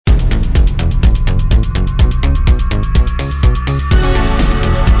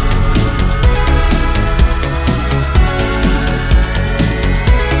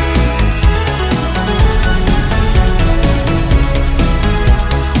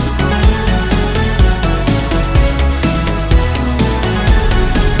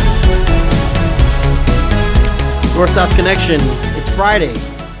North-South Connection. It's Friday.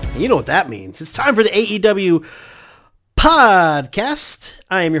 And you know what that means. It's time for the AEW podcast.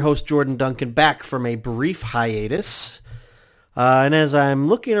 I am your host, Jordan Duncan, back from a brief hiatus. And as I'm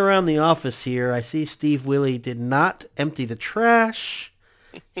looking around the office here, I see Steve Willie did not empty the trash.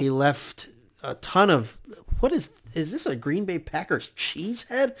 He left a ton of... What is this a Green Bay Packers cheese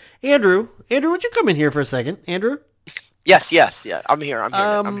head? Andrew, would you come in here for a second? Andrew? Yes. Yeah, I'm here.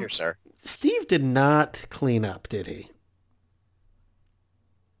 I'm here, sir. Steve did not clean up, did he?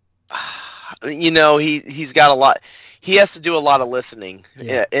 You know, he's got a lot. He has to do a lot of listening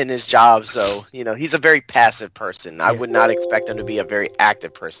in his job, so, you know, he's a very passive person. I would not expect him to be a very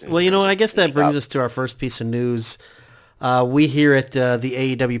active person. Well, you know, I guess that brings us to our first piece of news. We here at the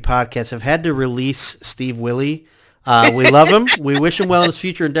AEW podcast have had to release Steve Willie. We love him. We wish him well in his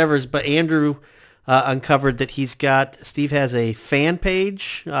future endeavors, but Andrew uncovered that Steve has a fan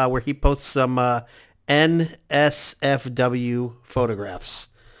page where he posts some NSFW photographs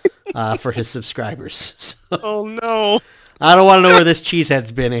for his subscribers. So, oh, no. I don't want to know where this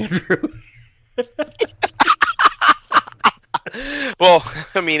cheesehead's been, Andrew. Well,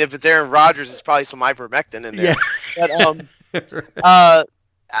 I mean, if it's Aaron Rodgers, it's probably some ivermectin in there. Yeah. But,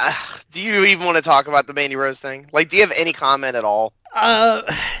 do you even want to talk about the Mandy Rose thing? Like, do you have any comment at all?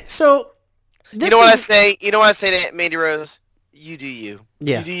 So... You know what I say to Mandy Rose? You do you.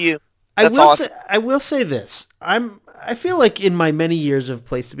 Yeah. You do you. That's awesome. I will say this. I feel like in my many years of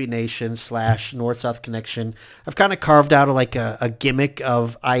Place to Be Nation / North-South Connection, I've kind of carved out a gimmick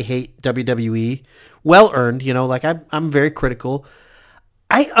of I hate WWE. Well earned, you know, like I'm very critical.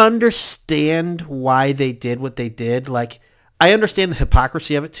 I understand why they did what they did. Like, I understand the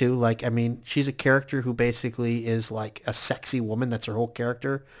hypocrisy of it too. Like, I mean, she's a character who basically is like a sexy woman. That's her whole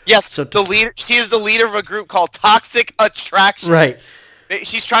character. Yes, so she is the leader of a group called Toxic Attraction. Right.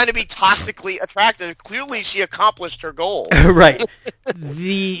 She's trying to be toxically attractive. Clearly, she accomplished her goal. Right.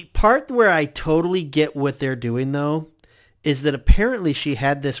 The part where I totally get what they're doing, though, is that apparently she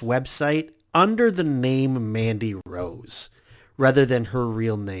had this website under the name Mandy Rose rather than her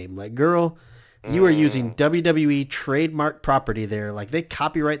real name. Like, girl... You are using WWE trademark property there. Like, they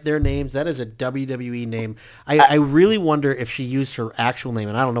copyright their names. That is a WWE name. I really wonder if she used her actual name,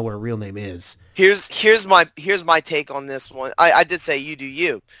 and I don't know what her real name is. Here's my take on this one. I did say you do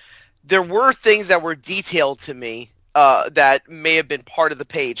you. There were things that were detailed to me that may have been part of the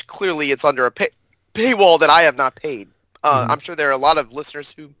page. Clearly, it's under a paywall that I have not paid. I'm sure there are a lot of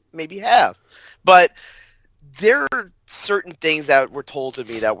listeners who maybe have. But there are certain things that were told to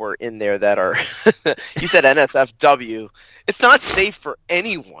me that were in there that are, you said NSFW. It's not safe for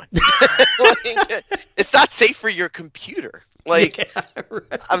anyone. Like, it's not safe for your computer. Like, yeah,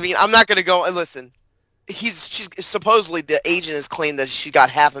 right. I mean, I'm not going to go, listen, she's supposedly the agent has claimed that she got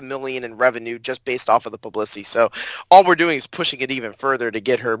 $500,000 in revenue just based off of the publicity. So all we're doing is pushing it even further to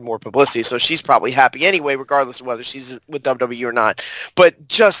get her more publicity. So she's probably happy anyway, regardless of whether she's with WWE or not. But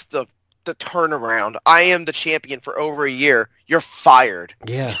just the turnaround. I am the champion for over a year. You're fired.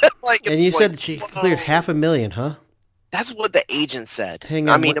 Yeah. Like, and you said she cleared $500,000, huh? That's what the agent said. Hang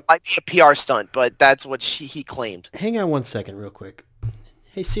on. I mean, it might be a PR stunt, but that's what he claimed. Hang on 1 second real quick.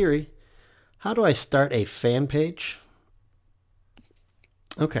 Hey, Siri, how do I start a fan page?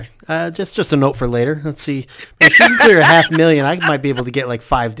 Okay. Just a note for later. Let's see. If she can clear $500,000, I might be able to get like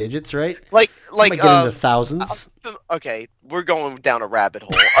 5 digits, right? Like get into thousands. Okay, we're going down a rabbit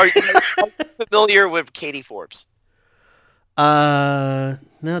hole. Are you familiar with Katie Forbes? No,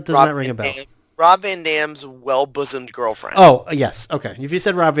 it does not ring a bell. Rob Van Dam's well-bosomed girlfriend. Oh, yes. Okay. If you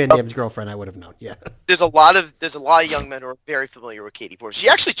said Rob Van Dam's girlfriend, I would have known. Yeah. There's a lot of young men who are very familiar with Katie Forbes. She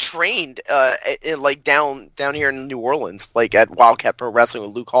actually trained down here in New Orleans, like at Wildcat Pro Wrestling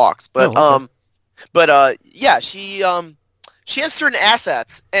with Luke Hawks. But yeah, she has certain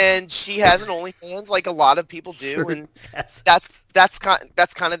assets, and she has an OnlyFans like a lot of people do, and that's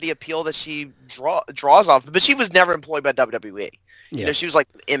kind of the appeal that she draws off. But she was never employed by WWE. Yeah. You know, she was like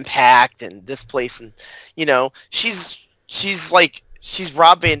Impact and this place, and you know, she's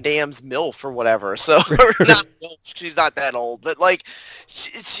Rob Van Dam's MILF or whatever. So not MILF, she's not that old, but like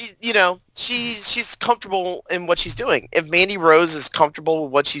she you know, she's comfortable in what she's doing. If Mandy Rose is comfortable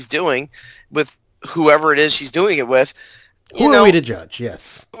with what she's doing with whoever it is she's doing it with, who are we to judge?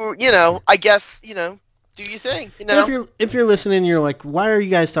 Yes. You know, I guess, you know, do you think? You know, if you're listening, you're like, why are you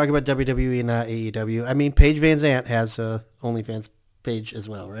guys talking about WWE and not AEW? I mean, Paige Van Zant has a OnlyFans page as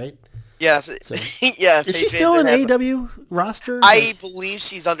well, right? Yes. So, Yeah. is she Paige still in VanZant AEW roster? I believe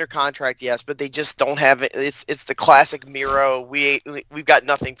she's under contract, yes, but they just don't have it. It's the classic Miro. We've got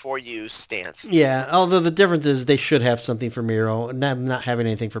nothing for you stance. Yeah, although the difference is they should have something for Miro, and not having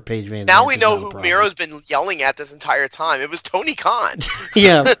anything for Paige Van Now Zandt we is know not a who problem. Miro's been yelling at this entire time. It was Tony Khan.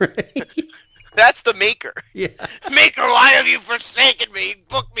 Yeah, right. That's the maker. Yeah. Maker, why have you forsaken me?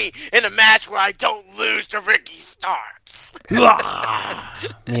 Book me in a match where I don't lose to Ricky Starks.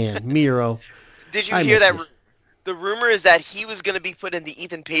 Man, Miro. Did you I hear miss that? you. The rumor is that he was going to be put in the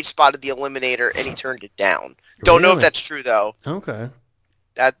Ethan Page spot of the Eliminator, and he turned it down. Don't know if Really? that's true, though. Okay.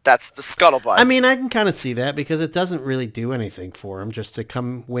 That's the scuttlebutt. I mean, I can kind of see that because it doesn't really do anything for him just to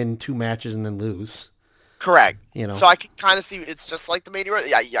come win 2 matches and then lose. Correct. You know. So I can kind of see it's just like the main event.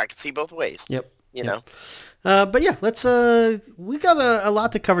 Yeah, I can see both ways. Yep. You know. But yeah, let's. We got a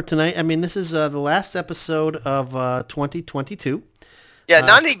lot to cover tonight. I mean, this is the last episode of 2022. Yeah,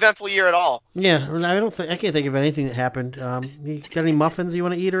 not an eventful year at all. Yeah, I can't think of anything that happened. You got any muffins you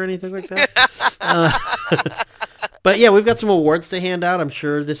want to eat or anything like that? But yeah, we've got some awards to hand out. I'm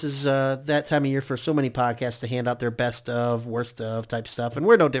sure this is that time of year for so many podcasts to hand out their best of, worst of type stuff, and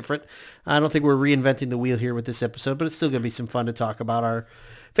we're no different. I don't think we're reinventing the wheel here with this episode, but it's still going to be some fun to talk about our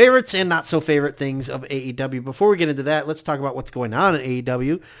favorites and not so favorite things of AEW. Before we get into that, let's talk about what's going on in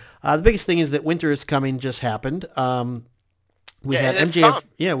AEW. The biggest thing is that Winter is Coming just happened. We had MJF. Come.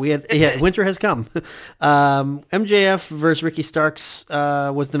 Yeah, winter has come. MJF versus Ricky Starks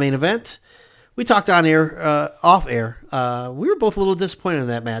was the main event. We talked on air, off air. We were both a little disappointed in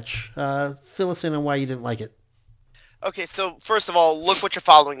that match. Fill us in on why you didn't like it. Okay, so first of all, look what you're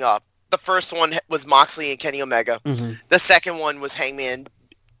following up. The first one was Moxley and Kenny Omega. Mm-hmm. The second one was Hangman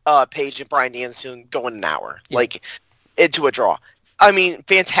Page and Bryan Danielson going an hour, like into a draw. I mean,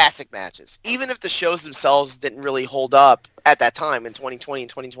 fantastic matches. Even if the shows themselves didn't really hold up at that time in 2020 and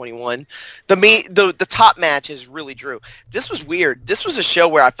 2021, the top matches really drew. This was weird. This was a show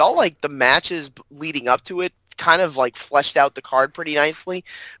where I felt like the matches leading up to it kind of like fleshed out the card pretty nicely.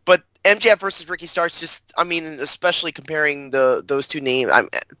 But MJF versus Ricky Starks, just, I mean, especially comparing those two names.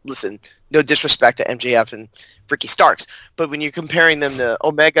 Listen, no disrespect to MJF and Ricky Starks, but when you're comparing them to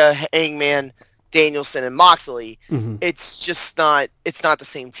Omega, Hangman, Danielson, and Moxley, Mm-hmm. it's just not the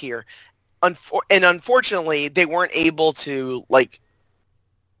same tier. And unfortunately, they weren't able to like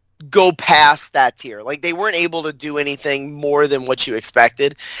go past that tier. Like they weren't able to do anything more than what you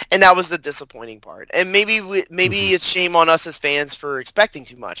expected, and that was the disappointing part. And maybe it's shame on us as fans for expecting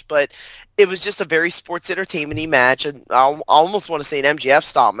too much, but it was just a very sports entertainment-y match, and I almost want to say an MJF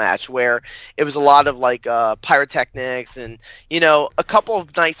style match where it was a lot of like pyrotechnics and a couple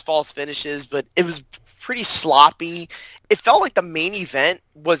of nice false finishes, but it was pretty sloppy. It felt like the main event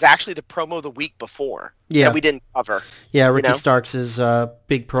was actually the promo the week before that we didn't cover. Yeah, Ricky Starks'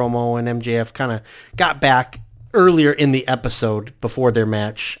 big promo, and MJF kind of got back earlier in the episode before their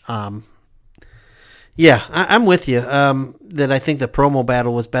match. I'm with you that I think the promo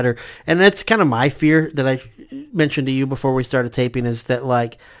battle was better. And that's kind of my fear that I mentioned to you before we started taping is that,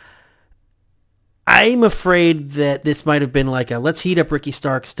 like, I'm afraid that this might have been like let's heat up Ricky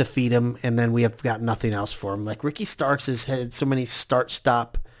Starks to feed him, and then we have got nothing else for him. Like, Ricky Starks has had so many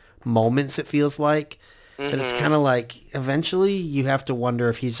start-stop moments, it feels like, that it's kind of like eventually you have to wonder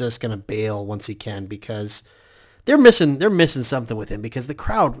if he's just going to bail once he can, because they're missing something with him, because the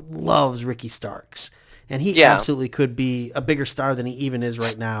crowd loves Ricky Starks. And he absolutely could be a bigger star than he even is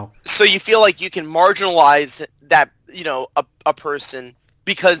right now. So you feel like you can marginalize that, a person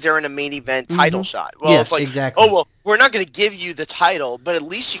because they're in a main event title shot. Well, it's like, exactly. Oh, well, we're not going to give you the title, but at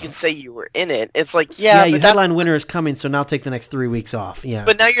least you can say you were in it. It's like, you headline winner is coming, so now take the next 3 weeks off. Yeah.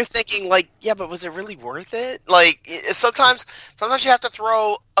 But now you're thinking, like, yeah, but was it really worth it? Like, sometimes you have to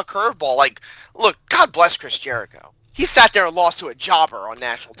throw a curveball. Like, look, God bless Chris Jericho. He sat there and lost to a jobber on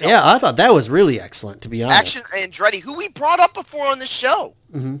national television. Yeah, I thought that was really excellent, to be honest. Action Andretti, who we brought up before on the show,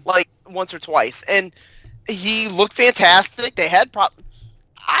 like once or twice, and he looked fantastic. They had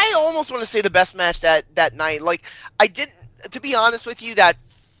I almost want to say the best match that night. Like, I didn't, to be honest with you,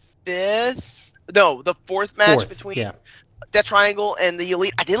 the fourth match between that triangle and the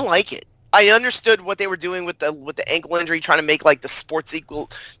Elite, I didn't like it. I understood what they were doing with the ankle injury, trying to make like the sports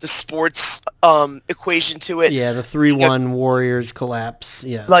equation to it. Yeah, the 3-1 Warriors collapse.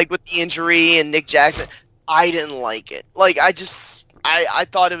 Yeah, like with the injury and Nick Jackson, I didn't like it. Like I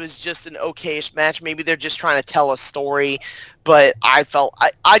thought it was just an okayish match. Maybe they're just trying to tell a story, but I felt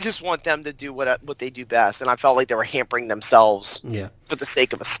I just want them to do what they do best, and I felt like they were hampering themselves for the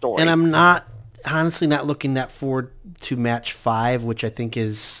sake of a story. And I'm honestly not looking that forward to match 5, which I think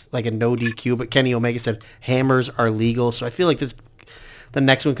is like a no DQ, but Kenny Omega said hammers are legal, so I feel like this the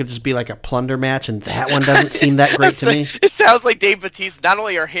next one could just be like a plunder match, and that one doesn't seem that great to me. It sounds like Dave Bautista. Not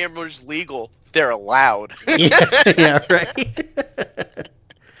only are hammers legal, they're allowed. Yeah, right.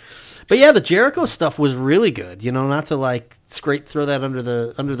 But yeah, the Jericho stuff was really good. Not to like throw that under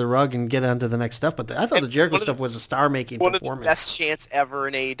the rug and get onto the next stuff, but I thought the Jericho stuff was a star-making performance. One of the best chants ever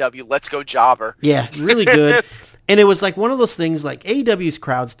in AEW. Let's go, Jobber. Yeah, really good. And it was like one of those things. Like AEW's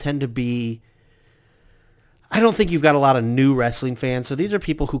crowds tend to be. I don't think you've got a lot of new wrestling fans, so these are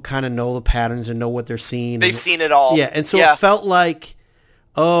people who kind of know the patterns and know what they're seeing. They've seen it all. Yeah, and so it felt like.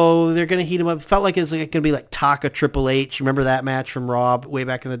 Oh, they're going to heat him up. It felt like it's going to be like Taka Triple H. Remember that match from Raw way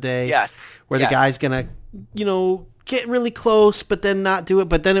back in the day? Yes. Where the guy's going to, get really close, but then not do it.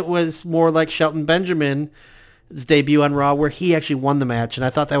 But then it was more like Shelton Benjamin's debut on Raw, where he actually won the match. And I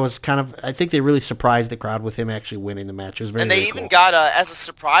thought that was I think they really surprised the crowd with him actually winning the match. It was very, and they even got, as a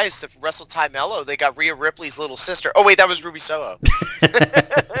surprise to wrestle Ty Mello, they got Rhea Ripley's little sister. Oh, wait, that was Ruby Soho.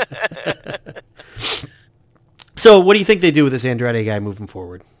 So, what do you think they do with this Andrade guy moving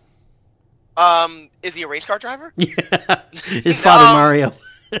forward? Is he a race car driver? Yeah, his father Mario.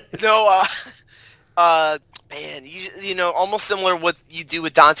 No, man, almost similar to what you do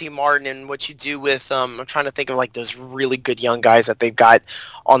with Dante Martin and what you do with I'm trying to think of like those really good young guys that they've got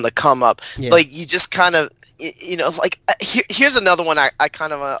on the come up. Yeah. Like you just kind of, here's another one I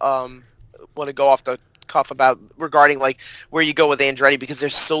kind of want to go off the cuff about regarding like where you go with Andretti, because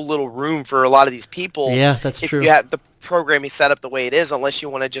there's so little room for a lot of these people. Yeah, that's true. If you have the programming set up the way it is, unless you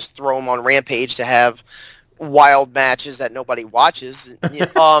want to just throw them on Rampage to have wild matches that nobody watches.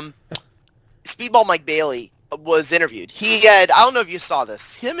 Speedball Mike Bailey was interviewed. He had, I don't know if you saw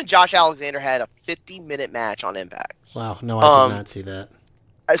this, him and Josh Alexander had a 50-minute match on Impact. Wow, no, I did not see that.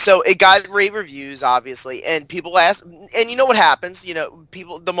 So it got rave reviews, obviously, and people ask, and you know what happens,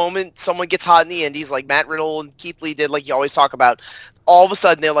 people, the moment someone gets hot in the indies, like Matt Riddle and Keith Lee did, like you always talk about, all of a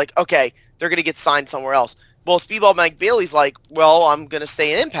sudden they're like, okay, they're going to get signed somewhere else. Well, Speedball Mike Bailey's like, well, I'm going to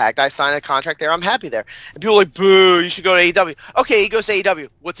stay in Impact. I signed a contract there. I'm happy there. And people are like, boo, you should go to AEW. Okay, he goes to AEW.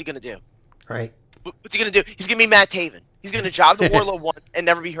 What's he going to do? Right. What's he going to do? He's going to be Matt Taven. He's going to job the Warlord once and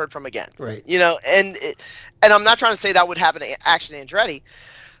never be heard from again. Right. And I'm not trying to say that would happen to Action Andretti.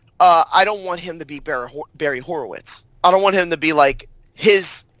 I don't want him to be Barry Horowitz. I don't want him to be like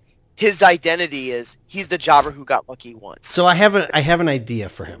his identity is he's the jobber who got lucky once. So I have an idea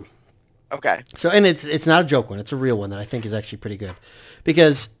for him. Okay. So and it's not a joke one. It's a real one that I think is actually pretty good,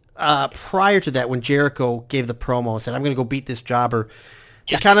 because prior to that, when Jericho gave the promo and said, "I'm going to go beat this jobber,"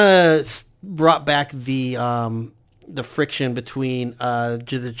 it kind of brought back the friction between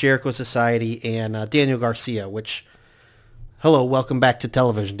the Jericho Society and Daniel Garcia, which. Hello, welcome back to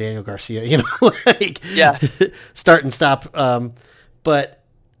television, Daniel Garcia. Start and stop. But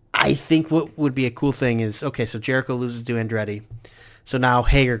I think what would be a cool thing is, okay, so Jericho loses to Andretti. So now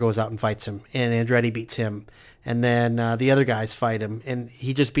Hager goes out and fights him, and Andretti beats him. And then the other guys fight him, and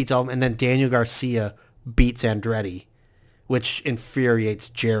he just beats all of them. And then Daniel Garcia beats Andretti, which infuriates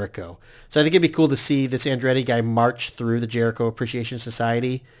Jericho. So I think it'd be cool to see this Andretti guy march through the Jericho Appreciation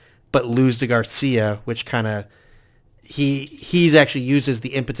Society, but lose to Garcia, which kind of... He's actually uses the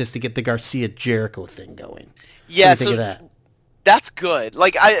impetus to get the Garcia Jericho thing going. Yeah, what do you think of that? That's good.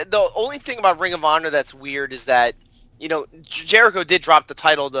 Like the only thing about Ring of Honor that's weird is that Jericho did drop the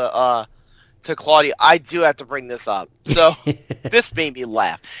title to Claudia. I do have to bring this up. So this made me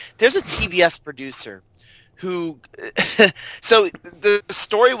laugh. There's a TBS producer who. So the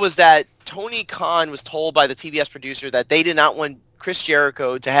story was that Tony Khan was told by the TBS producer that they did not want Chris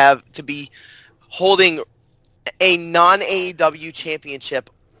Jericho to be holding a non-AEW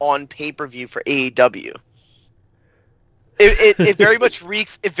championship on pay-per-view for AEW. It very much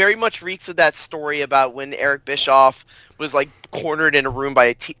reeks. It very much reeks of that story about when Eric Bischoff was like cornered in a room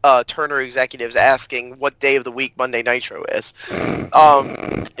by Turner executives asking what day of the week Monday Nitro is.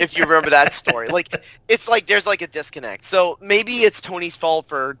 If you remember that story, like it's like there's like a disconnect. So maybe it's Tony's fault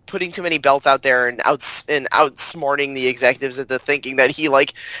for putting too many belts out there and outsmarting the executives into thinking that he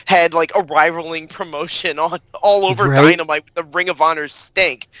like had like a rivaling promotion on all over Dynamite with the Ring of Honor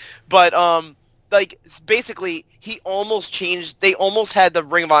stink. But like basically he almost changed. They almost had the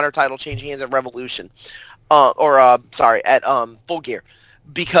Ring of Honor title change hands at Revolution, at Full Gear,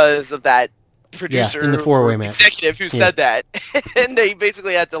 because of that producer in the four-way match executive who said that, and they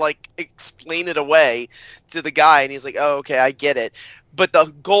basically had to like explain it away to the guy, and he's like, "Oh, okay, I get it." But the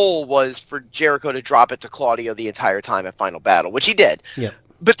goal was for Jericho to drop it to Claudio the entire time at Final Battle, which he did. Yeah.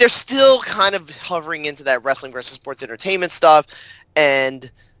 But they're still kind of hovering into that wrestling versus sports entertainment stuff,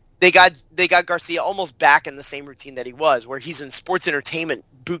 and they got Garcia almost back in the same routine that he was, where he's in sports entertainment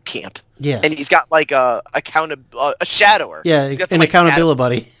boot camp. Yeah. And he's got like a shadower. Yeah, an accountability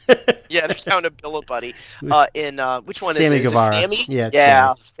buddy. Yeah, an accountability buddy. In which one Sammy is it? Guevara. Is it Sammy?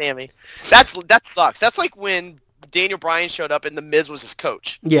 Yeah, Sammy. That sucks. That's like when Daniel Bryan showed up and The Miz was his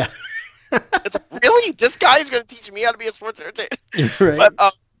coach. Yeah. It's like, really? This guy is going to teach me how to be a sports entertainer? Right.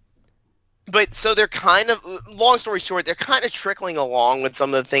 But so they're kind of, long story short, they're kind of trickling along with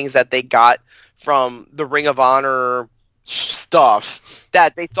some of the things that they got from the Ring of Honor stuff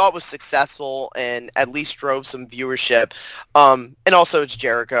that they thought was successful and at least drove some viewership. And also it's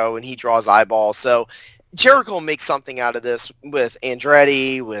Jericho and he draws eyeballs. So Jericho will make something out of this with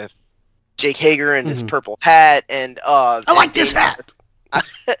Andretti, with Jake Hager and his purple hat, and I like this hat.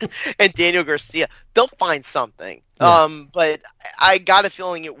 And Daniel Garcia. They'll find something. Yeah. But I got a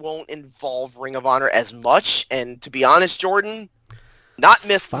feeling it won't involve Ring of Honor as much. And to be honest, Jordan, not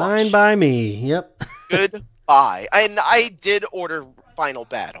missed much. Fine by me. Yep. Goodbye. And I did order Final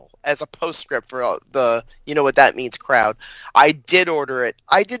Battle as a postscript for the you know what that means crowd. I did order it.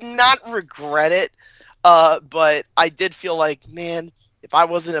 I did not regret it, but I did feel like, man, if I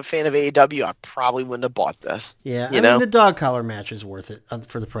wasn't a fan of AEW, I probably wouldn't have bought this. Yeah, I mean, the dog collar match is worth it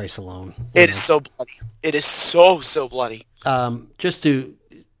for the price alone. It is so bloody. It is so bloody. Just to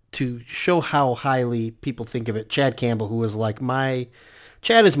show how highly people think of it, Chad Campbell, who was like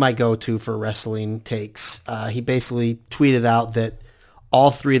Chad is my go-to for wrestling takes. He basically tweeted out that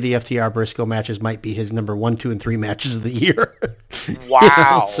all 3 of the FTR Briscoe matches might be his number 1, 2, and 3 matches of the year.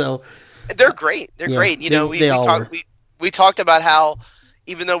 Wow. So they're great. They're great. You know, we talked about how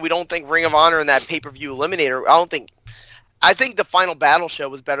even though we don't think Ring of Honor and that pay-per-view Eliminator, I think the Final Battle show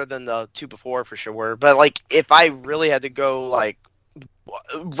was better than the 2 before for sure. But like, if I really had to go like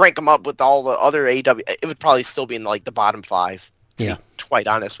rank them up with all the other AEW, it would probably still be in like the bottom 5. To be quite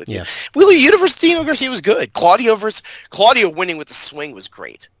honest with you. Wheeler Universe Dino Garcia was good. Claudio winning with the swing was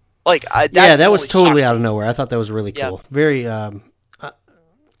great. Like that was totally out of nowhere. I thought that was really cool. Very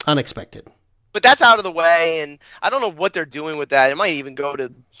unexpected. But that's out of the way, and I don't know what they're doing with that. It might even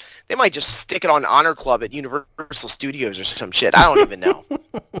they might just stick it on Honor Club at Universal Studios or some shit. I don't even know.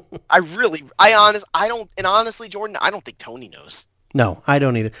 Honestly, Jordan, I don't think Tony knows. No, I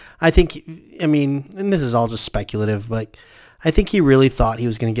don't either. I think, and this is all just speculative, but I think he really thought he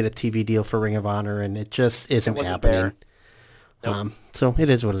was going to get a TV deal for Ring of Honor, and it just isn't happening. Nope. So it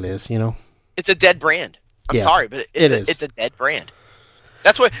is what it is, you know. It's a dead brand. I'm sorry, but it's a dead brand.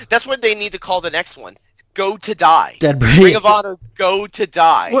 That's what they need to call the next one. Go to die. Dead brand. Ring of Honor, go to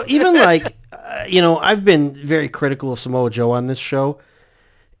die. Well, even like, I've been very critical of Samoa Joe on this show.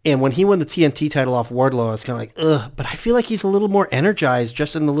 And when he won the TNT title off Wardlow, I was kind of like, ugh. But I feel like he's a little more energized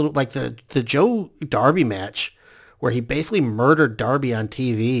just in the little, like the Joe Darby match where he basically murdered Darby on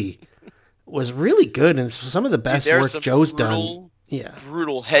TV was really good. And it's some of the best work Joe's done. Yeah,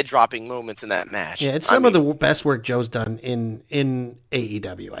 brutal head-dropping moments in that match. Yeah, it's some of the best work Joe's done in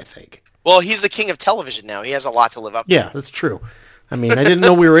AEW, I think. Well, he's the king of television now. He has a lot to live up to. Yeah, that's true. I mean, I didn't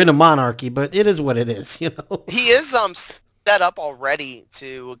know we were in a monarchy, but it is what it is, you know. He is set up already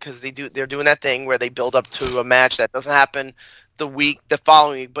because they're doing that thing where they build up to a match that doesn't happen the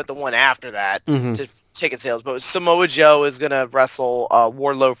following week, but the one after that to ticket sales. But Samoa Joe is going to wrestle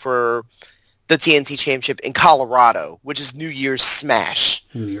Wardlow for the TNT Championship in Colorado, which is New Year's Smash.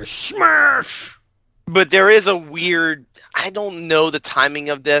 New Year's Smash! But there is a weird, I don't know the timing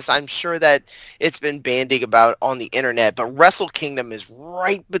of this. I'm sure that it's been bandied about on the internet, but Wrestle Kingdom is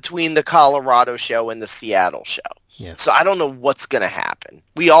right between the Colorado show and the Seattle show. Yeah. So I don't know what's going to happen.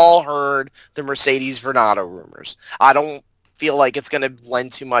 We all heard the Mercedes Vernado rumors. I don't feel like it's going to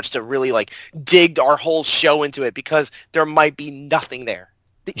lend too much to really like dig our whole show into it because there might be nothing there.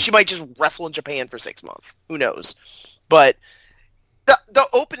 She might just wrestle in Japan for 6 months. Who knows? But the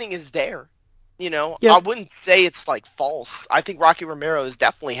opening is there. You know, I wouldn't say it's like false. I think Rocky Romero has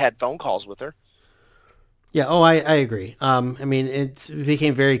definitely had phone calls with her. Yeah. Oh, I agree. I mean, it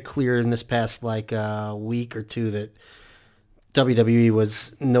became very clear in this past like week or two that WWE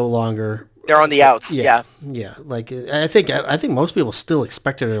was no longer. They're on the outs. Yeah. Yeah. Like I think most people still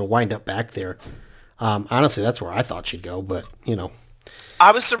expected her to wind up back there. Honestly, that's where I thought she'd go, but you know.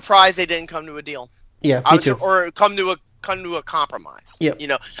 I was surprised they didn't come to a deal. Yeah, me too. Or come to a compromise. Yeah. You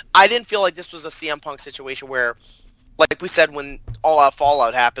know, I didn't feel like this was a CM Punk situation where, like we said when All Out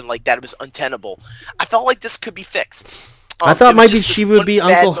Fallout happened, like that it was untenable. I felt like this could be fixed. I thought maybe she would be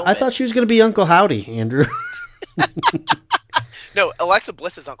Uncle. I thought she was going to be Uncle Howdy, Andrew. No, Alexa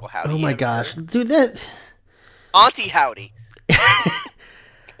Bliss is Uncle Howdy. Oh my gosh, dude, that Auntie Howdy.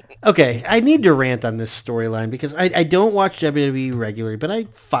 Okay, I need to rant on this storyline because I don't watch WWE regularly, but I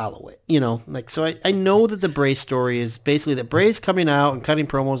follow it. So I know that the Bray story is basically that Bray's coming out and cutting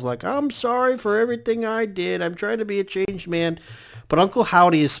promos like, I'm sorry for everything I did. I'm trying to be a changed man. But Uncle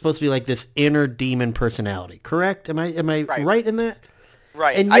Howdy is supposed to be like this inner demon personality, correct? Am I right in that?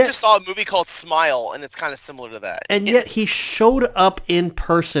 Right. And I yet, just saw a movie called Smile, and it's kind of similar to that. And yet he showed up in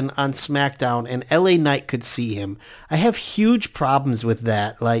person on SmackDown, and LA Knight could see him. I have huge problems with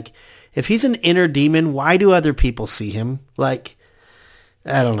that. Like, if he's an inner demon, why do other people see him? Like,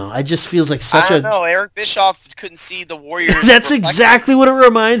 I don't know. It just feels like such I don't know. Eric Bischoff couldn't see the Warriors. That's exactly what it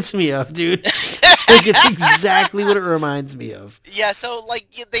reminds me of, dude. Like, it's exactly what it reminds me of. Yeah, so, like,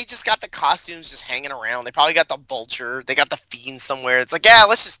 they just got the costumes just hanging around. They probably got the Vulture. They got the Fiend somewhere. It's like, yeah,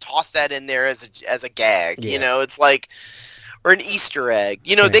 let's just toss that in there as a gag. Yeah. It's like... Or an Easter egg.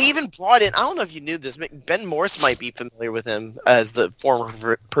 They even brought in, I don't know if you knew this, Ben Morse might be familiar with him as the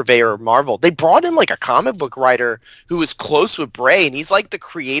former purveyor of Marvel. They brought in like a comic book writer who was close with Bray, and he's like the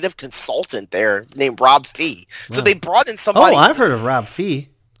creative consultant there named Rob Fee. Wow. So they brought in somebody... Oh, I've heard of Rob Fee.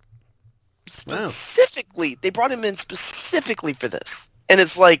 Specifically, They brought him in specifically for this. And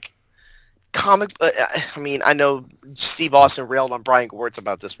it's like, I know Steve Austin railed on Brian Gewirtz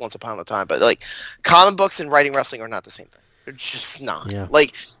about this once upon a time, but like, comic books and writing wrestling are not the same thing. They're just not. Yeah.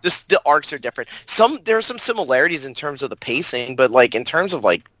 Like, the arcs are different. There are some similarities in terms of the pacing, but like in terms of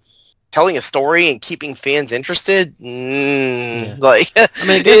like telling a story and keeping fans interested, like I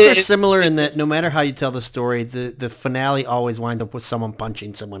mean, I guess they're similar in that no matter how you tell the story, the finale always winds up with someone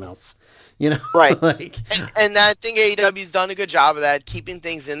punching someone else. Right. Like, and I think AEW's done a good job of that, keeping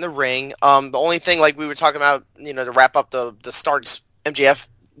things in the ring. The only thing, like we were talking about, to wrap up the Starks MJF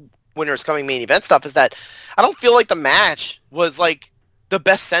Winners Coming main event stuff, is that I don't feel like the match was like the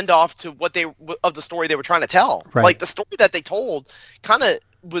best send off to of the story they were trying to tell. Right. Like the story that they told kind of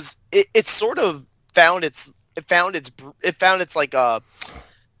was it sort of found its like its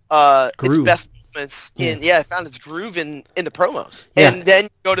best moments it found its groove in the promos. Yeah. And then you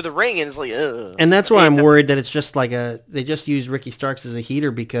go to the ring and it's like, ugh. And that's why I'm worried that it's just like they just used Ricky Starks as a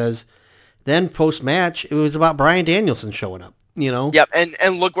heater, because then post match it was about Bryan Danielson showing up. Yep,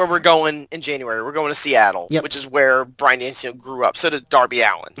 and look where we're going in January. We're going to Seattle, which is where Bryan Danielson grew up. So did Darby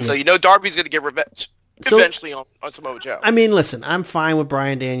Allin. So Darby's going to get revenge eventually on Samoa Joe. I mean, listen, I'm fine with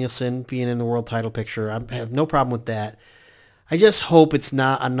Bryan Danielson being in the world title picture. I have no problem with that. I just hope it's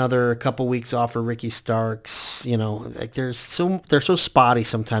not another couple weeks off for Ricky Starks. Like they're so spotty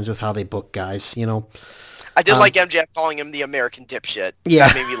sometimes with how they book guys. I did like MJF calling him the American dipshit. Yeah.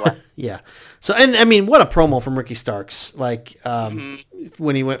 That made me laugh. Yeah. So, and I mean, what a promo from Ricky Starks. Like,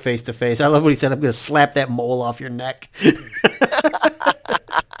 when he went face to face. I love what he said. I'm going to slap that mole off your neck.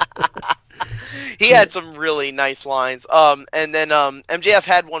 He had some really nice lines. And then MJF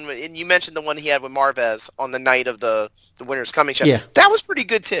had one, and you mentioned the one he had with Marvez on the night of the Winter's Coming show. Yeah. That was pretty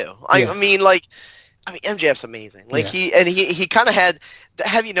good too. I mean, MJF's amazing. Like he kind of had.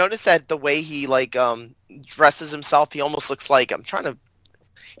 Have you noticed that the way he dresses himself? He almost looks like he kind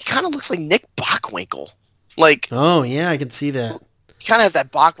of looks like Nick Bockwinkel. Like, oh yeah, I can see that. He kind of has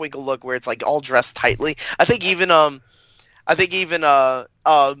that Bockwinkel look where it's like all dressed tightly. I think even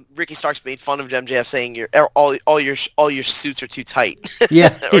Ricky Starks made fun of MJF saying all your suits are too tight.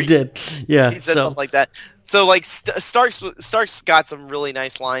 Yeah, he did. Yeah, he said something like that. So like Starks got some really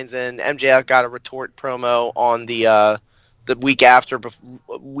nice lines, and MJF got a retort promo on the week after,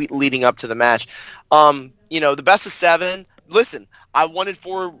 leading up to the match. The best of 7. Listen, I wanted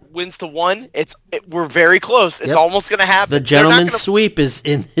 4 wins to 1. We're very close. It's almost going to happen. The gentleman's sweep is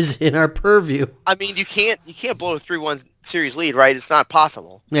in our purview. I mean, you can't blow a 3-1 series lead, right? It's not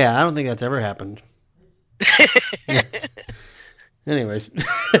possible. Yeah, I don't think that's ever happened. Yeah. Anyways,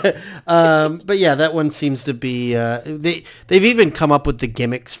 but yeah, that one seems to be they've even come up with the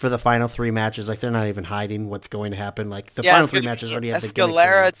gimmicks for the final 3 matches. Like they're not even hiding what's going to happen. Like the final 3 matches already have the gimmicks.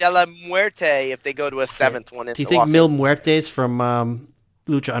 Escalera de la Muerte if they go to a 7th one. Do you think Mil Muertes from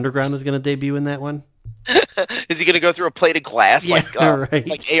Lucha Underground is going to debut in that one? Is he going to go through a plate of glass like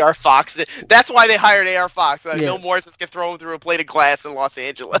AR Fox? That's why they hired AR Fox. Mil Muertes is going to throw him through a plate of glass in Los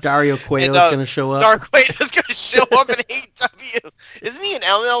Angeles. Dario Cueto's going to show up. Dario Cueto's going to show up in AEW. Isn't he an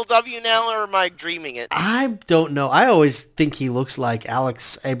MLW now, or am I dreaming it? I don't know. I always think he looks like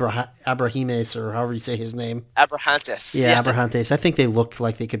Alex Abrahimes, or however you say his name. Abrahantes. Yeah, Abrahantes. I think they look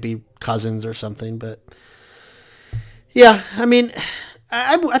like they could be cousins or something, but yeah, I mean,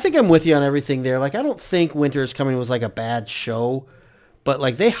 I think I'm with you on everything there. Like, I don't think Winter's Coming was like a bad show, but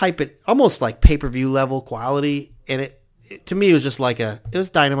like they hype it almost like pay-per-view level quality, and it to me it was just like it was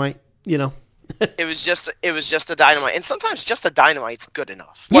Dynamite, It was just a Dynamite, and sometimes just a Dynamite's good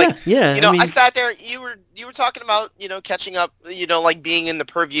enough. Like, yeah. You know, I sat there. You were talking about catching up. Like being in the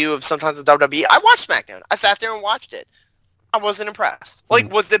purview of sometimes the WWE. I watched SmackDown. I sat there and watched it. I wasn't impressed.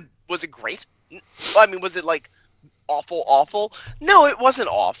 Like, was it great? I mean, was it like awful? No, it wasn't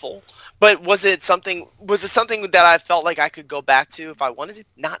awful. But was it something that I felt like I could go back to if I wanted to?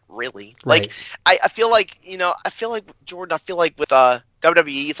 Not really. Right. Like, I feel like, Jordan, I feel like with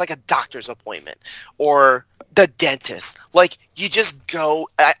WWE, it's like a doctor's appointment or the dentist. Like, you just go,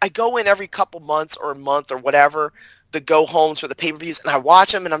 I go in every couple months or a month or whatever, the go-homes for the pay-per-views, and I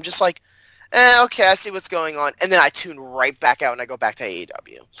watch them, and I'm just like, okay, I see what's going on. And then I tune right back out and I go back to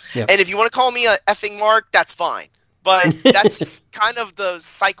AEW. Yep. And if you want to call me a effing mark, that's fine. But that's just kind of the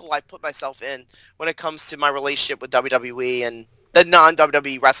cycle I put myself in when it comes to my relationship with WWE and the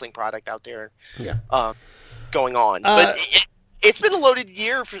non-WWE wrestling product out there going on. But it's been a loaded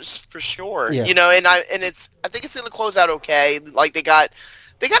year for sure. Yeah. And I think it's going to close out okay. Like they got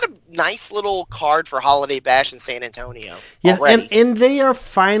a nice little card for Holiday Bash in San Antonio. Yeah, already. and they are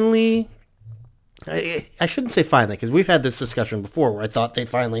finally. I shouldn't say finally, because we've had this discussion before where I thought they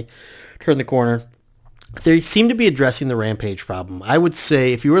finally turned the corner. They seem to be addressing the Rampage problem. I would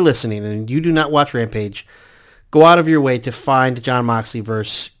say if you were listening and you do not watch Rampage, go out of your way to find Jon Moxley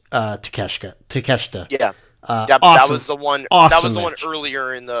versus Takeshita. Yeah. Awesome. That was the one. Awesome that was the match. one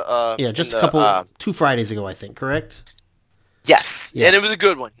earlier in the. Just a couple 2 Fridays ago, I think. Correct? Yes, and it was a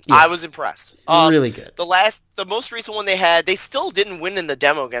good one. Yeah. I was impressed. Really good. The most recent one they had, they still didn't win in the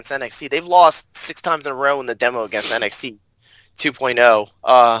demo against NXT. They've lost 6 times in a row in the demo against NXT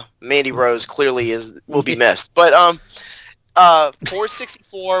 2.0. Mandy Rose clearly will be missed. But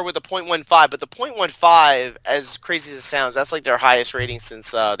 464 with a .15, but the .15, as crazy as it sounds, that's like their highest rating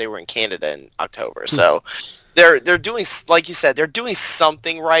since they were in Canada in October. So they're doing, like you said, they're doing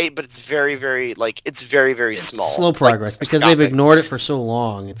something right, but it's very, very very small. Slow progress because they've ignored it for so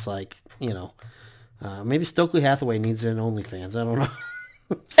long. It's like, maybe Stokely Hathaway needs an OnlyFans. I don't know.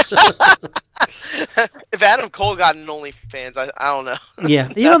 If Adam Cole got an OnlyFans, I don't know.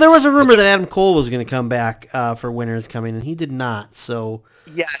 Yeah, there was a rumor that Adam Cole was going to come back for Winter is Coming, and he did not. So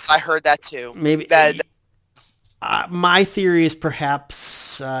yes, I heard that too. Maybe my theory is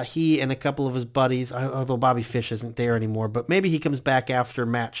perhaps he and a couple of his buddies, although Bobby Fish isn't there anymore, but maybe he comes back after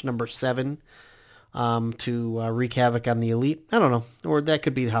match number 7 to wreak havoc on the Elite. I don't know, or that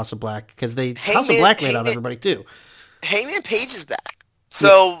could be the House of Black because House of Black laid out everybody too. Hangman Page is back.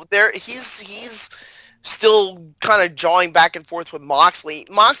 So he's still kind of jawing back and forth with Moxley.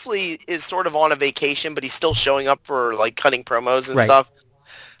 Moxley is sort of on a vacation, but he's still showing up for like cutting promos and stuff.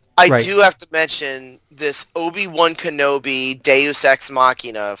 I do have to mention this Obi-Wan Kenobi Deus Ex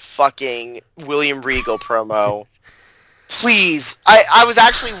Machina fucking William Regal promo. Please. I was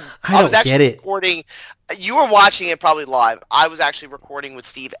actually recording. You were watching it probably live. I was actually recording with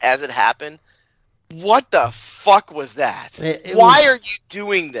Steve as it happened. What the fuck was that? Why are you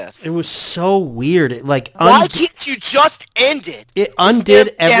doing this? It was so weird. Why can't you just end it? It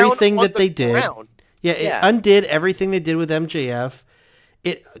undid everything that they did. Ground. Yeah, it undid everything they did with MJF.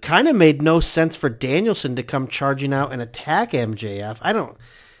 It kind of made no sense for Danielson to come charging out and attack MJF.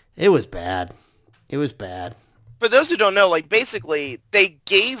 It was bad. It was bad. For those who don't know, basically, they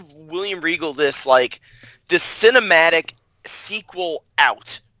gave William Regal this cinematic sequel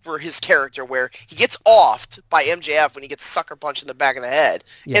out for his character where he gets offed by MJF when he gets sucker punched in the back of the head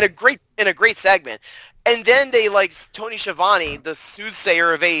in a great segment. And then they Tony Schiavone, the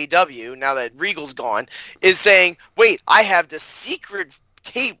soothsayer of AEW, now that Regal's gone, is saying, wait, I have this secret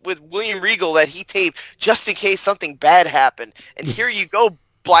tape with William Regal that he taped just in case something bad happened. And here you go,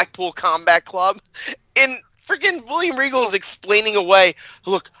 Blackpool Combat Club. And freaking William Regal is explaining away,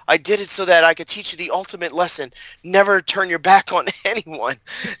 look, I did it so that I could teach you the ultimate lesson. Never turn your back on anyone.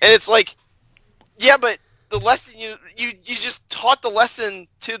 And it's like, yeah, but the lesson you just taught the lesson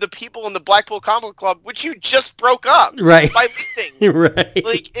to the people in the Blackpool Combat Club, which you just broke up by leaving. Right.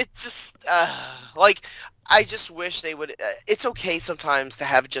 It's just, I just wish they would, it's okay sometimes to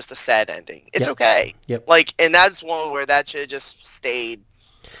have just a sad ending. It's okay. Yep. And that's one where that should have just stayed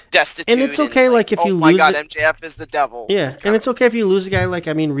destitute. And it's okay, if you lose. Oh my God, MJF is the devil. Yeah, and it's okay if you lose a guy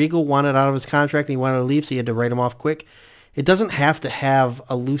Regal wanted out of his contract and he wanted to leave, so he had to write him off quick. It doesn't have to have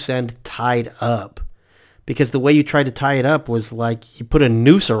a loose end tied up, because the way you tried to tie it up was you put a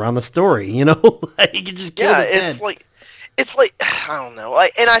noose around the story. You just kill it. It's like I don't know.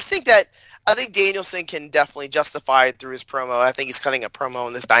 And I think Danielson can definitely justify it through his promo. I think he's cutting a promo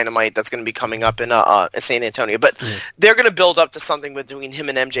in this Dynamite that's going to be coming up in San Antonio. But they're going to build up to something with doing him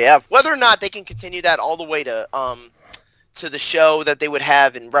and MJF. Whether or not they can continue that all the way to to the show that they would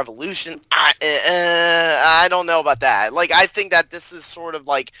have in Revolution, I don't know about that. Like, I think that this is sort of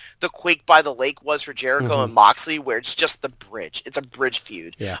like the Quake by the Lake was for Jericho and Moxley, where it's just the bridge. It's a bridge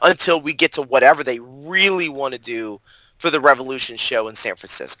feud until we get to whatever they really want to do for the Revolution show in San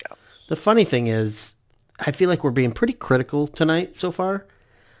Francisco. The funny thing is, I feel like we're being pretty critical tonight so far.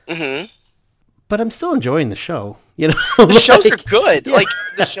 Mm-hmm. But I'm still enjoying the show. You know, the shows are good. Yeah. Like,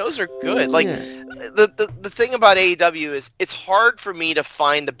 the shows are good. Like, the thing about AEW is it's hard for me to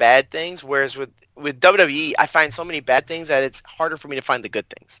find the bad things, whereas with WWE, I find so many bad things that it's harder for me to find the good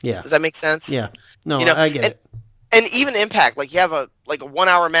things. Yeah. Does that make sense? Yeah. No, I get it. And even Impact, like, you have a 1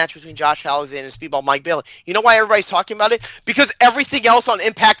 hour match between Josh Alexander and Speedball Mike Bailey. You know why everybody's talking about it? Because everything else on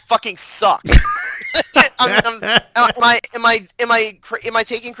Impact fucking sucks. Am I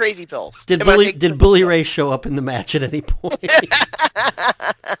taking crazy pills? Did Bully Ray show up in the match at any point?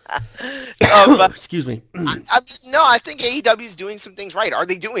 Excuse me. I think AEW is doing some things right. Are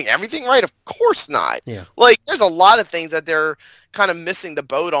they doing everything right? Of course not. Yeah. Like, there's a lot of things that they're kind of missing the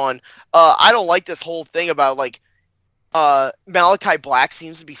boat on. I don't like this whole thing about, like, Malachi Black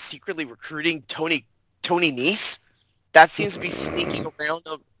seems to be secretly recruiting Tony Nese. That seems to be sneaking around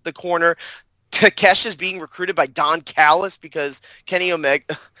the corner. Takesha's being recruited by Don Callis because Kenny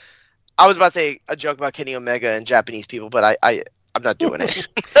Omega. I was about to say a joke about Kenny Omega and Japanese people, but I'm not doing it.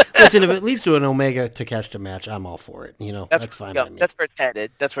 Listen, if it leads to an Omega Takeshita match, I'm all for it. You know, that's fine. By me. That's where it's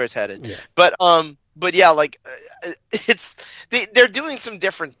headed. Yeah. But yeah, like, they're doing some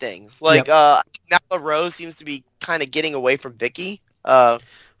different things. Like, Nyla Rose seems to be kind of getting away from Vicky. Fine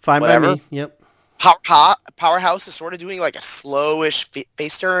whatever. By me. Yep. Powerhouse is sort of doing like a slowish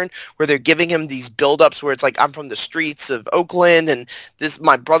face turn where they're giving him these build-ups where it's like, I'm from the streets of Oakland and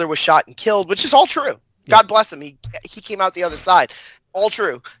my brother was shot and killed, which is all true. God bless him. He came out the other side. All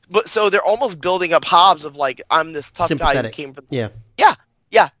true. But so they're almost building up Hobbs of like, I'm this tough guy who came from... Yeah.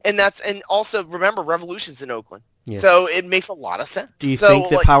 And also remember Revolution's in Oakland. Yeah. So it makes a lot of sense. Do you think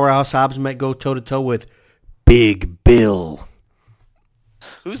that Powerhouse Hobbs might go toe-to-toe with Big Bill?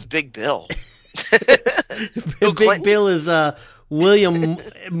 Who's Big Bill? Big Bill is William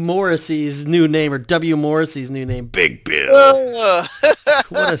Morrissey's new name, or W. Morrissey's new name. Big Bill.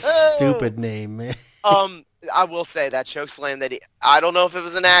 What a stupid name, man. I will say that chokeslam that I don't know if it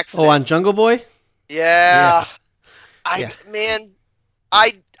was an accident. Oh, on Jungle Boy? Yeah. I think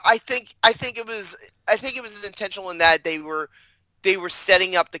it was intentional in that they were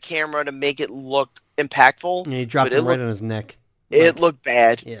setting up the camera to make it look impactful. Yeah, he dropped it right on his neck. It looked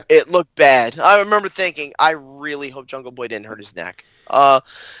bad. Yeah. It looked bad. I remember thinking, I really hope Jungle Boy didn't hurt his neck. And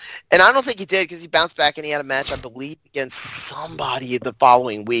I don't think he did because he bounced back and he had a match, I believe, against somebody the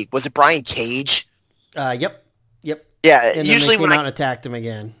following week. Was it Brian Cage? Yep. Yeah, and usually when I attacked him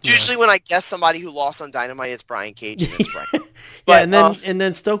again. Usually when I guess somebody who lost on Dynamite, it's Brian Cage. And it's Brian. But, and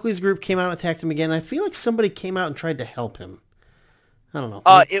then Stokely's group came out and attacked him again. I feel like somebody came out and tried to help him. I don't know.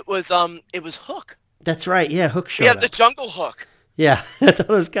 It was Hook. That's right. Yeah, Hook showed up. The Jungle Hook. Yeah, I thought it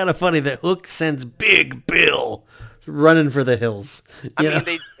was kind of funny that Hook sends Big Bill running for the hills. I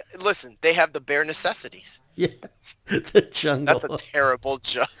mean, they have the bare necessities. Yeah, the jungle. That's a terrible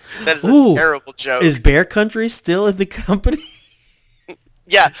joke. That is a terrible joke. Is Bear Country still in the company?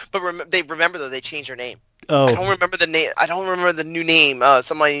 Yeah, but remember they changed their name. Oh, I don't remember the name. I don't remember the new name.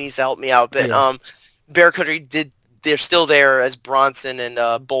 Somebody needs to help me out. But Bear Country they're still there as Bronson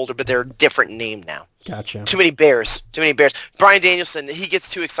and Boulder, but they're a different name now. Gotcha. Too many bears. Brian Danielson, he gets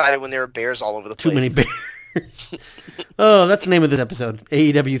too excited when there are bears all over the place. Too many bears. Oh, that's the name of this episode.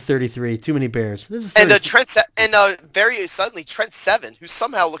 AEW 33. Too many bears. This is very suddenly Trent Seven, who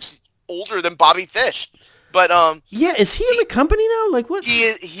somehow looks older than Bobby Fish. But yeah, is he in the company now? Like what? He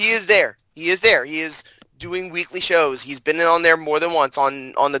is there. He is doing weekly shows. He's been on there more than once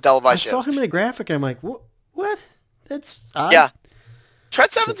on the televised shows. I saw him in a graphic and I'm like, what? That's odd. Yeah. Trent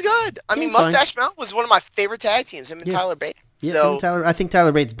Seven's good. I mean, Mustache Mountain was one of my favorite tag teams, him and Tyler Bates. Yeah, so, I think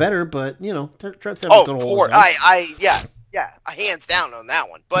Tyler Bates better, but, you know, Trent Seven's going to hold his own. Yeah, hands down on that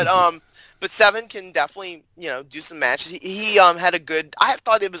one. But but Seven can definitely, you know, do some matches. He had a good, I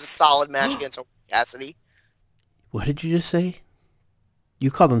thought it was a solid match against Cassidy. What did you just say? You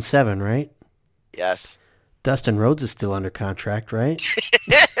called him Seven, right? Yes. Dustin Rhodes is still under contract, right?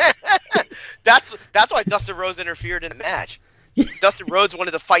 That's why Dustin Rhodes interfered in the match. Dustin Rhodes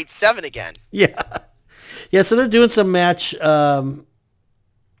wanted to fight Seven again. Yeah. So they're doing some match. Maybe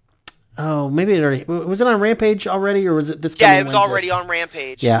it already was it on Rampage already, or was it this? Yeah, it was already on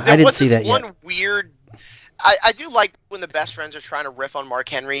Rampage. Yeah, I didn't see that yet. One weird. I do like when the Best Friends are trying to riff on Mark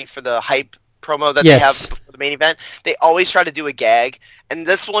Henry for the hype promo that they have before the main event, they always try to do a gag, and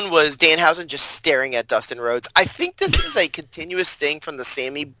this one was Danhausen just staring at Dustin Rhodes. I think this is a continuous thing from the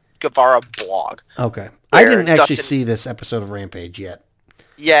Sammy Guevara blog. Okay. I didn't actually Dustin, see this episode of Rampage yet.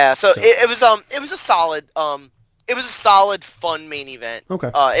 Yeah, so it was a solid fun main event.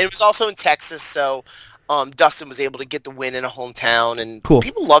 Okay. It was also in Texas, so Dustin was able to get the win in a hometown, and cool.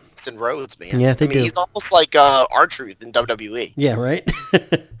 People love Dustin Rhodes, man. Yeah, they do. He's almost like R-Truth in WWE. Yeah, right?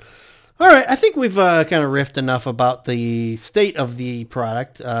 All right, I think we've kind of riffed enough about the state of the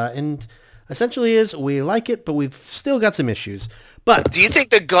product, and essentially is we like it, but we've still got some issues. But do you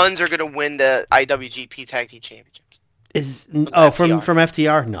think the Guns are going to win the IWGP Tag Team Championships? From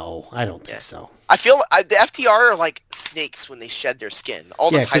FTR? No, I don't think so. I feel the FTR are like snakes when they shed their skin.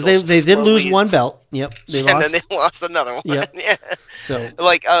 Because they did lose one belt. Yep, and then they lost another one. Yep. Yeah. So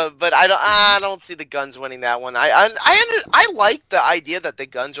but I don't see the Guns winning that one. I like the idea that the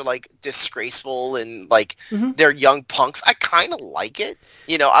Guns are like disgraceful and like they're young punks. I kind of like it.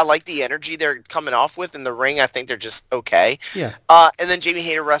 I like the energy they're coming off with in the ring. I think they're just okay. Yeah. And then Jamie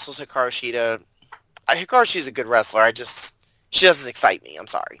Hayter wrestles Hikaru Shida. Hikaru Shida's a good wrestler. She doesn't excite me. I'm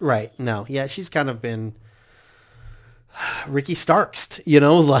sorry. Right. No. Yeah, she's kind of been Ricky Starks,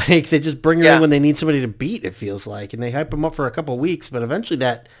 like they just bring her in when they need somebody to beat, it feels like. And they hype them up for a couple of weeks, but eventually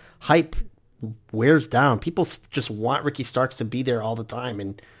that hype wears down. People just want Ricky Starks to be there all the time,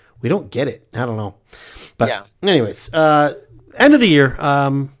 and we don't get it. I don't know. But anyways, end of the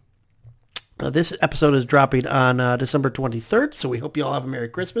year. This episode is dropping on December 23rd, so we hope you all have a Merry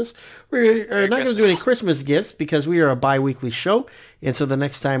Christmas. We're not going to do any Christmas gifts because we are a bi-weekly show, and so the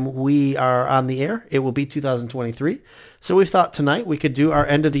next time we are on the air, it will be 2023. So we thought tonight we could do our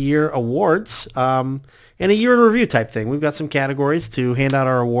end-of-the-year awards and a year in review type thing. We've got some categories to hand out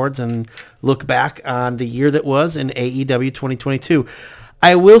our awards and look back on the year that was in AEW 2022.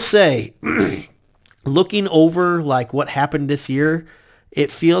 I will say, looking over like what happened this year, it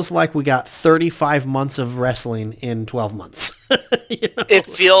feels like we got 35 months of wrestling in 12 months. It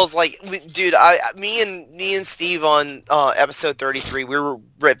feels like, dude, me and Steve on episode 33, we were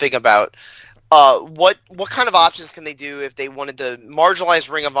ripping about what kind of options can they do if they wanted to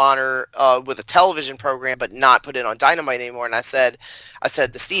marginalize Ring of Honor with a television program but not put it on Dynamite anymore. And I said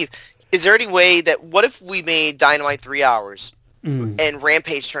to Steve, is there any way that, what if we made Dynamite 3 hours and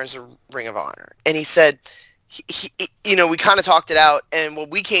Rampage turns to Ring of Honor? And he said, we kind of talked it out, and what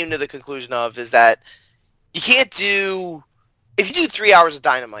we came to the conclusion of is that you can't do, if you do 3 hours of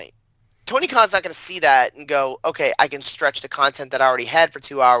Dynamite, Tony Khan's not going to see that and go, okay, I can stretch the content that I already had for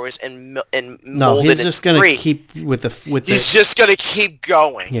 2 hours and mold it into 3. No, he's just going to keep He's just going to keep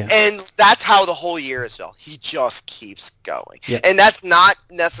going. Yeah. And that's how the whole year is felt. He just keeps going. Yeah. And that's not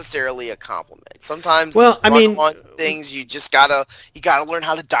necessarily a compliment. Sometimes things you just gotta learn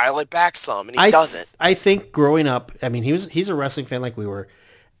how to dial it back some, and he doesn't. I think growing up, he's a wrestling fan like we were,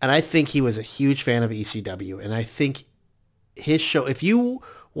 and I think he was a huge fan of ECW, and I think his show, if you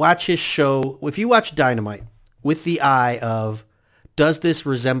watch Dynamite with the eye of, does this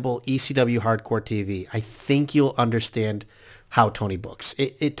resemble ECW Hardcore TV? I think you'll understand how Tony books.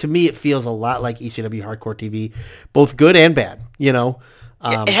 It to me, it feels a lot like ECW Hardcore TV, both good and bad,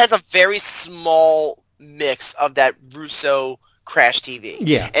 It has a very small mix of that Russo Crash TV.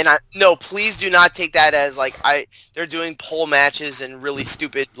 Yeah. And please do not take that as they're doing pole matches and really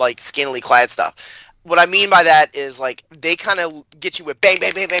stupid, scantily clad stuff. What I mean by that is they kind of get you with bang,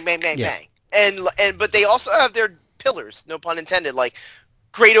 bang, bang, bang, bang, bang, bang. But they also have their pillars, no pun intended,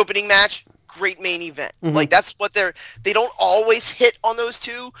 great opening match, great main event. That's what they don't always hit on those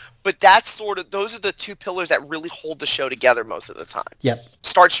two, but those are the two pillars that really hold the show together most of the time. Yep.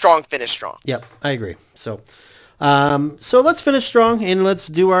 Start strong, finish strong. Yep, I agree. So let's finish strong and let's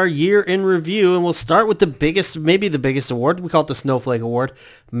do our year in review, and we'll start with maybe the biggest award. We call it the Snowflake Award,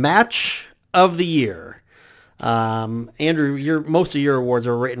 Match of the Year. Andrew, most of your awards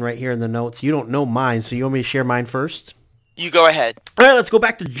are written right here in the notes. You don't know mine, so you want me to share mine first? You go ahead. All right, let's go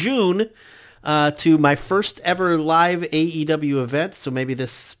back to June to my first ever live AEW event. So maybe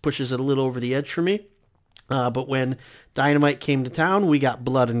this pushes it a little over the edge for me. But when Dynamite came to town, we got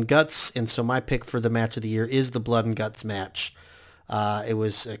Blood and Guts. And so my pick for the match of the year is the Blood and Guts match. It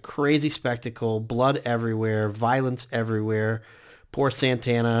was a crazy spectacle, blood everywhere, violence everywhere. Poor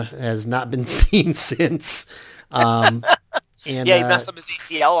Santana has not been seen since. And he messed up his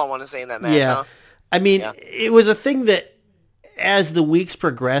ACL, I want to say, in that match. Yeah. Huh? It was a thing that as the weeks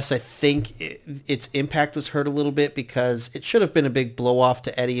progress, I think its impact was hurt a little bit because it should have been a big blow-off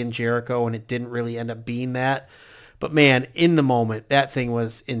to Eddie and Jericho, and it didn't really end up being that. But, man, in the moment, that thing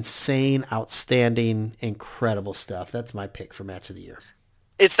was insane, outstanding, incredible stuff. That's my pick for Match of the Year.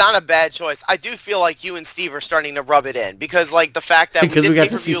 It's not a bad choice. I do feel like you and Steve are starting to rub it in because, like, the fact that because we got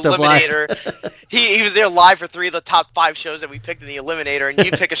to see stuff Eliminator, live. he was there live for 3 of the top 5 shows that we picked in the Eliminator, and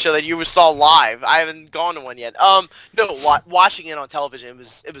you pick a show that you saw live. I haven't gone to one yet. No, watching it on television, it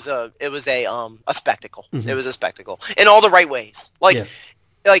was a spectacle. Mm-hmm. It was a spectacle in all the right ways. Yeah.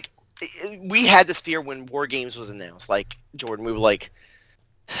 Like we had this fear when War Games was announced. Like, Jordan, we were like,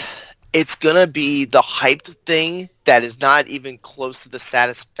 it's going to be the hyped thing that is not even close to the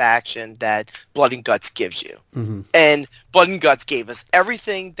satisfaction that Blood and Guts gives you. Mm-hmm. And Blood and Guts gave us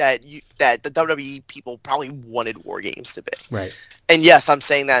everything that the WWE people probably wanted War Games to be. Right. And yes, I'm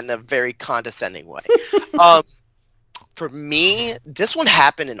saying that in a very condescending way. For me, this one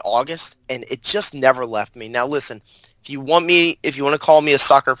happened in August, and it just never left me. Now, listen, if you want to call me a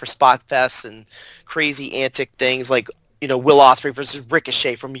sucker for spot fests and crazy antic things like, Will Ospreay versus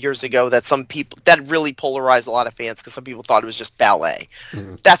Ricochet from years ago, that some people that really polarized a lot of fans because some people thought it was just ballet.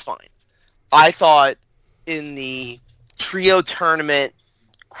 Mm-hmm. That's fine. I thought in the trio tournament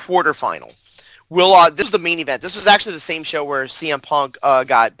quarterfinal, this was the main event. This was actually the same show where CM Punk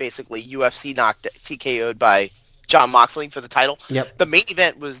got basically UFC TKO'd by Jon Moxley for the title. Yep. The main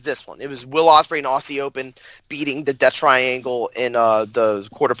event was this one. It was Will Ospreay and Aussie Open beating the Death Triangle in the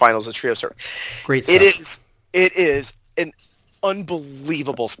quarterfinals of trio circuit. Great stuff. It is an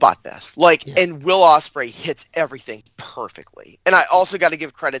unbelievable spot fest. And Will Ospreay hits everything perfectly. And I also got to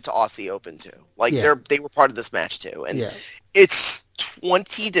give credit to Aussie Open too. They were part of this match too. And it's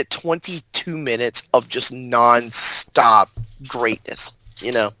 20 to 22 minutes of just non-stop greatness.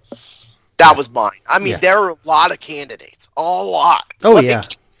 That was mine. I mean, there are a lot of candidates. A lot. Oh, yeah.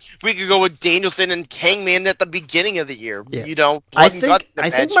 We could go with Danielson and Hangman at the beginning of the year. Yeah. I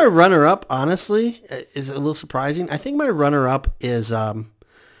think my runner-up, honestly, is a little surprising. I think my runner-up is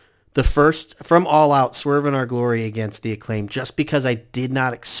the first from All Out, Swerve in Our Glory against the Acclaim, just because I did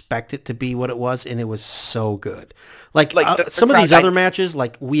not expect it to be what it was, and it was so good. Some of these other matches,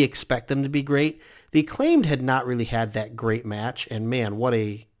 we expect them to be great. The Acclaimed had not really had that great match, and man, what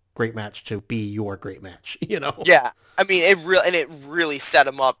a great match to be your great match, Yeah. I mean, it really set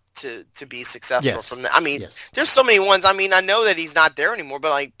him up to be successful from that. I mean, there's so many ones. I mean, I know that he's not there anymore,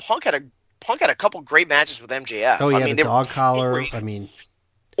 but Punk had a couple great matches with MJF. Oh yeah, I mean, the dog collar. I mean,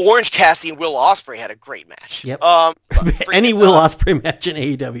 Orange Cassidy and Will Ospreay had a great match. Yep. Any Will Ospreay match in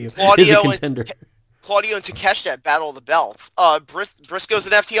AEW is a contender. Claudio and Takeshita at Battle of the Belts. Briscoes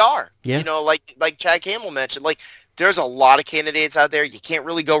and FTR. Yeah. Like Chad Campbell mentioned, there's a lot of candidates out there. You can't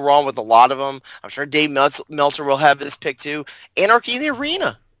really go wrong with a lot of them. I'm sure Dave Meltzer will have this pick too. Anarchy in the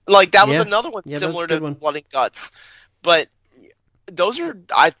Arena. That was another one similar to Blood and Guts. But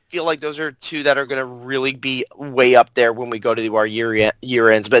I feel like those are two that are going to really be way up there when we go to our year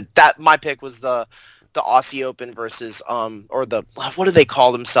ends. But my pick was the Aussie Open versus or the, what do they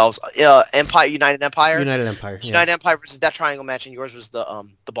call themselves? United Empire. United Empire versus that triangle match, and yours was the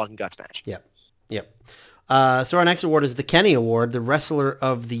Blood and Guts match. Yep. So our next award is the Kenny Award, the Wrestler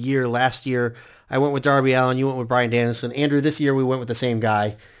of the Year. Last year, I went with Darby Allin. You went with Bryan Danielson. Andrew, this year we went with the same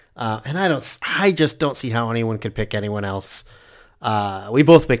guy. And I just don't see how anyone could pick anyone else. We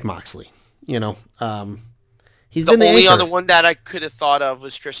both picked Moxley. He's been the only anchor. other one that I could have thought of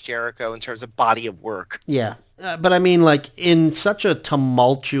was Chris Jericho in terms of body of work. Yeah, but I mean, in such a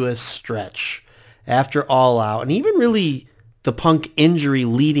tumultuous stretch after All Out, and even really the Punk injury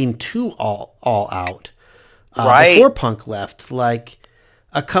leading to All Out. Right. Before Punk left,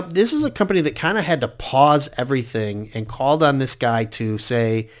 this is a company that kind of had to pause everything and called on this guy to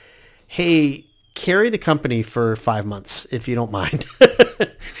say, hey, carry the company for 5 months, if you don't mind.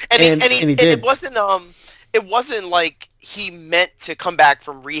 and he did. It wasn't like he meant to come back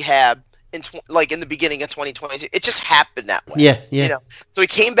from rehab in the beginning of 2022. It just happened that way. Yeah. So he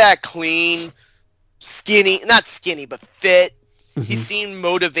came back clean, not skinny, but fit. Mm-hmm. He seemed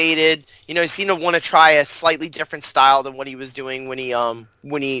motivated. He seemed to want to try a slightly different style than what he was doing when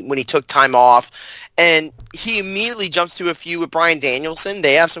he took time off. And he immediately jumps to a feud with Bryan Danielson.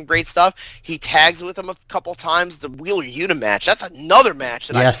 They have some great stuff. He tags with him a couple times. The Wheeler Yuta match. That's another match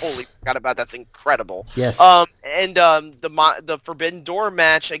that I totally forgot about. That's incredible. Yes. And the Forbidden Door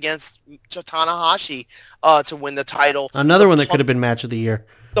match against Tanahashi to win the title. Another one that could have been match of the year.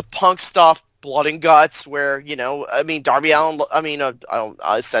 The Punk stuff. Blood and Guts, where, Darby Allin,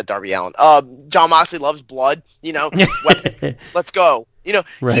 I said Darby Allin. Jon Moxley loves blood, weapons. Let's go.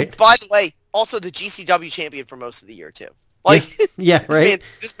 Right. By the way, also the GCW champion for most of the year, too. Right.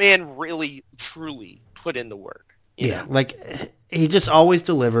 This man really, truly put in the work. You know? He just always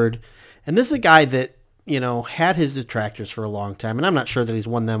delivered. And this is a guy that, had his detractors for a long time, and I'm not sure that he's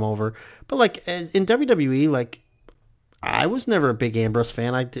won them over. But, in WWE, I was never a big Ambrose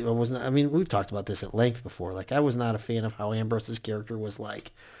fan. I wasn't. I mean, we've talked about this at length before. Like, I was not a fan of how Ambrose's character was.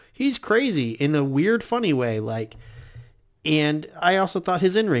 Like, he's crazy in a weird, funny way. Like, and I also thought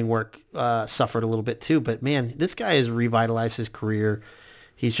his in-ring work suffered a little bit too. But man, this guy has revitalized his career.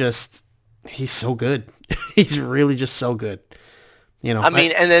 He's so good. He's really just so good. You know, I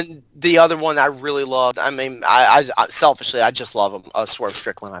mean, and then the other one I really loved. I mean, I selfishly, I just love him. Swerve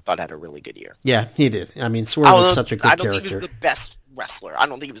Strickland, I thought had a really good year. Yeah, he did. I mean, Swerve is such a good character. I don't think he was the best wrestler. I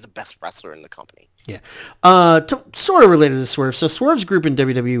don't think he was the best wrestler in the company. Yeah. Sort of related to Swerve. So Swerve's group in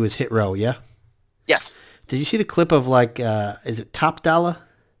WWE was Hit Row, yeah? Yes. Did you see the clip of, like, is it Top Dollar?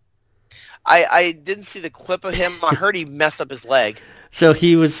 I didn't see the clip of him. I heard he messed up his leg. So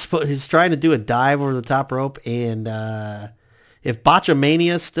he's trying to do a dive over the top rope, and if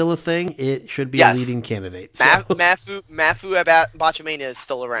Botchamania is still a thing, it should be a leading candidate. So. Mafu about Botchamania is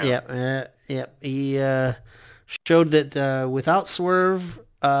still around. Yeah. He showed that without Swerve,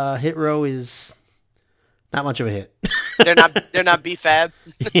 Hit Row is not much of a hit. They're not BFAB.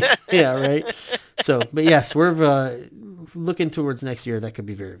 Yeah, right. So, but yeah, Swerve. Looking towards next year, that could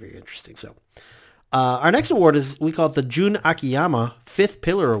be very, very interesting. So, our next award is, we call it the Jun Akiyama Fifth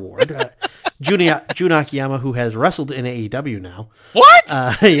Pillar Award. Jun Akiyama, who has wrestled in AEW now.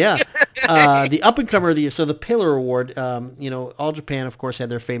 What? Yeah. The up-and-comer of the year. So the Pillar Award, All Japan, of course, had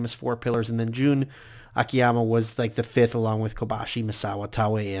their famous 4 pillars, and then Jun Akiyama was like the 5th, along with Kobashi, Misawa,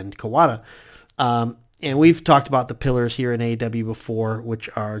 Taue, and Kawada. And we've talked about the pillars here in AEW before, which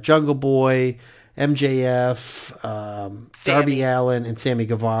are Jungle Boy, MJF, Darby Allin, and Sammy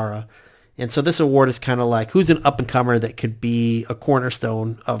Guevara. And so this award is kind of like, who's an up-and-comer that could be a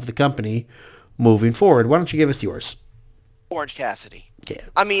cornerstone of the company moving forward? Why don't you give us yours? Orange Cassidy. Yeah.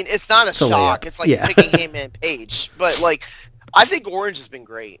 I mean, it's not a shock. It's like picking him and Paige. But, like, I think Orange has been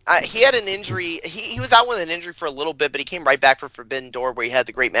great. He had an injury. He was out with an injury for a little bit, but he came right back for Forbidden Door, where he had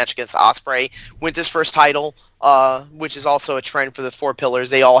the great match against Ospreay, wins his first title, which is also a trend for the 4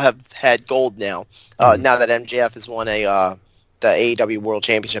 pillars. They all have had gold now, now that MJF has won the AEW World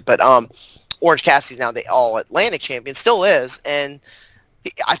Championship. But Orange Cassidy's now the All-Atlantic champion, still is, and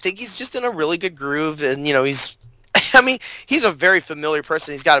I think he's just in a really good groove, and, he's he's a very familiar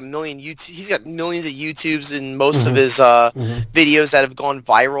person. He's got he's got millions of YouTubes and most of his videos that have gone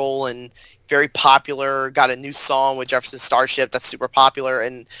viral and very popular. Got a new song with Jefferson Starship that's super popular,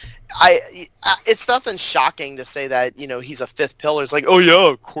 and it's nothing shocking to say that he's a 5th pillar. It's like, oh yeah,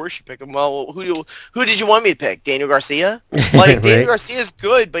 of course you pick him. Well, who did you want me to pick? Daniel Garcia? Like right. Daniel Garcia is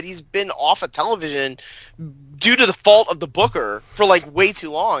good, but he's been off of television due to the fault of the booker for like way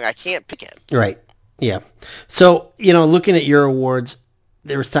too long. I can't pick him. Right. Yeah. So, looking at your awards,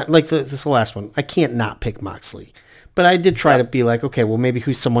 there was time, like this last one, I can't not pick Moxley. But I did try to be like, okay, well, maybe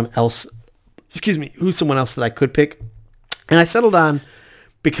who's someone else that I could pick. And I settled on,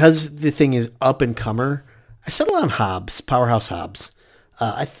 because the thing is up-and-comer, I settled on Hobbs, Powerhouse Hobbs.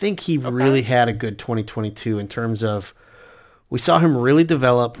 I think he really had a good 2022 in terms of, we saw him really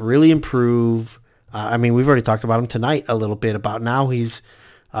develop, really improve. We've already talked about him tonight a little bit, about now he's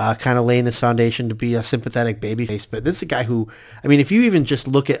kind of laying this foundation to be a sympathetic babyface. But this is a guy who, if you even just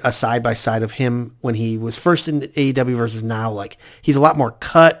look at a side-by-side of him when he was first in AEW versus now, like, he's a lot more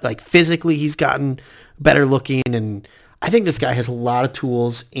cut. Like, physically, he's gotten better looking. And I think this guy has a lot of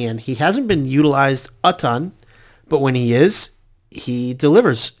tools, and he hasn't been utilized a ton. But when he is, he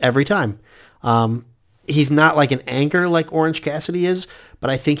delivers every time. He's not like an anchor like Orange Cassidy is, but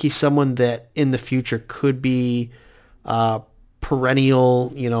I think he's someone that in the future could be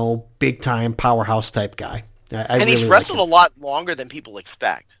perennial, big time powerhouse type guy. And he's wrestled a lot longer than people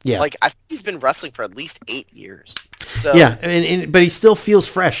expect. Yeah. Like, I think he's been wrestling for at least 8 years. So yeah, but he still feels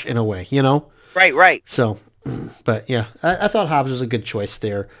fresh in a way, Right. So, but yeah, I thought Hobbs was a good choice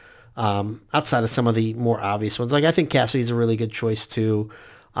there. Outside of some of the more obvious ones, like I think Cassidy's a really good choice too.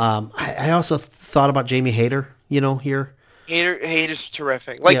 I also thought about Jamie Hayter, here. Hayter's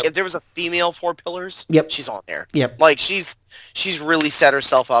terrific. Like, if there was a female 4 pillars, she's on there. Yep. Like, she's really set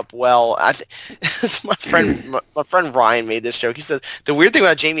herself up well. My friend Ryan made this joke. He said the weird thing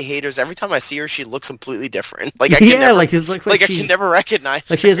about Jamie Hayter is every time I see her, she looks completely different. Like, I can never recognize.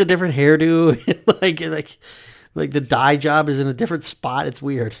 Like, she has a different hairdo. like the dye job is in a different spot. It's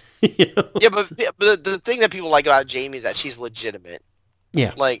weird. Yeah, but the thing that people like about Jamie is that she's legitimate.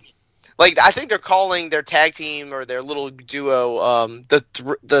 Yeah. Like, I think they're calling their tag team or their little duo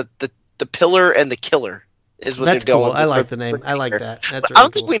the Pillar and the Killer is what That's they're going cool. with. I like the name. I like that. That's really I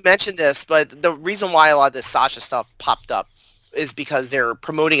don't think cool. we mentioned this, but the reason why a lot of this Sasha stuff popped up is because they're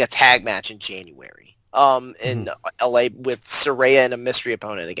promoting a tag match in January. in LA with Saraya and a mystery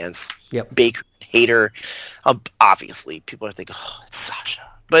opponent against Yep. Baker, Hater. Obviously, people are thinking, oh, it's Sasha.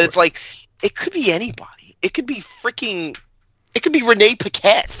 But it's like, it could be anybody. It could be Renee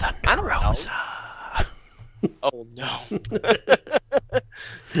Paquette. Thunder I don't Rosa. know. Oh, no.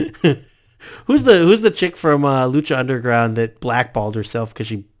 Who's the chick from Lucha Underground that blackballed herself because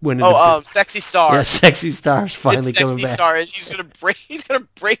she went into Sexy Star. Yeah, Sexy Star's finally coming back. Sexy Star, and he's gonna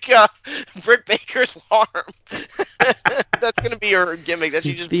break Britt Baker's arm. That's gonna be her gimmick. That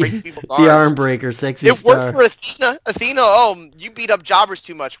she just breaks people's arms. The arm breaker, Sexy Star. It worked for Athena. Athena, you beat up jobbers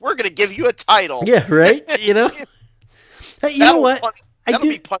too much. We're gonna give you a title. Yeah, right. You know. Hey, you know what? That'll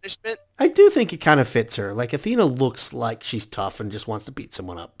be punishment. I do think it kind of fits her. Like Athena looks like she's tough and just wants to beat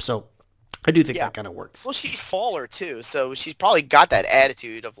someone up. So I do think that kind of works. Well, she's smaller too, so she's probably got that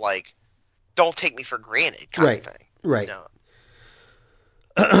attitude of like, "Don't take me for granted," kind of thing. Right. You know?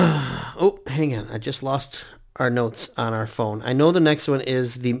 Oh, hang on. I just lost our notes on our phone. I know the next one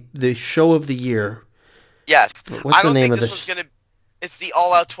is the show of the year. Yes. What's the name of this? It's the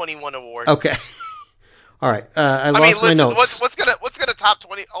All Out 21 Award. Okay. All right. I lost my notes. What's gonna top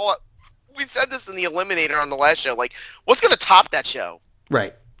 20? We said this in the Eliminator on the last show. Like, what's gonna top that show?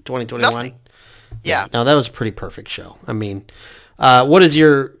 Right. 2021. Nothing. Yeah. No, that was a pretty perfect show. I mean, what is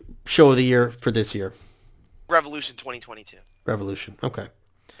your show of the year for this year? Revolution 2022. Revolution. Okay.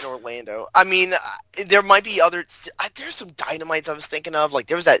 In Orlando. I mean, there might be other. There's some dynamites I was thinking of. Like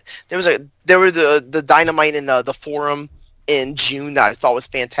there was the dynamite in the Forum in June that I thought was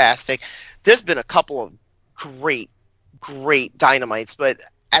fantastic. There's been a couple of great dynamites, but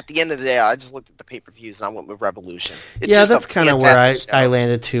at the end of the day, I just looked at the pay-per-views and I went with Revolution. That's kind of where I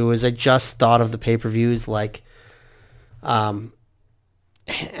landed too. Is I just thought of the pay-per-views like, I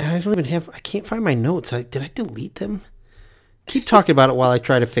can't find my notes. Did I delete them? Keep talking about it while I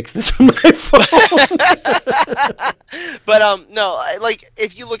try to fix this on my phone. But no, like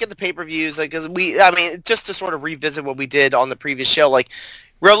if you look at the pay-per-views, like just to sort of revisit what we did on the previous show, like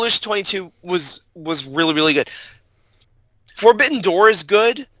Revolution 22 was really, really good. Forbidden Door is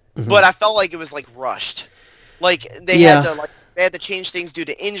good, but I felt like it was like rushed. Like they had to change things due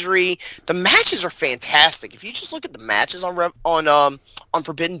to injury. The matches are fantastic. If you just look at the matches on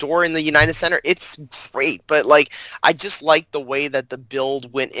Forbidden Door in the United Center, it's great. But like I just like the way that the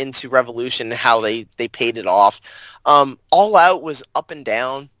build went into Revolution and how they paid it off. All Out was up and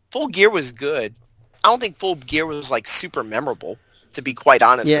down. Full Gear was good. I don't think Full Gear was like super memorable, to be quite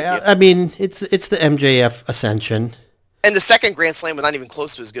honest with you. Yeah, I mean, it's the MJF Ascension. And the second Grand Slam was not even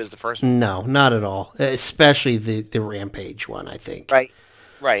close to as good as the first one. No, not at all. Especially the Rampage one, I think. Right.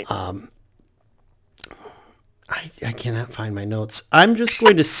 I cannot find my notes. I'm just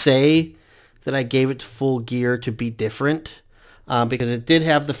going to say that I gave it Full Gear to be different because it did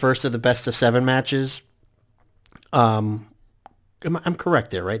have the first of the best of 7 matches. I'm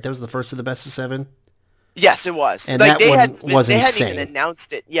correct there, right? That was the first of the best of 7? Yes, it was. And like that was they insane. hadn't even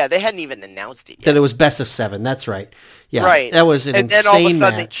announced it. Yeah, they hadn't even announced it yet. That it was best of 7. That's right. Yeah, right. That was an insane match. And then all of a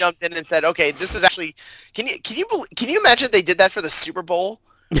sudden they jumped in and said, "Okay, this is actually." Can you imagine they did that for the Super Bowl?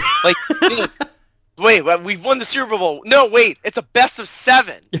 Like, wait, we've won the Super Bowl. No, wait, it's a best of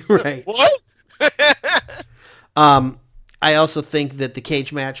 7. Right. What? I also think that the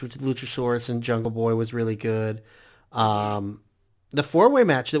cage match with Luchasaurus and Jungle Boy was really good. The 4-way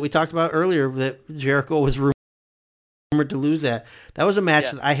match that we talked about earlier that Jericho was rumored to lose at, that was a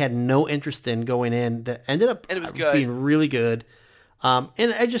match that I had no interest in going in that ended up being really good.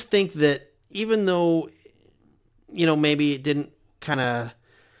 And I just think that even though, maybe it didn't kind of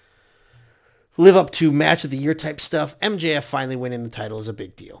live up to match of the year type stuff, MJF finally winning the title is a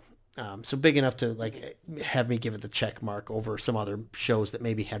big deal. So big enough to like have me give it the check mark over some other shows that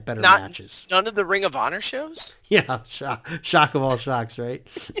maybe had better matches. None of the Ring of Honor shows? Yeah, shock of all shocks, right?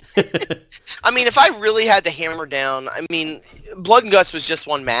 I mean, if I really had to hammer down, I mean, Blood and Guts was just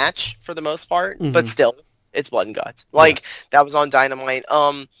one match for the most part, but still, it's Blood and Guts. Like, that was on Dynamite.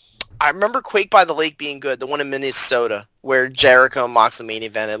 I remember Quake by the Lake being good, the one in Minnesota, where Jericho and Moxley main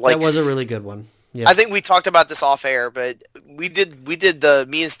evented. Like, that was a really good one. Yeah. I think we talked about this off air, but me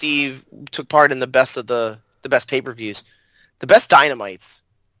and Steve took part in the best pay-per-views. The best Dynamites.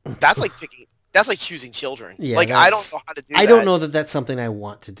 That's like choosing children. Yeah, like I don't know how to do that. I don't know that that's something I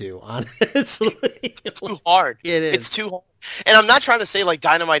want to do, honestly. It's too hard. It is. It's too hard. And I'm not trying to say like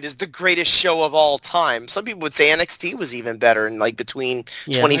Dynamite is the greatest show of all time. Some people would say NXT was even better in like between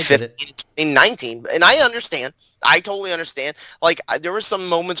 2015 and 2019. And I understand. I totally understand. Like there were some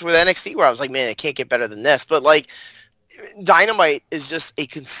moments with NXT where I was like, man, it can't get better than this. But like Dynamite is just a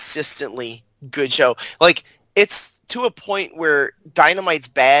consistently good show. Like it's to a point where Dynamite's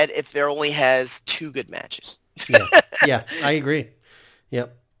bad if there only has 2 good matches. Yeah, I agree.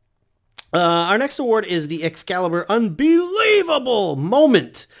 Yep. Our next award is the Excalibur Unbelievable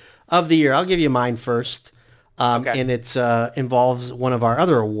Moment of the Year. I'll give you mine first. Okay. And it involves one of our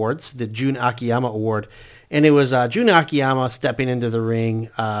other awards, the Jun Akiyama Award. And it was Jun Akiyama stepping into the ring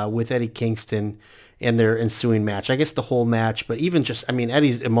with Eddie Kingston in their ensuing match. I guess the whole match, but even just,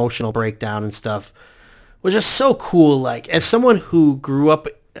 Eddie's emotional breakdown and stuff was just so cool. Like, as someone who grew up,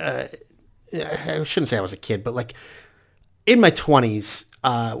 I shouldn't say I was a kid, but like in my 20s,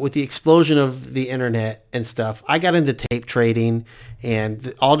 with the explosion of the internet and stuff, I got into tape trading, and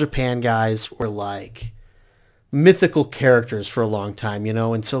the All Japan guys were like mythical characters for a long time,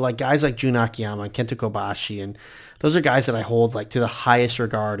 and so like guys like Jun Akiyama and Kenta Kobashi, and those are guys that I hold like to the highest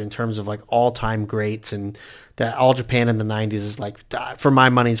regard in terms of like all-time greats, and that All Japan in the 90s is like, for my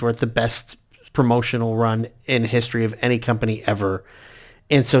money's worth, the best promotional run in history of any company ever.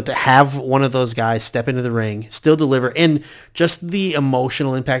 And so to have one of those guys step into the ring, still deliver, and just the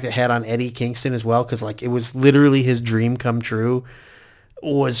emotional impact it had on Eddie Kingston as well, because like it was literally his dream come true,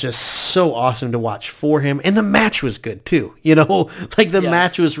 was just so awesome to watch for him. And the match was good too, like the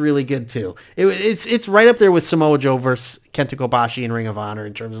match was really good too. It's right up there with Samoa Joe versus Kenta Kobashi in Ring of Honor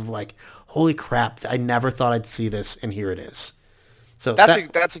in terms of like, holy crap, I never thought I'd see this, and here it is. So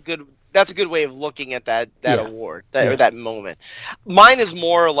that's a good way of looking at that award or that moment. Mine is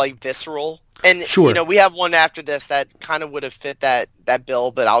more like visceral, and sure. We have one after this that kind of would have fit that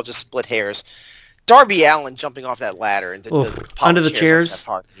bill, but I'll just split hairs. Darby Allin jumping off that ladder into under the chairs.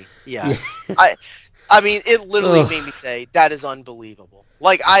 Yes. Yeah. It literally made me say, that is unbelievable.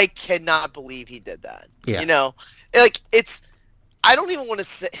 Like, I cannot believe he did that. Yeah. I don't even want to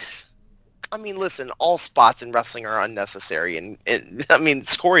say. Listen, all spots in wrestling are unnecessary, and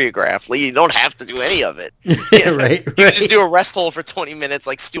it's choreographed. You don't have to do any of it. Right. You can just do a rest hold for 20 minutes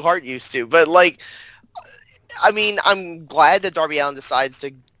like Stu Hart used to. But, I'm glad that Darby Allin decides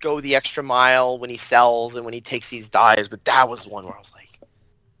to go the extra mile when he sells and when he takes these dives, but that was one where I was like,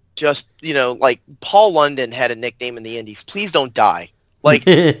 Paul London had a nickname in the Indies, please don't die. Like,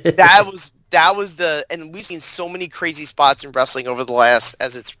 that was and we've seen so many crazy spots in wrestling over the last,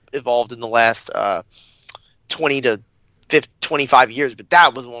 as it's evolved in the last 20 to 25 years, but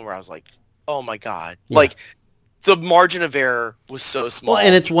that was one where I was like, oh my God. Yeah. Like, the margin of error was so small. Well,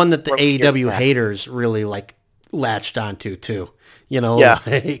 and it's one that the AEW haters really like latched onto too.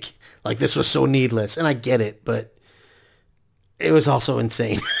 Like this was so needless, and I get it, but it was also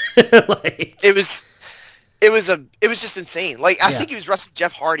insane. It was just insane. Like, I think he was wrestling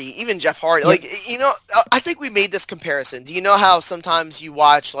Jeff Hardy, even Jeff Hardy. Like, I think we made this comparison. Do you know how sometimes you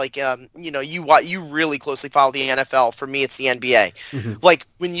watch, like, you really closely follow the NFL? For me, it's the NBA. Mm-hmm. Like,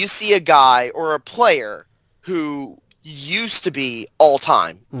 when you see a guy or a player who used to be all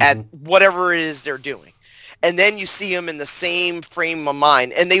time at whatever it is they're doing, and then you see them in the same frame of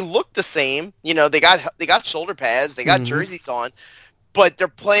mind, and they look the same. They got shoulder pads, they got jerseys on, but they're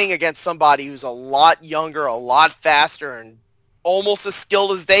playing against somebody who's a lot younger, a lot faster, and almost as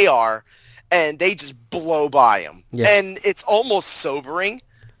skilled as they are, and they just blow by them. Yeah. And it's almost sobering,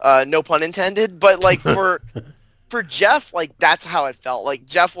 no pun intended. But like for Jeff, like that's how it felt. Like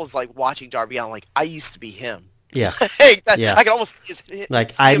Jeff was like watching Darby Allin, like I used to be him. Yeah. I can almost see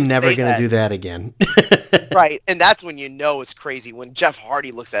I'm never going to do that again. Right. And that's when it's crazy when Jeff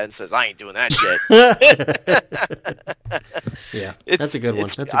Hardy looks at it and says, I ain't doing that shit. Yeah. That's a good one.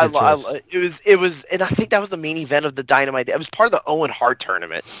 That's a good choice. It was, and I think that was the main event of the Dynamite. It was part of the Owen Hart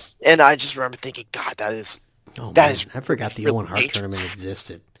tournament. And I just remember thinking, God, that is I forgot the Owen Hart tournament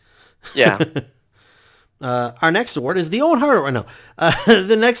existed. Yeah. Our next award is the Owen Hart. No,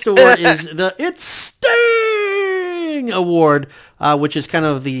 the next award is the It's Sting Award, which is kind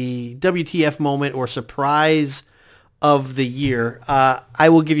of the WTF moment or surprise of the year. I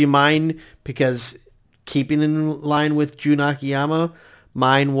will give you mine because keeping in line with Jun Akiyama,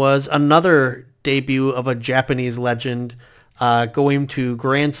 mine was another debut of a Japanese legend going to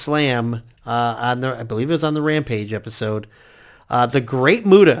Grand Slam I believe it was on the Rampage episode. The Great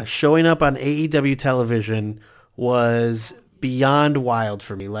Muta showing up on AEW television was beyond wild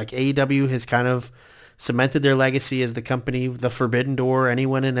for me. Like, AEW has kind of cemented their legacy as the company, the Forbidden Door,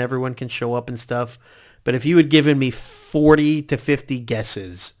 anyone and everyone can show up and stuff. But if you had given me 40 to 50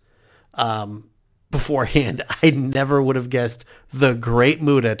 guesses beforehand, I never would have guessed the Great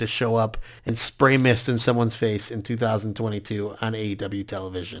Muta to show up and spray mist in someone's face in 2022 on AEW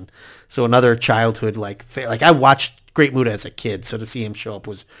television. So another childhood, like I watched Great Muta as a kid, so to see him show up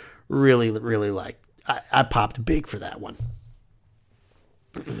was really, really I popped big for that one.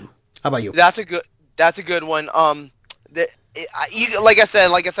 How about you? That's a That's a good one. Like I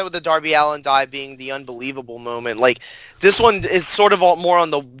said with the Darby Allin dive being the unbelievable moment, like this one is sort of more on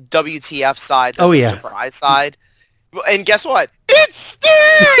the WTF side than the surprise side. And guess what? It's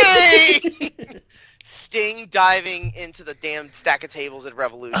Sting! Sting diving into the damn stack of tables at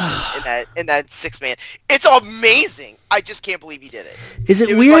Revolution in that 6-man. It's amazing. I just can't believe he did it. Is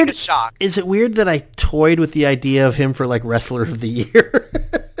it was weird? Like a shock. Is it weird that I toyed with the idea of him for like Wrestler of the Year?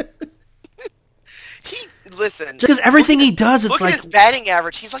 Listen, because everything he does, it's look like at his batting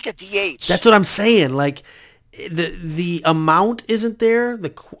average. He's like a DH. That's what I'm saying. Like the amount isn't there. The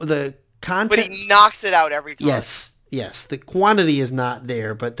content, but he knocks it out every time. Yes. The quantity is not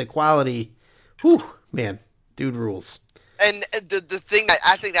there, but the quality. Whew, man, dude rules. And the thing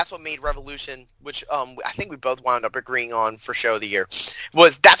I think that's what made Revolution, which I think we both wound up agreeing on for Show of the Year,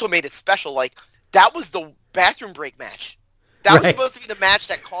 was that's what made it special. Like that was the bathroom break match. That was supposed to be the match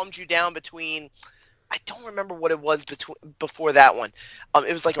that calmed you down between. I don't remember what it was before that one.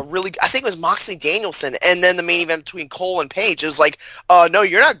 It was like I think it was Moxley Danielson, and then the main event between Cole and Page. It was like, no,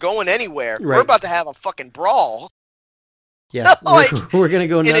 you're not going anywhere. Right. We're about to have a fucking brawl. Yeah, we're gonna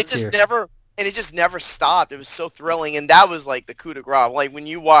go nuts here. It just never stopped. It was so thrilling, and that was like the coup de grace. Like when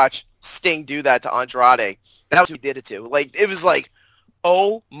you watch Sting do that to Andrade, that was who he did it to. Like it was like,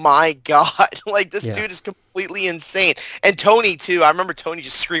 oh my god, like this dude is completely insane. And Tony too. I remember Tony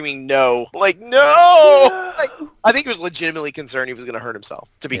just screaming no, like no. Like, I think he was legitimately concerned he was going to hurt himself,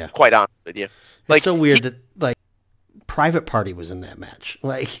 to be quite honest with you. Like it's so weird that like Private Party was in that match,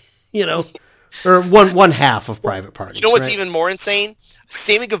 like or one half of Private Party. You know what's even more insane?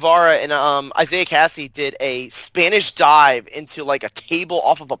 Sammy Guevara and Isaiah Cassidy did a Spanish dive into like a table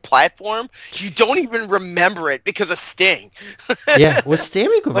off of a platform. You don't even remember it because of Sting. Yeah, was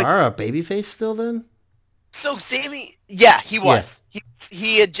Sammy Guevara a babyface still then? So Sammy, he was. Yeah.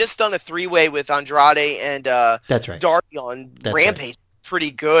 He had just done a 3-way with Andrade and that's right. Darby on Rampage. Right.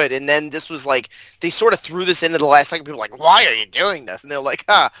 Pretty good, and then this was like they sort of threw this into the last second. People were like, why are you doing this? And they're like,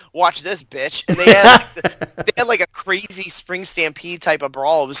 watch this, bitch. And they had like a crazy Spring Stampede type of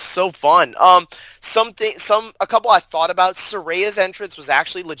brawl. It was so fun. A couple I thought about. Soraya's entrance was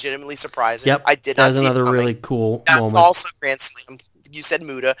actually legitimately surprising. Yep, I did not. That was another really cool That moment. was also Grand Slam. You said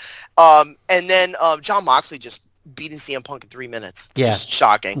Muda, and then Jon Moxley just beating CM Punk in 3 minutes. Yeah, just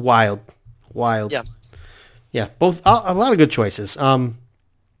shocking. Wild. Yeah, both a lot of good choices.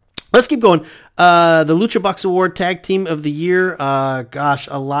 Let's keep going. The Lucha Bucks Award Tag Team of the Year. Gosh,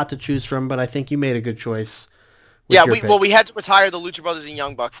 a lot to choose from, but I think you made a good choice. Yeah, we had to retire the Lucha Brothers and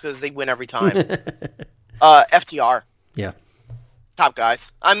Young Bucks because they win every time. FTR. Yeah. Top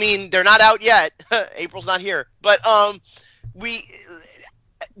guys. I mean, they're not out yet. April's not here, but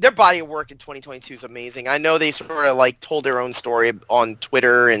their body of work in 2022 is amazing. I know they sort of like told their own story on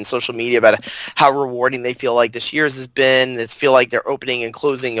Twitter and social media about how rewarding they feel like this year's has been. They feel like they're opening and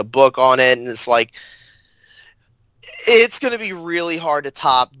closing a book on it, and it's like it's going to be really hard to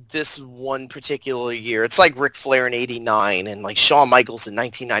top this one particular year. It's like Ric Flair in '89 and like Shawn Michaels in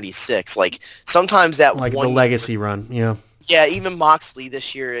 1996. Like sometimes that like one the legacy run, yeah. Yeah, even Moxley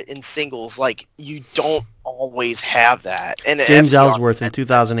this year in singles, like you don't always have that. And James Ellsworth in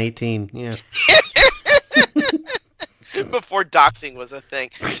 2018, yeah. Before doxing was a thing,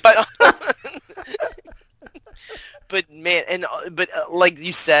 but man, but like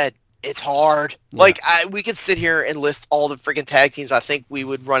you said, it's hard. Yeah. Like we could sit here and list all the freaking tag teams. I think we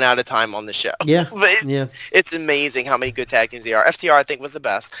would run out of time on the show. Yeah, it's amazing how many good tag teams they are. FTR, I think, was the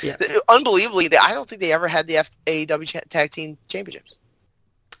best. Yeah. Unbelievably, I don't think they ever had the AEW Tag Team Championships.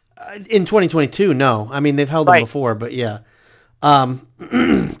 In 2022, no. I mean, they've held them before, but yeah.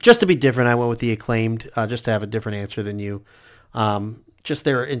 Just to be different, I went with the Acclaimed, just to have a different answer than you. Just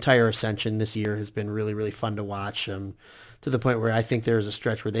their entire ascension this year has been really, really fun to watch. To the point where I think there was a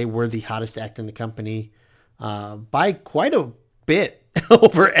stretch where they were the hottest act in the company by quite a bit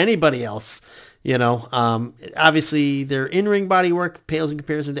over anybody else. Obviously their in-ring body work pales in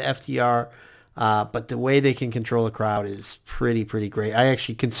comparison to FTR, but the way they can control a crowd is pretty great. I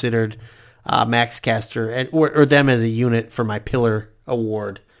actually considered Max Caster or them as a unit for my Pillar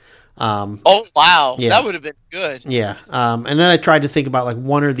Award. Oh wow, yeah. That would have been good. Yeah, and then I tried to think about like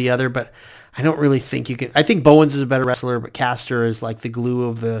one or the other, but I don't really think you can. I think Bowens is a better wrestler, but Caster is like the glue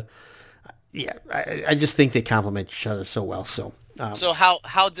of the. Yeah, I just think they complement each other so well. So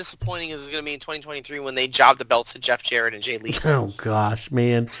how disappointing is it going to be in 2023 when they job the belts to Jeff Jarrett and Jay Lee? Oh gosh,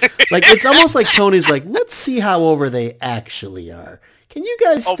 man! Like it's almost like Tony's like, let's see how over they actually are. Can you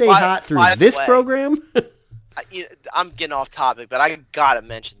guys stay hot through this program? I'm getting off topic, but I gotta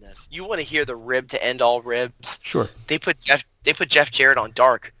mention this. You want to hear the rib to end all ribs? Sure. They put Jeff Jarrett on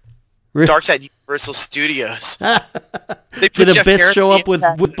Dark. Dark Side Universal Studios. They put Did Abyss show up with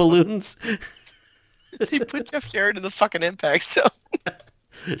balloons? They put Jeff Jarrett in the fucking Impact, so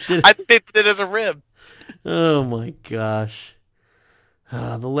I think they did it as a rib. Oh my gosh.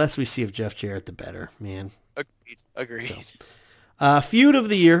 The less we see of Jeff Jarrett, the better, man. Agreed. So, feud of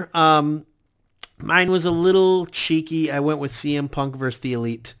the year. Mine was a little cheeky. I went with CM Punk versus the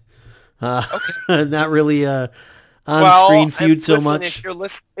Elite. Okay. Not really on-screen feud so much.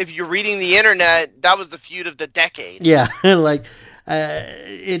 If you're reading the internet, that was the feud of the decade. Yeah, like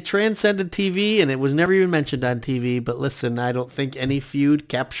it transcended TV, and it was never even mentioned on TV. But listen, I don't think any feud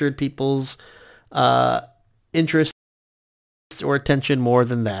captured people's interest or attention more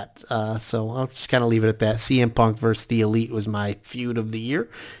than that. So I'll just kind of leave it at that. CM Punk versus the Elite was my feud of the year.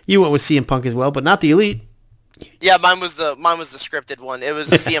 You went with CM Punk as well, but not the Elite. Yeah, mine was the scripted one. It was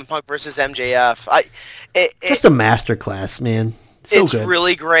CM Punk versus MJF. Just a masterclass, man. It's good.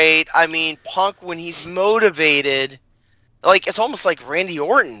 Really great. I mean, Punk, when he's motivated, like, it's almost like Randy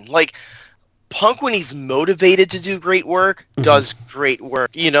Orton. Like, Punk, when he's motivated to do great work, does great work.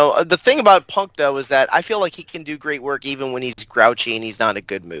 You know, the thing about Punk, though, is that I feel like he can do great work even when he's grouchy and he's not in a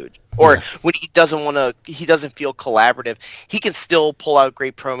good mood. Or when he doesn't feel collaborative. He can still pull out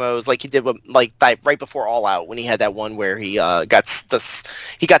great promos like he did with, like, right before All Out, when he had that one where he got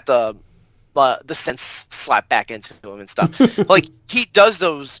the sense slapped back into him and stuff. Like, he does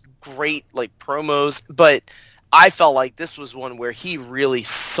those great, like, promos, but I felt like this was one where he really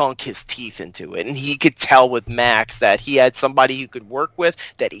sunk his teeth into it, and he could tell with Max that he had somebody he could work with,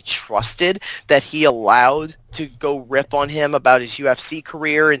 that he trusted, that he allowed to go rip on him about his UFC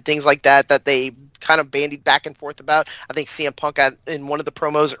career and things like that, that they kind of bandied back and forth about. I think CM Punk in one of the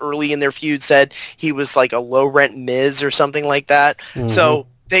promos early in their feud said he was like a low-rent Miz or something like that. Mm-hmm. So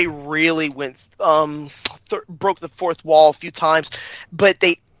they really went broke the fourth wall a few times, but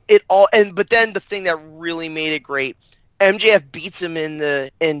then the thing that really made it great, MJF beats him in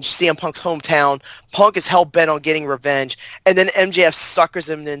CM Punk's hometown. Punk is hell-bent on getting revenge, and then MJF suckers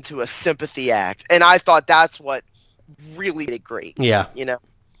him into a sympathy act. And I thought that's what really made it great. Yeah. You know?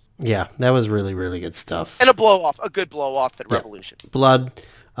 Yeah, that was really, really good stuff. And a good blow-off at Revolution. Blood.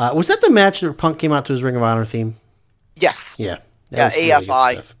 Was that the match where Punk came out to his Ring of Honor theme? Yes. Yeah.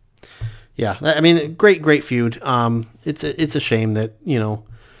 AFI. Really yeah, I mean, great feud. It's a shame that, you know,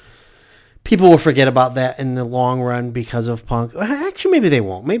 people will forget about that in the long run because of Punk. Actually, maybe they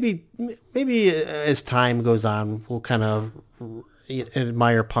won't. Maybe as time goes on, we'll kind of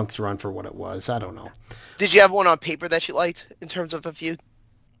admire Punk's run for what it was. I don't know. Did you have one on paper that you liked in terms of a feud?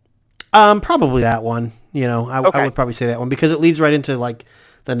 Probably that one. You know, I would probably say that one because it leads right into like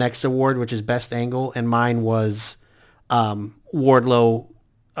the next award, which is Best Angle, and mine was Wardlow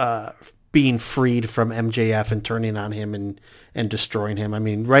being freed from MJF and turning on him and destroying him. I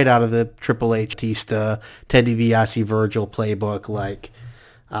mean, right out of the Triple H, Batista, Ted DiBiase, Virgil playbook. Like,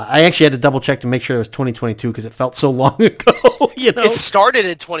 I actually had to double check to make sure it was 2022 because it felt so long ago. You know, it started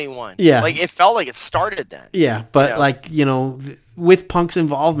in 21. Yeah, like it felt like it started then. Yeah, but like, you know, with Punk's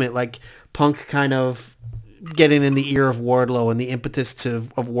involvement, like Punk kind of getting in the ear of Wardlow and the impetus of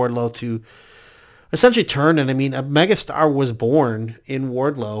Wardlow to essentially turn. And I mean, a megastar was born in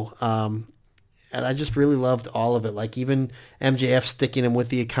Wardlow. And I just really loved all of it. Like even MJF sticking him with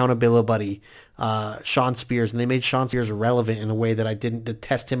the accountability buddy, Sean Spears, and they made Sean Spears relevant in a way that I didn't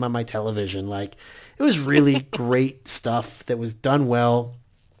detest him on my television. Like it was really great stuff that was done well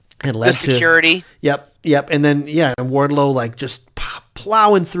and led the security. Yep. And then and Wardlow like just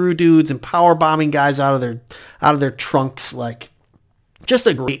plowing through dudes and power bombing guys out of their trunks. Like just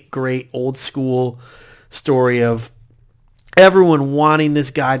a great old school story of everyone wanting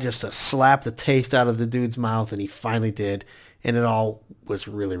this guy just to slap the taste out of the dude's mouth, and he finally did, and it all was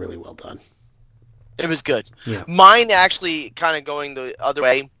really, really well done. It was good. Yeah. Mine actually kind of going the other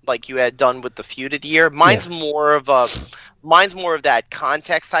way, like you had done with the feud of the year. Mine's more of that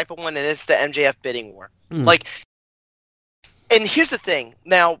context type of one, and it's the MJF bidding war. Like, and here's the thing.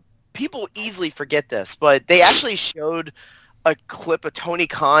 Now, people easily forget this, but they actually showed a clip of Tony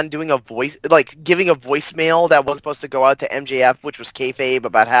Khan doing a voice, like giving a voicemail that was supposed to go out to MJF, which was kayfabe,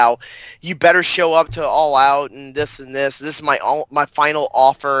 about how you better show up to All Out and this and this. This is my final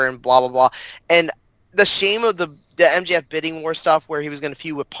offer and blah blah blah. And the shame of the MJF bidding war stuff, where he was going to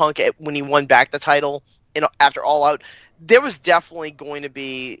feud with Punk when he won back the title after All Out, there was definitely going to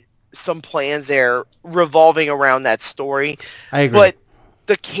be some plans there revolving around that story. I agree. But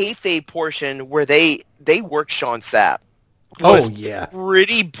the kayfabe portion where they worked Sean Sapp was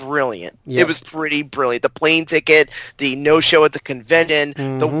pretty brilliant. Yep. It was pretty brilliant. The plane ticket, the no-show at the convention,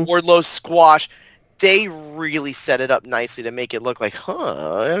 the Wardlow squash. they really set it up nicely to make it look like,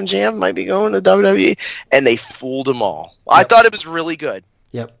 MJF might be going to WWE, and they fooled them all. Yep. I thought it was really good.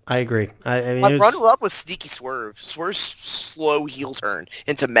 Yep, I agree. I mean, my runner-up was Sneaky Swerve. Swerve's slow heel turn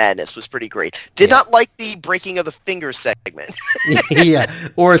into madness was pretty great. Did not like the breaking of the finger segment. Yeah,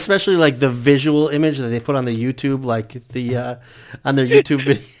 or especially like the visual image that they put on the YouTube, like the on their YouTube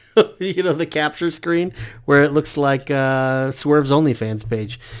video. You know, the capture screen where it looks like Swerve's OnlyFans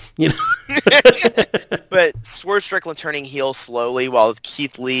page. You know, but Swerve Strickland turning heel slowly while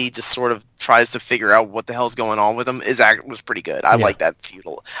Keith Lee just sort of tries to figure out what the hell's going on with him was pretty good. I like that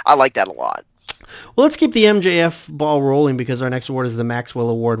feudal. I like that a lot. Well, let's keep the MJF ball rolling because our next award is the Maxwell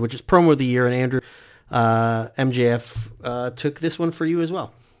Award, which is Promo of the Year, and Andrew, MJF took this one for you as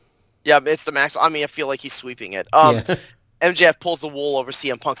well. Yeah, it's the Maxwell. I mean, I feel like he's sweeping it. MJF pulls the wool over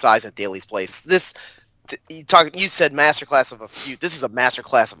CM Punk's eyes at Daly's place. You said masterclass of a feud. This is a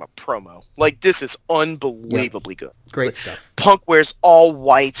masterclass of a promo. Like, this is unbelievably good. Great stuff. Punk wears all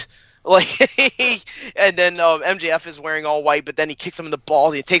white. Like, and then MJF is wearing all white, but then he kicks him in the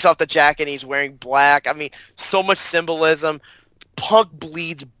balls. He takes off the jacket and he's wearing black. I mean, so much symbolism. Punk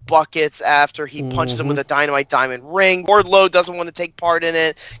bleeds buckets after he punches him with a Dynamite Diamond ring. Wardlow doesn't want to take part in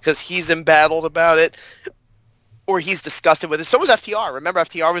it because he's embattled about it. Or he's disgusted with it. So was FTR. Remember,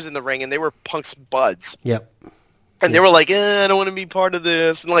 FTR was in the ring, and they were Punk's buds. Yep. And they were like, I don't want to be part of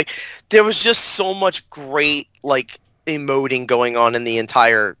this. And, like, there was just so much great, like, emoting going on in the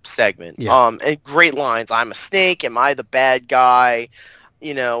entire segment. Yeah. And great lines. I'm a snake. Am I the bad guy?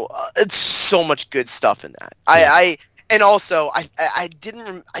 You know, it's so much good stuff in that. Yeah. And also, I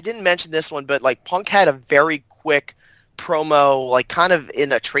didn't mention this one, but, like, Punk had a very quick promo, like, kind of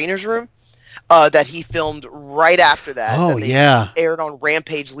in a trainer's room. That he filmed right after that. Oh, that aired on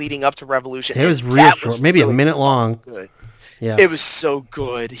Rampage leading up to Revolution. It was real short, maybe really a minute long. Good. Yeah, it was so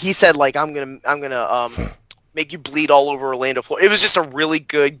good. He said, like, I'm gonna make you bleed all over Orlando, Florida. It was just a really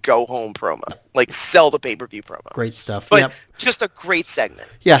good go home promo, like sell the pay-per-view promo. Great stuff. But just a great segment.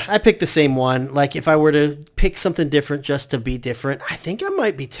 Yeah, I picked the same one. Like, if I were to pick something different just to be different, I think I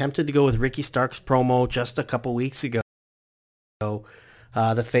might be tempted to go with Ricky Stark's promo just a couple weeks ago.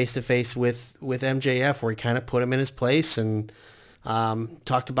 The face-to-face with MJF, where he kind of put him in his place and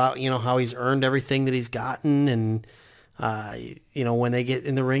talked about, you know, how he's earned everything that he's gotten, and you know, when they get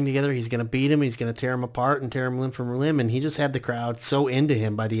in the ring together, he's going to beat him, he's going to tear him apart and tear him limb from limb, and he just had the crowd so into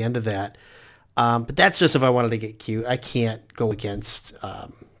him by the end of that. But that's just if I wanted to get cute. I can't go against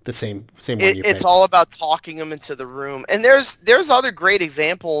the same one you picked. It's all about talking him into the room, and there's other great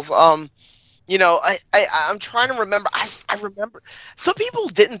examples. You know, I'm trying to remember. I remember some people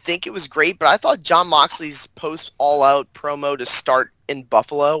didn't think it was great, but I thought Jon Moxley's post All Out promo to start in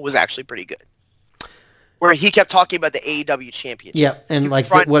Buffalo was actually pretty good. Where he kept talking about the AEW championship. Yeah, and like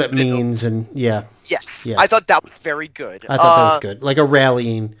what it means, and Yes, I thought that was very good. I thought that was good, like a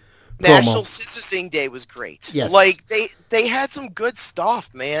rallying National promo. Sister Sing Day was great. Yes. Like they had some good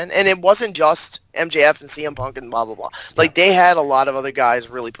stuff, man, and it wasn't just MJF and CM Punk and blah blah blah. Like they had a lot of other guys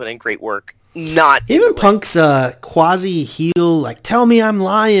really put in great work. Not even Punk's quasi heel, like, tell me I'm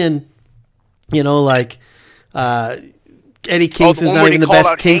lying. You know, like Eddie Kingston's not even the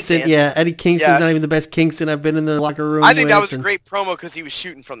best Kingston. Yeah, Eddie Kingston's not even the best Kingston I've been in the locker room. I think that was a great promo because he was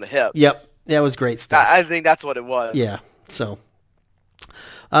shooting from the hip. Yep, that was great stuff. I think that's what it was. Yeah. So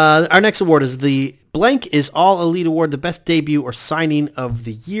our next award is the Blank is All Elite Award, the best debut or signing of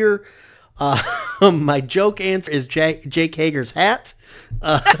the year. My joke answer is Jake Hager's hat,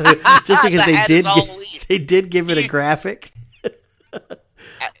 just because they did give it a graphic.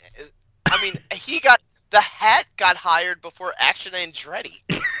 I mean, the hat got hired before Action Andretti.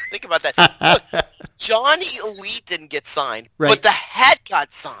 Think about that. Look, Johnny Elite didn't get signed, but the hat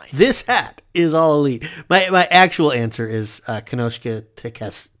got signed. This hat is All Elite. My actual answer is Konosuke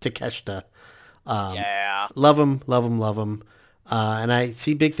Takeshita. Love him. And I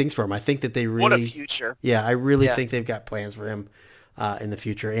see big things for him. I think that they really... What a future. Yeah, I really think they've got plans for him in the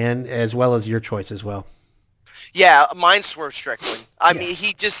future, and as well as your choice as well. Yeah, mine's Swerve Strickland. I mean,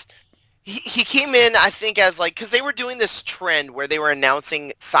 he just... He came in, I think, as like... Because they were doing this trend where they were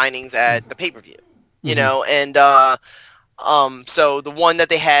announcing signings at the pay-per-view. You know, and... so the one that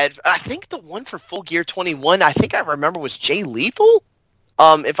they had... I think the one for Full Gear 21, I think I remember was Jay Lethal,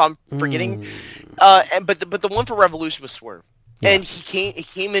 if I'm forgetting. But the one for Revolution was Swerve. Yeah. And he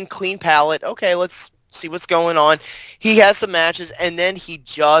came in clean palette. Okay, let's see what's going on. He has some matches, and then he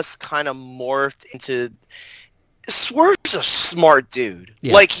just kind of morphed into... Swerve's a smart dude.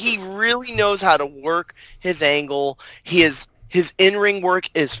 Yeah. Like, he really knows how to work his angle. His in-ring work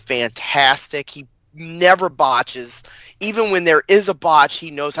is fantastic. He never botches. Even when there is a botch,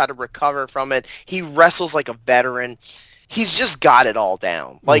 he knows how to recover from it. He wrestles like a veteran. He's just got it all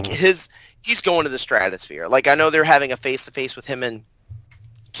down. Like he's going to the stratosphere. Like I know they're having a face-to-face with him and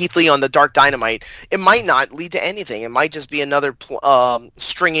Keith Lee on the Dark Dynamite. It might not lead to anything. It might just be another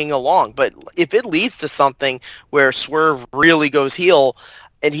stringing along. But if it leads to something where Swerve really goes heel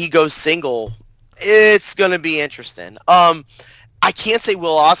and he goes single, it's going to be interesting. I can't say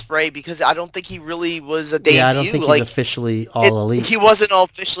Will Ospreay because I don't think he really was a debut. Yeah, I don't think he's officially all elite. He wasn't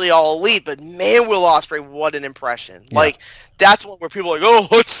officially all elite, but man, Will Ospreay, what an impression. Yeah. Like, that's one where people are like, oh,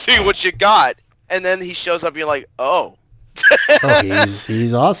 let's see what you got. And then he shows up and you're like, oh.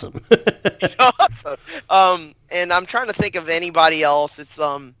 He's awesome. He's awesome. And I'm trying to think of anybody else. It's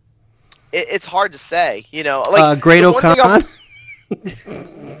hard to say, you know. Like Great O'Con.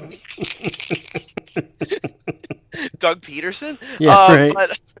 Doug Peterson. Yeah, right.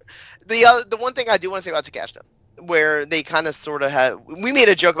 But the one thing I do want to say about Takeshita, where they kind of sort of have, we made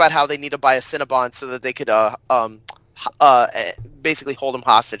a joke about how they need to buy a Cinnabon so that they could basically hold him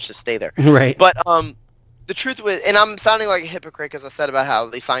hostage to stay there. Right. But the truth with, and I'm sounding like a hypocrite because I said about how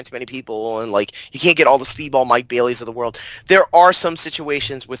they signed too many people and like you can't get all the speedball Mike Baileys of the world. There are some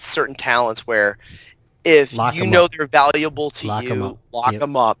situations with certain talents where if you know they're valuable to you, lock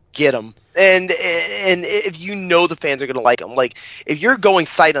them up, get them. And if you know the fans are going to like them, like if you're going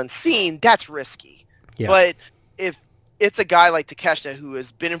sight unseen, that's risky. Yeah. But if it's a guy like Takeshita who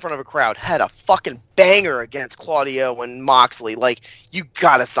has been in front of a crowd, had a fucking banger against Claudio and Moxley, like you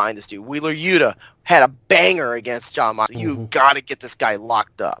got to sign this dude. Wheeler Yuta had a banger against John Moxley. You got to get this guy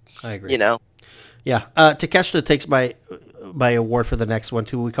locked up. I agree. You know? Yeah. Takeshita takes my award for the next one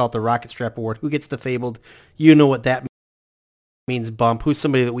too. We call it the Rocket Strap Award. Who gets the fabled? You know what that means bump. Who's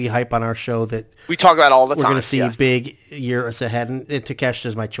somebody that we hype on our show that we talk about all the time. We're going to see big years ahead, and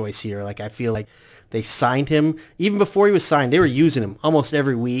Takeshita's my choice here. Like I feel like they signed him even before he was signed. They were using him almost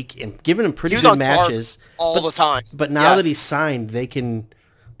every week and giving him pretty good matches all the time. But now that he's signed, they can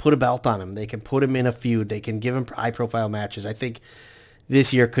put a belt on him. They can put him in a feud. They can give him high-profile matches. I think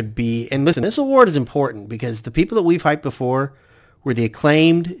this year could be, and listen, this award is important because the people that we've hyped before were the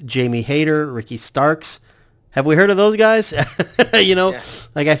Acclaimed, Jamie Hayter, Ricky Starks. Have we heard of those guys?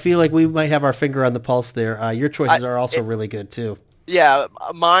 Like I feel like we might have our finger on the pulse there. Your choices are also really good too. Yeah,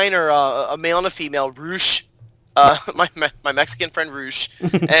 mine are a male and a female, Roosh, my Mexican friend Roosh,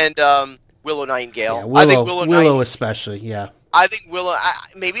 and Willow Nightingale. Yeah, I think Willow especially, yeah. I think Willow,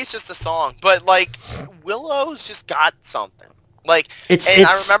 maybe it's just a song, but like Willow's just got something. Like,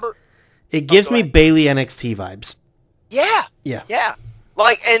 I remember it gives me Bailey NXT vibes. Yeah. Yeah. Yeah.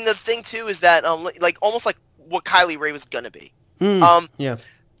 Like, and the thing too is that like almost like what Kylie Ray was gonna be. Yeah.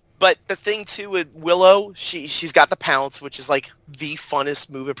 But the thing too with Willow, she's got the pounce, which is like the funnest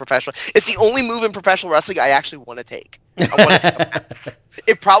move in professional. It's the only move in professional wrestling I actually want to take. I want to take a pounce.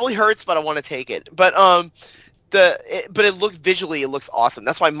 It probably hurts, but I want to take it. But it looks awesome.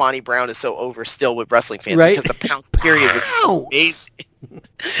 That's why Monty Brown is so over still with wrestling fans, right? Because the pounce period was so amazing.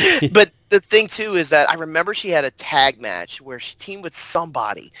 But the thing too is that I remember she had a tag match where she teamed with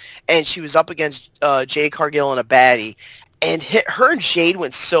somebody, and she was up against Jade Cargill and a baddie. And her and Jade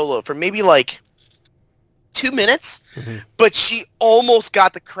went solo for maybe like 2 minutes, but she almost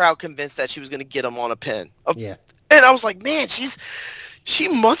got the crowd convinced that she was going to get him on a pin. Yeah. And I was like, man, she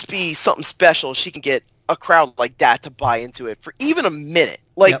must be something special. She can get a crowd like that to buy into it for even a minute.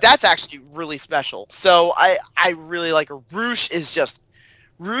 Like, that's actually really special. So I really like her.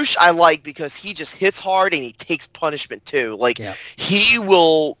 Roosh I like because he just hits hard and he takes punishment too. Like, he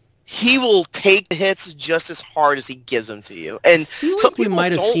will take the hits just as hard as he gives them to you. And some people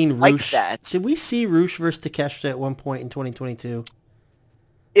might have seen Roosh. That. Did we see Roosh versus Takeshita at one point in 2022?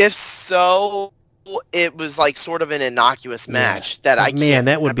 If so, it was like sort of an innocuous match that I can't. Man,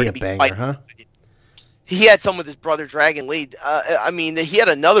 that would be a banger, huh? He had some with his brother Dragon Lee. I mean, he had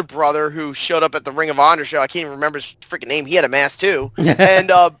another brother who showed up at the Ring of Honor show. I can't even remember his freaking name. He had a mask too. And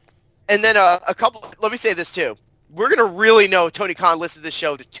then a couple. Let me say this too. We're going to really know Tony Khan listened to this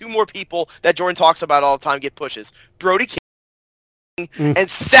show. The two more people that Jordan talks about all the time get pushes. Brody King and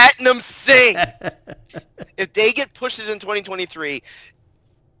Satnam Singh. If they get pushes in 2023,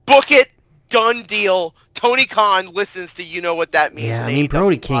 book it, done deal. Tony Khan listens to you know what that means. Yeah, I mean,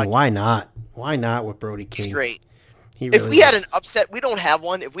 Brody King, why not? Why not with Brody King? He's great. If we had an upset, we don't have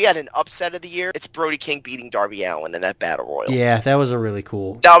one. If we had an upset of the year, it's Brody King beating Darby Allin in that Battle Royal. Yeah, that was a really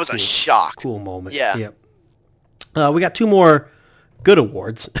cool. That was a shock. Cool moment. Yeah. Yep. We got two more good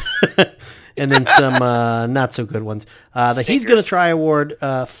awards, and then some not so good ones. The He's Gonna Try award,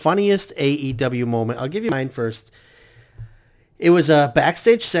 funniest AEW moment. I'll give you mine first. It was a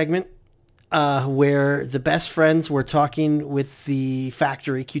backstage segment. where the best friends were talking with the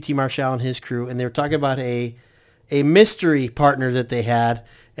factory, QT Marshall and his crew, and they were talking about a mystery partner that they had.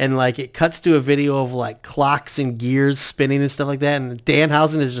 And like it cuts to a video of like clocks and gears spinning and stuff like that. And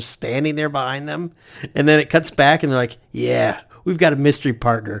Danhausen is just standing there behind them. And then it cuts back and they're like, yeah, we've got a mystery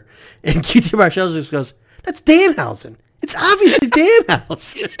partner. And QT Marshall just goes, that's Danhausen. It's obviously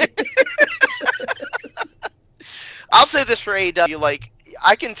Danhausen. I'll say this for AEW, like,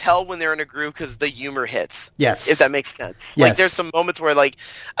 I can tell when they're in a groove because the humor hits. Yes. If that makes sense. Yes. Like, there's some moments where, like,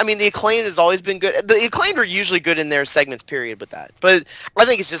 I mean, the Acclaimed has always been good. The Acclaimed are usually good in their segments, period, with that. But I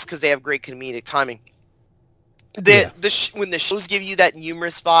think it's just because they have great comedic timing. When the shows give you that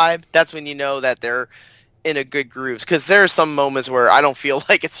humorous vibe, that's when you know that they're in a good grooves. Because there are some moments where I don't feel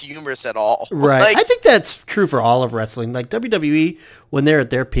like it's humorous at all. Right. Like, I think that's true for all of wrestling. Like WWE, when they're at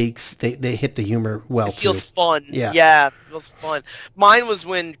their peaks, they hit the humor well, it feels fun. Yeah. Yeah, it feels fun. Mine was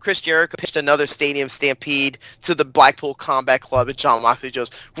when Chris Jericho pitched another stadium stampede to the Blackpool Combat Club, and John Moxley goes,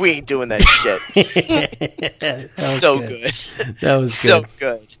 we ain't doing that shit. So good. That was so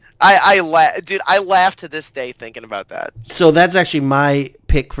good. I laugh to this day thinking about that. So that's actually my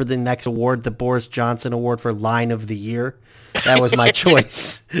pick for the next award, the Boris Johnson Award for Line of the Year. That was my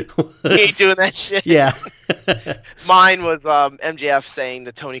choice. He ain't doing that shit. Yeah. Mine was MJF saying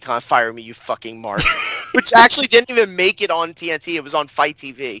to Tony Khan, fire me, you fucking mark. Which actually didn't even make it on TNT. It was on Fight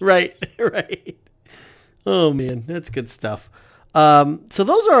TV. Right. Oh, man. That's good stuff. So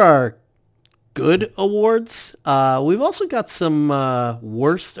those are our good awards. We've also got some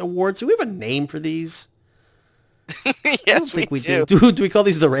worst awards. Do we have a name for these? Yes, we do. Do we call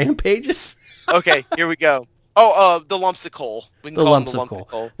these the Rampages? Okay, here we go. Oh, the lumps of coal. We can call them the lumps of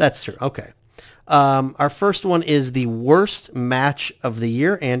coal. That's true. Okay. Our first one is the worst match of the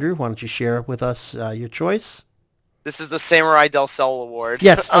year. Andrew, why don't you share with us your choice? This is the Samurai Del Sol Award.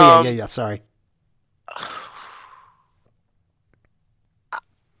 Yes. Oh, yeah. Sorry.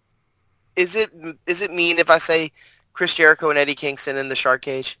 Is it mean if I say Chris Jericho and Eddie Kingston in the shark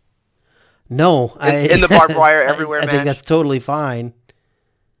cage? No. In the barbed wire everywhere match? I think that's totally fine.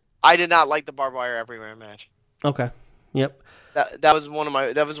 I did not like the barbed wire everywhere match. Okay. Yep. That was one of my...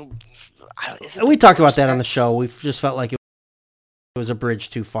 We talked about that on the show. We just felt like it was a bridge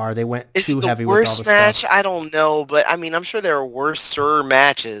too far. They went too heavy with all the stuff. Worst match? I don't know, but I mean, I'm sure there are worser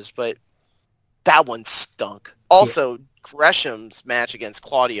matches, but that one stunk. Also, Gresham's match against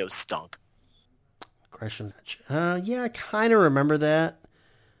Claudio stunk. Gresham match. Yeah, I kind of remember that.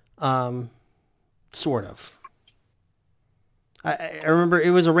 Sort of. I remember it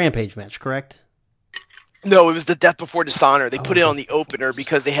was a Rampage match, correct? No, it was the Death Before Dishonor. They put it on the opener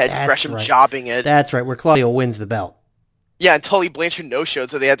because they had Gresham jobbing it. That's right, where Claudio wins the belt. Yeah, and Tully Blanchard no-showed,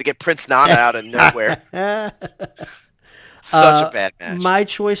 so they had to get Prince Nana out of nowhere. Such a bad match. My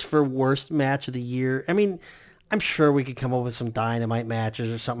choice for worst match of the year, I mean, I'm sure we could come up with some Dynamite matches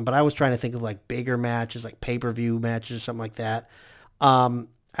or something, but I was trying to think of like bigger matches, like pay-per-view matches or something like that.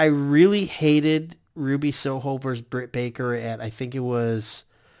 I really hated Ruby Soho versus Britt Baker at, I think it was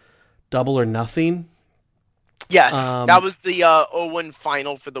Double or Nothing. Yes, that was the 0-1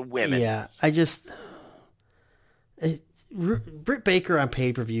 final for the women. Yeah, Britt Baker on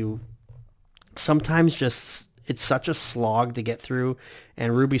pay-per-view sometimes just, it's such a slog to get through,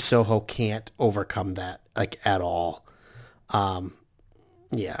 and Ruby Soho can't overcome that, like, at all.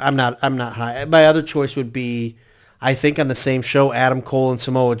 Yeah, I'm not high. My other choice would be, I think on the same show, Adam Cole and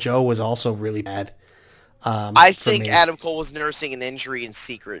Samoa Joe was also really bad. I think Adam Cole was nursing an injury in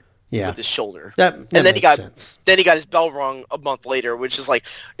secret with his shoulder. That makes sense. Then he got his bell rung a month later, which is like,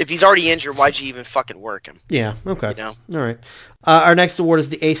 if he's already injured, why'd you even fucking work him? Yeah, okay. You know? All right. Our next award is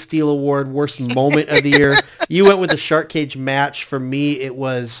the Ace Steel Award, worst moment of the year. You went with the Shark Cage match. For me, it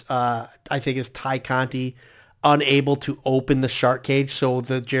was, I think it's Ty Conti unable to open the Shark Cage, so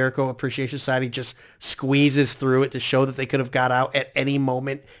the Jericho Appreciation Society just squeezes through it to show that they could have got out at any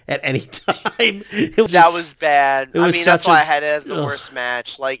moment, at any time. That was bad. I mean, that's why I had it as the worst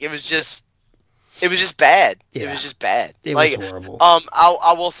match. Like, it was just bad. Yeah. It was just bad. It was horrible.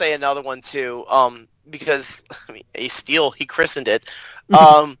 I will say another one too. Because I mean, Ace Steel, he christened it.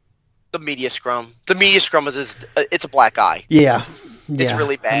 The media scrum. The media scrum was it's a black eye. Yeah. It's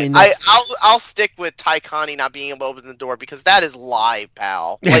really bad. I mean, I'll stick with Ty Conti not being able to open the door because that is live,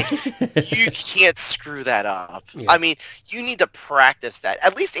 pal. Like, you can't screw that up. Yeah. I mean, you need to practice that.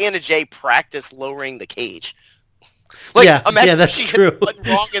 At least Anna Jay practiced lowering the cage. Like, imagine that's she true. hit the button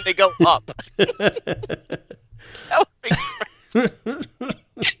wrong and they go up. That would be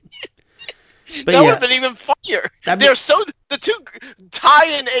But that would have been even funnier. The two Ty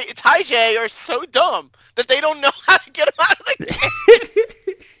and Ty J are so dumb that they don't know how to get him out of the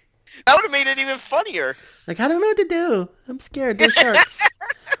cage. That would have made it even funnier. Like, I don't know what to do. I'm scared. There's sharks.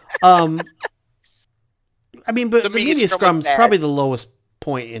 I mean, but the media scrum is probably the lowest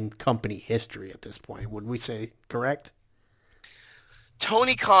point in company history at this point. Would we say correct?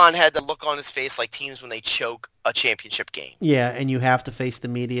 Tony Khan had the look on his face like teams when they choke a championship game. Yeah, and you have to face the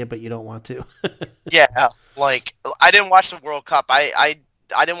media, but you don't want to. Yeah, like, I didn't watch the World Cup. I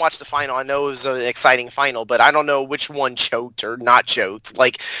didn't watch the final. I know it was an exciting final, but I don't know which one choked or not choked.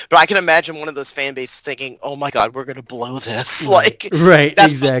 Like, but I can imagine one of those fan bases thinking, "Oh my God, we're gonna blow this!" Like, right,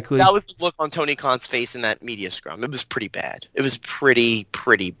 exactly. That was the look on Tony Khan's face in that media scrum. It was pretty bad. It was pretty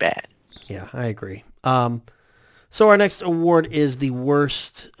bad. Yeah, I agree. So our next award is the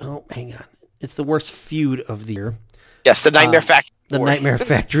worst. Oh, hang on. It's the worst feud of the year. Yes, the Nightmare Factory. The Nightmare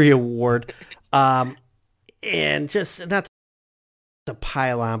Factory Award. And just not to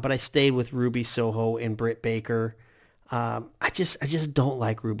pile on, but I stayed with Ruby Soho and Britt Baker. I just don't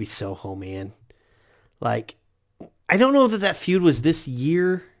like Ruby Soho, man. Like, I don't know that feud was this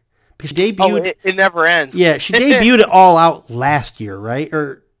year because she debuted. Oh, it never ends. Yeah, she debuted All Out last year, right?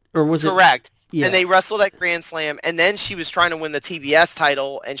 Or was it correct? Yeah. And they wrestled at Grand Slam, and then she was trying to win the TBS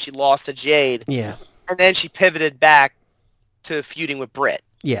title, and she lost to Jade. Yeah. And then she pivoted back to feuding with Britt.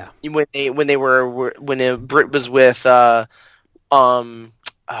 Yeah. When Britt was with oh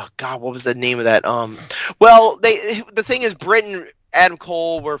God, what was the name of that? Well, the thing is, Britt and Adam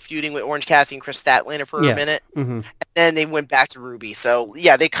Cole were feuding with Orange Cassidy and Chris Statlander for a minute, and then they went back to Ruby. So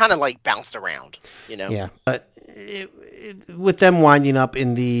yeah, they kind of like bounced around, you know. Yeah, but with them winding up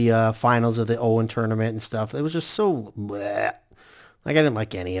in the finals of the Owen tournament and stuff, it was just so bleh. Like, I didn't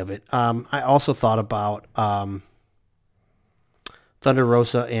like any of it. I also thought about Thunder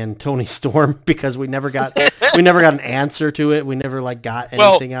Rosa and Tony Storm because we never got an answer to it. We never got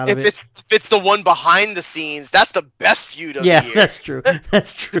anything out of it. If it's the one behind the scenes, that's the best feud of the year. Yeah, that's true.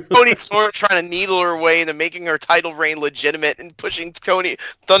 That's true. Tony Storm trying to needle her way into making her title reign legitimate and pushing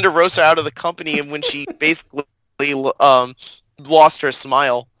Thunder Rosa out of the company, and when she basically lost her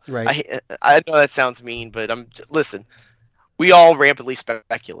smile. Right. I know that sounds mean, but listen. We all rampantly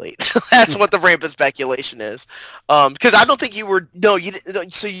speculate. That's what the rampant speculation is. Because I don't think you were. No, you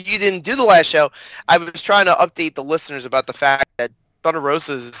didn't. So you didn't do the last show. I was trying to update the listeners about the fact that Thunder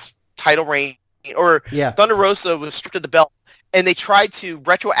Rosa's title reign, Thunder Rosa was stripped of the belt, and they tried to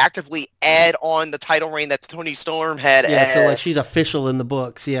retroactively add on the title reign that Tony Storm had. Yeah, so like she's official in the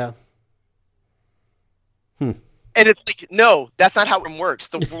books. Yeah. And it's like, no, that's not how it works.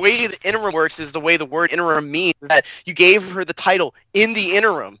 The way the interim works is the way the word interim means that you gave her the title in the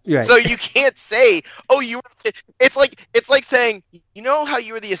interim. Right. So you can't say, oh, you were, it's like saying, you know how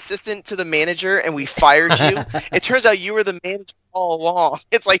you were the assistant to the manager and we fired you? It turns out you were the manager all along.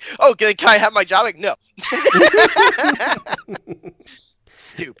 It's like, oh, can I have my job? Like, no.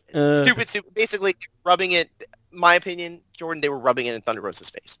 Stupid. Basically, rubbing it, my opinion, Jordan, they were rubbing it in Thunder Rosa's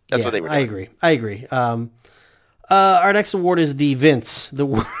face. That's what they were doing. I agree. Our next award is the Vince.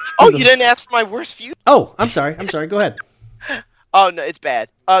 You didn't ask for my worst feud? Oh, I'm sorry. Go ahead. Oh, no, it's bad.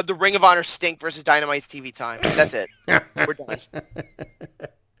 The Ring of Honor Stink versus Dynamite's TV time. That's it. We're done.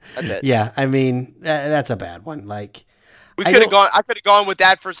 That's it. Yeah, I mean, that's a bad one. Like, I could have gone with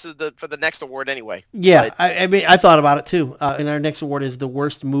that for the next award anyway. Yeah, I mean, I thought about it too. And our next award is the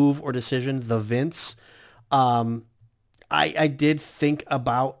worst move or decision, the Vince. I did think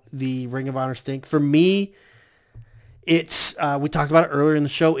about the Ring of Honor Stink. For me, it's we talked about it earlier in the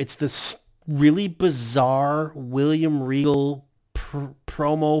show. It's this really bizarre William Regal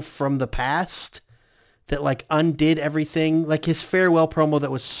promo from the past that like undid everything. Like his farewell promo that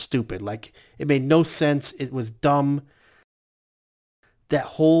was stupid. Like it made no sense. It was dumb. That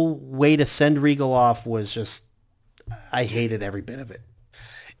whole way to send Regal off was just, I hated every bit of it.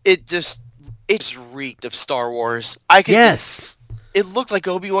 It just reeked of Star Wars. It looked like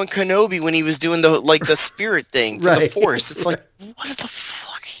Obi-Wan Kenobi when he was doing the spirit thing for the Force. It's like, what the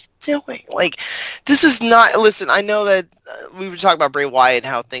fuck are you doing? Like, this is not. Listen, I know that we were talking about Bray Wyatt and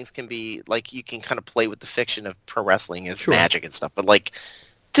how things can be like you can kind of play with the fiction of pro wrestling as magic and stuff, but like,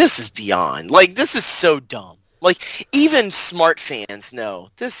 this is beyond. Like, this is so dumb. Like, even smart fans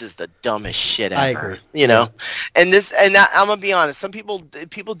know this is the dumbest shit ever. I agree. You know, and I'm gonna be honest. Some people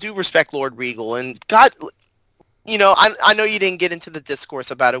do respect Lord Regal, and God. You know, I know you didn't get into the discourse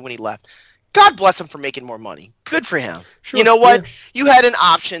about it when he left. God bless him for making more money. Good for him. Sure, you know what? Yeah. You had an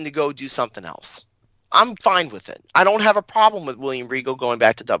option to go do something else. I'm fine with it. I don't have a problem with William Regal going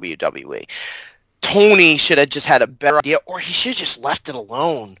back to WWE. Tony should have just had a better idea, or he should have just left it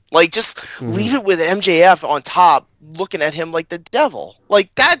alone. Like, just leave it with MJF on top, looking at him like the devil.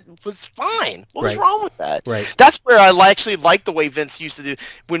 Like, that was fine. What was wrong with that? Right. That's where I actually like the way Vince used to do.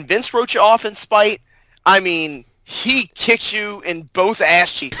 When Vince wrote you off in spite, I mean, he kicked you in both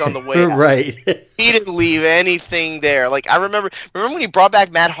ass cheeks on the way out. Right. He didn't leave anything there. Like, I remember when he brought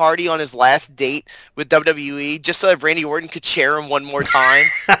back Matt Hardy on his last date with WWE just so that Randy Orton could chair him one more time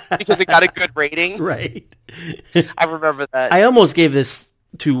because it got a good rating. Right. I remember that. I almost gave this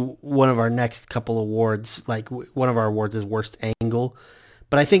to one of our next couple awards. Like, one of our awards is worst angle.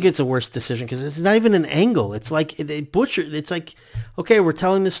 But I think it's a worse decision because it's not even an angle. It's like they butcher. It's like, okay, we're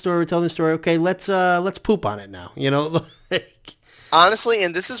telling this story. Okay, let's poop on it now. You know, honestly,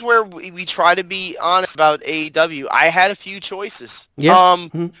 and this is where we try to be honest about AEW. I had a few choices. Yeah.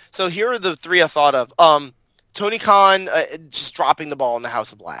 So here are the three I thought of. Tony Khan just dropping the ball in the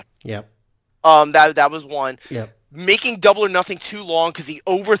House of Black. Yep. That was one. Yep. Making Double or Nothing too long because he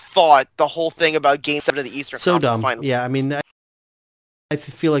overthought the whole thing about Game 7 of the Eastern Conference dumb. Finals. Yeah, I mean, I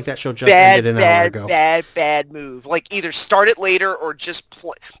feel like that show just ended an hour ago. Bad move. Like, either start it later or just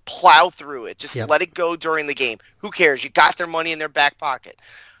plow through it. Just let it go during the game. Who cares? You got their money in their back pocket.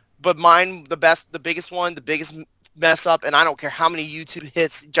 But mine, the biggest mess up, and I don't care how many YouTube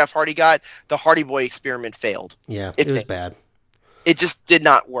hits Jeff Hardy got, the Hardy Boy experiment failed. Yeah, it was bad. It just did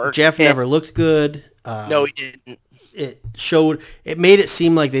not work. Jeff never looked good. No, he didn't. It made it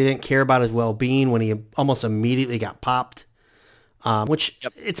seem like they didn't care about his well-being when he almost immediately got popped. Which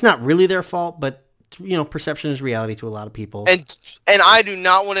it's not really their fault, but you know, perception is reality to a lot of people. And I do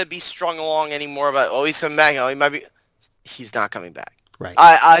not want to be strung along anymore about he's coming back. He might be. He's not coming back. Right.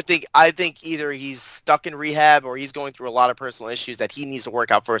 I think either he's stuck in rehab or he's going through a lot of personal issues that he needs to work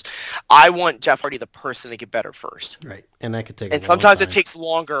out first. I want Jeff Hardy, the person, to get better first. Right. And that could take. And sometimes it takes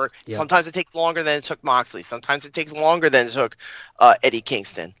longer. Yep. Sometimes it takes longer than it took Moxley. Sometimes it takes longer than it took Eddie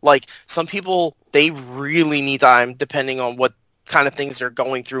Kingston. Like, some people, they really need time depending on what kind of things they're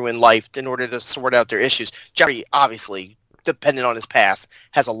going through in life in order to sort out their issues. Jerry, obviously, depending on his past,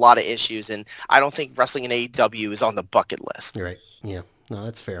 has a lot of issues, and I don't think wrestling in AEW is on the bucket list. You're right. Yeah. No,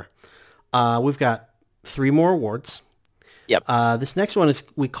 that's fair. We've got 3 more awards. Yep. This next one is,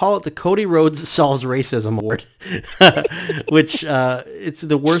 we call it the Cody Rhodes Solves Racism Award, which it's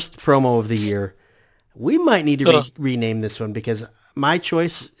the worst promo of the year. We might need to rename this one because my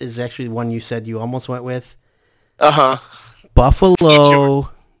choice is actually the one you said you almost went with. Buffalo,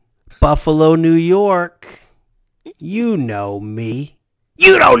 New York. You know me.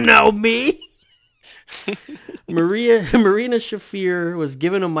 You don't know me. Marina Shafir was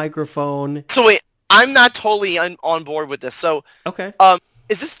given a microphone. So wait, I'm not totally on board with this. So okay,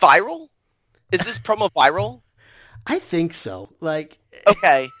 is this viral? Is this promo viral? I think so. Like,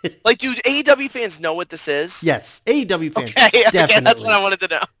 okay, like, do AEW fans know what this is? Yes, AEW fans. Okay, definitely. That's what I wanted to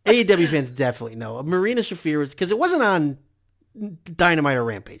know. AEW fans definitely know. Marina Shafir was, because it wasn't on Dynamite or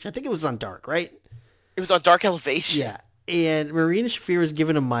Rampage. I think it was on Dark, right? It was on Dark Elevation. Yeah. And Marina Shafir was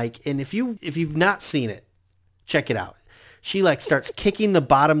given a mic, and if you've not seen it, check it out. She like starts kicking the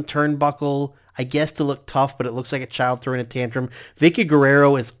bottom turnbuckle, I guess to look tough, but it looks like a child throwing a tantrum. Vicky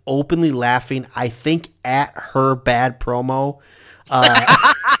Guerrero is openly laughing, I think, at her bad promo.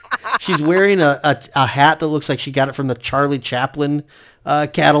 She's wearing a hat that looks like she got it from the Charlie Chaplin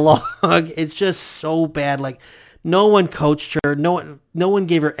catalog. It's just so bad. Like, no one coached her. No one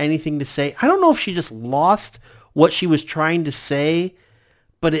gave her anything to say. I don't know if she just lost what she was trying to say,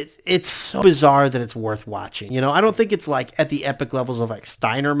 but it's so bizarre that it's worth watching. You know, I don't think it's like at the epic levels of like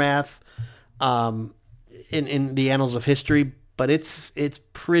Steiner math in the annals of history, but it's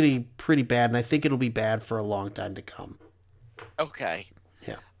pretty bad, and I think it'll be bad for a long time to come. Okay.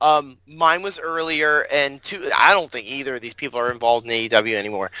 Yeah. Mine was earlier, and I don't think either of these people are involved in AEW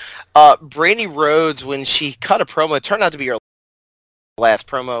anymore. Brandy Rhodes, when she cut a promo, it turned out to be her last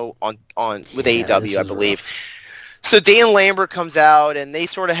promo on with AEW, I believe. Rough. So Dan Lambert comes out, and they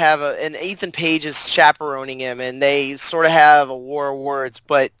sort of have and Ethan Page is chaperoning him, and they sort of have a war of words.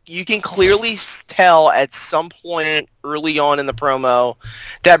 But you can clearly tell at some point early on in the promo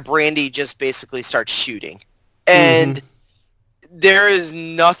that Brandy just basically starts shooting. And there is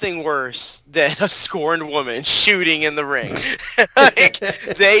nothing worse than a scorned woman shooting in the ring. Like,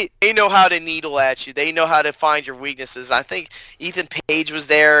 they know how to needle at you. They know how to find your weaknesses. I think Ethan Page was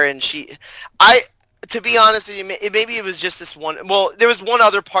there, and to be honest with you, maybe it was just this one. Well, there was one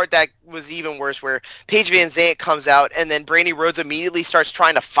other part that was even worse where Paige Van Zandt comes out and then Brandy Rhodes immediately starts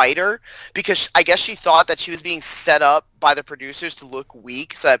trying to fight her because I guess she thought that she was being set up by the producers to look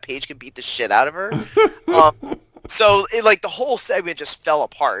weak so that Paige could beat the shit out of her. So the whole segment just fell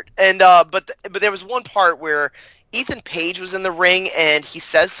apart. And but there was one part where Ethan Page was in the ring and he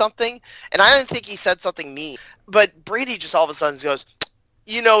says something, and I didn't think he said something mean, but Brady just all of a sudden goes,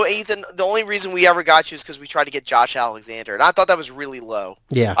 Ethan, the only reason we ever got you is because we tried to get Josh Alexander, and I thought that was really low.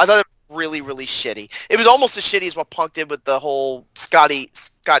 Yeah, I thought it was really, really shitty. It was almost as shitty as what Punk did with the whole Scott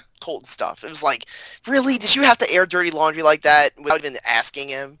Colton stuff. It was like, really? Did you have to air dirty laundry like that without even asking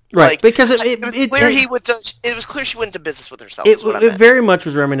him? Right, because it was clear she went into business with herself. It very much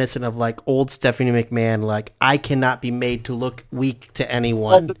was reminiscent of like old Stephanie McMahon, like I cannot be made to look weak to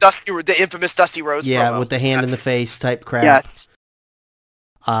anyone. The infamous Dusty Rose promo. With the hand in the face type crap. Yes.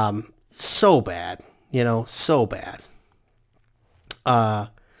 So bad, so bad.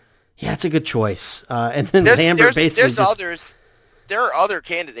 Yeah, it's a good choice. And then Lambert basically there are other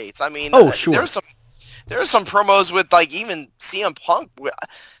candidates. I mean, sure. There are some promos with like even CM Punk.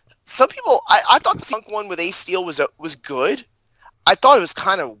 Some people, I thought the Punk one with Ace Steel was good. I thought it was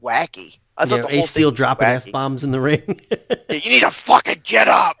kind of wacky. I thought the whole Ace Steel dropping F-bombs in the ring. You need to fucking get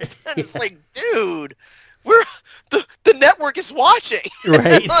up. And it's like, dude, the network is watching.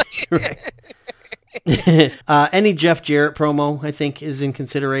 Right. Right. Any Jeff Jarrett promo, I think, is in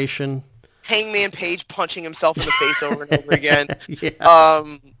consideration. Hangman Page punching himself in the face over and over again. Yeah.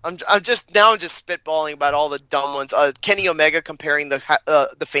 I'm just spitballing about all the dumb ones. Kenny Omega comparing the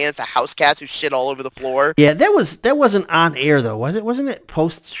fans to house cats who shit all over the floor. Yeah, that wasn't on air though, was it? Wasn't it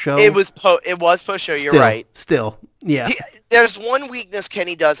post show? It was post show. You're right. Still, yeah. There's one weakness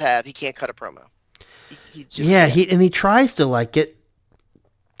Kenny does have. He can't cut a promo. He tries to like get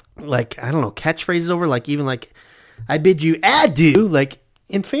like, I don't know, catchphrases over, like even like I bid you adieu, like,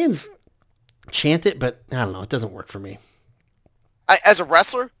 and fans chant it, but I don't know, it doesn't work for me. As a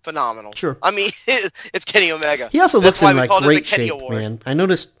wrestler, phenomenal. Sure. I mean, it's Kenny Omega. He also looks in like great shape, man. I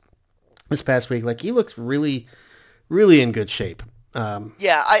noticed this past week, like he looks really, really in good shape.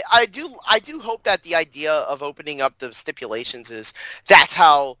 Yeah, I do hope that the idea of opening up the stipulations is that's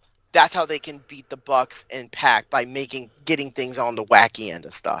how they can beat the Bucks and Pac by getting things on the wacky end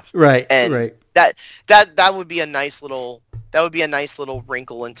of stuff. Right. And right. that would be a nice little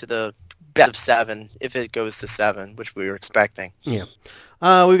wrinkle into the best of 7 if it goes to 7, which we were expecting. Yeah.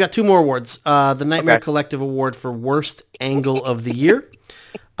 We've got 2 more awards. The Nightmare Collective Award for Worst Angle of the Year.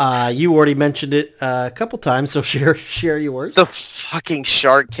 You already mentioned it a couple times, so share yours. The fucking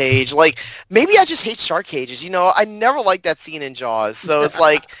shark cage. Like, maybe I just hate shark cages. I never liked that scene in Jaws, so it's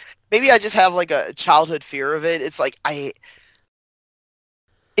like maybe I just have like a childhood fear of it. It's like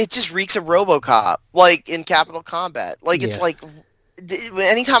it just reeks of RoboCop, like in Capital Combat. Like it's like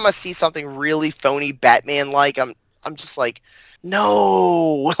anytime I see something really phony Batman-like, I'm just like,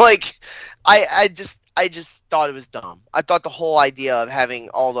 no. Like I just thought it was dumb. I thought the whole idea of having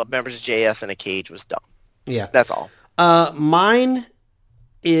all the members of JS in a cage was dumb. Yeah, that's all. Mine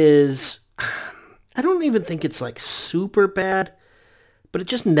is, I don't even think it's like super bad, but it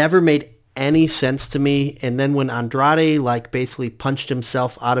just never made any sense to me. And then when Andrade like basically punched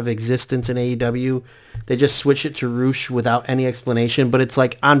himself out of existence in AEW, they just switched it to Roosh without any explanation. But it's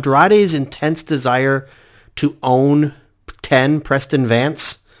like Andrade's intense desire to own 10 Preston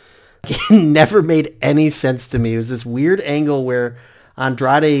Vance. It never made any sense to me. It was this weird angle where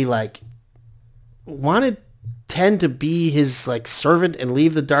Andrade like wanted 10 to be his like servant and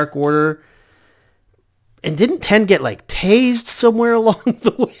leave the Dark Order. And didn't 10 get like tased somewhere along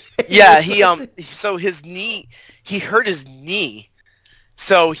the way? Yeah, so his knee, he hurt his knee,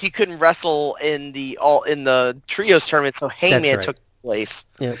 so he couldn't wrestle in the trios tournament. So Hangman took place.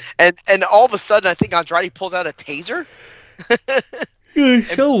 Yeah. And all of a sudden, I think Andrade pulls out a taser.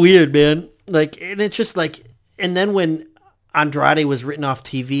 It's so weird, man. Like, and it's just like, and then when Andrade was written off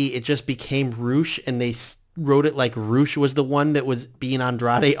TV, it just became Roosh, and they wrote it like Roosh was the one that was being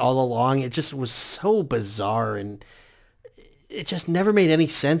Andrade all along. It just was so bizarre, and it just never made any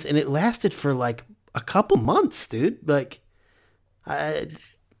sense. And it lasted for like a couple months, dude. Like, and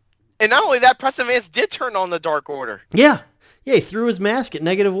not only that, Preston Vance did turn on the Dark Order. Yeah, he threw his mask at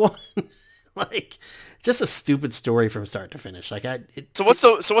 -1. Like, just a stupid story from start to finish. Like, so what's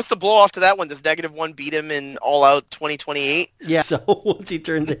the blow off to that one? Does -1 beat him in All Out 2028? Yeah. So once he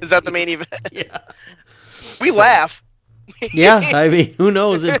turns, is that the main event? Yeah. We laugh. Yeah, I mean, who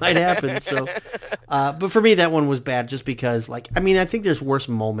knows? It might happen. So, but for me, that one was bad just because, like, I mean, I think there's worse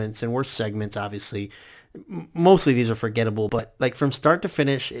moments and worse segments, obviously. Mostly these are forgettable, but, like, from start to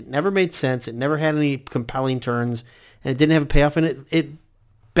finish, it never made sense. It never had any compelling turns, and it didn't have a payoff, and it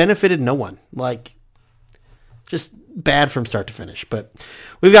benefited no one. Like, just bad from start to finish. But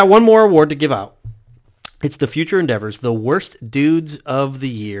we've got one more award to give out. It's the Future Endeavors, the Worst Dudes of the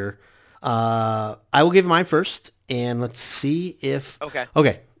Year. I will give mine first, And let's see if...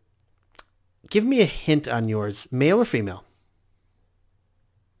 Okay. Give me a hint on yours. Male or female?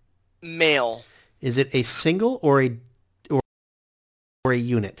 Male. Is it a single or a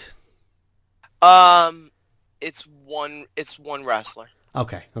unit? It's one wrestler.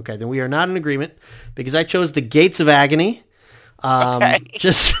 Okay. Then we are not in agreement because I chose the Gates of Agony.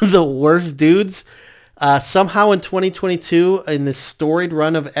 Just the worst dudes. Somehow in 2022, in this storied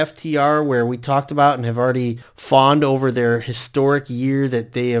run of FTR where we talked about and have already fawned over their historic year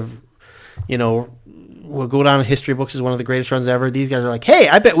that they have, will go down in history books as one of the greatest runs ever. These guys are like, hey,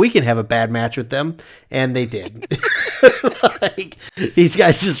 I bet we can have a bad match with them. And they did. These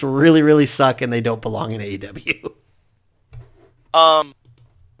guys just really, really suck and they don't belong in AEW.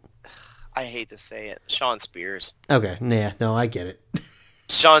 I hate to say it. Sean Spears. Okay. Yeah, no, I get it.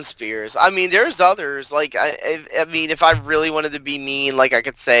 Sean Spears. I mean, there's others. Like, I mean, if I really wanted to be mean, like, I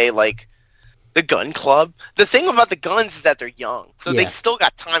could say, like, the Gun Club. The thing about the Guns is that they're young, so they still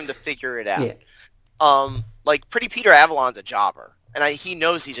got time to figure it out. Yeah. Like, Pretty Peter Avalon's a jobber, and he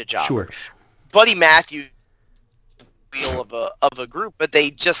knows he's a jobber. Sure. Buddy Matthews, wheel of a group, but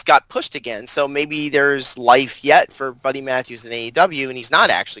they just got pushed again. So maybe there's life yet for Buddy Matthews in AEW, and he's not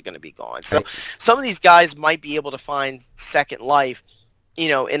actually going to be gone. So some of these guys might be able to find second life,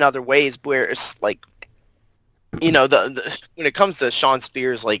 in other ways where it's like, the when it comes to Sean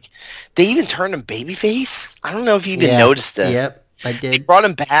Spears, like they even turned him babyface. I don't know if you even noticed this. Yep, I did. They brought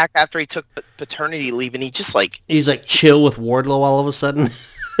him back after he took paternity leave, and he's like chill with Wardlow all of a sudden.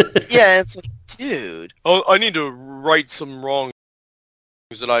 Yeah, it's like, dude, I need to right some wrongs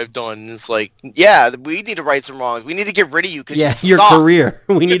that I've done. And it's like, yeah, we need to right some wrongs. We need to get rid of you because your career.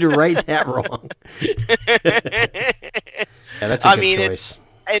 We need to right that wrong. Yeah, that's a good choice.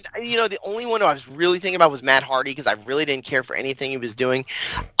 And the only one I was really thinking about was Matt Hardy because I really didn't care for anything he was doing.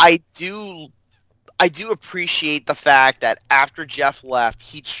 I do appreciate the fact that after Jeff left,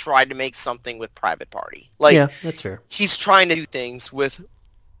 he tried to make something with Private Party. Like, yeah, that's fair. He's trying to do things with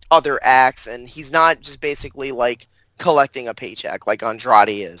other acts, and he's not just basically like collecting a paycheck like Andrade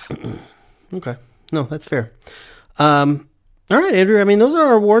is. Okay, no, that's fair. All right, Andrew. I mean, those are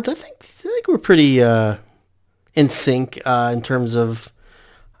our awards. I think we're pretty in sync in terms of.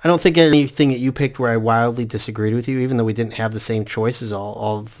 I don't think anything that you picked where I wildly disagreed with you, even though we didn't have the same choices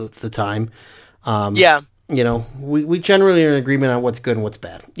all the time. Yeah. We generally are in agreement on what's good and what's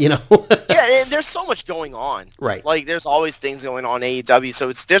bad, Yeah, and there's so much going on. Right. Like, there's always things going on in AEW,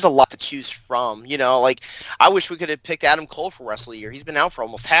 so there's a lot to choose from. Like, I wish we could have picked Adam Cole for Wrestle of the Year. He's been out for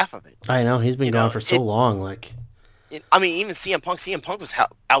almost half of it. I know. He's been gone for so long. Like, I mean, even CM Punk was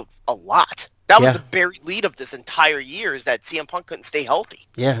out a lot. That was the buried lead of this entire year, is that CM Punk couldn't stay healthy.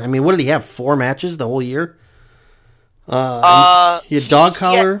 Yeah, I mean, what did he have? 4 matches the whole year? He had dog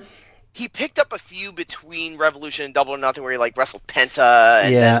collar. He picked up a few between Revolution and Double or Nothing where he wrestled Penta.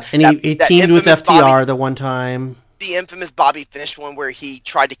 And he teamed with FTR the one time. The infamous Bobby Fish one where he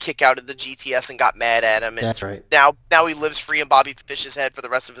tried to kick out of the GTS and got mad at him. And that's right. Now he lives free in Bobby Fish's head for the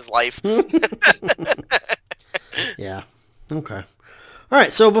rest of his life. Yeah. Okay. All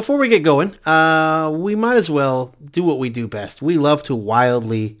right, so before we get going, we might as well do what we do best. We love to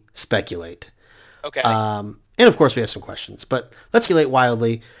wildly speculate. Okay. And of course, we have some questions, but let's speculate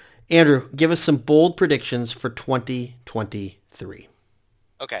wildly. Andrew, give us some bold predictions for 2023.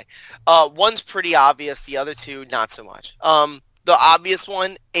 Okay. One's pretty obvious. The other two, not so much. The obvious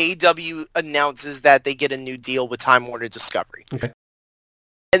one, AEW announces that they get a new deal with Time Warner Discovery. Okay.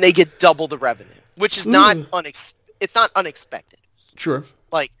 And they get double the revenue, which is not it's not unexpected. Sure.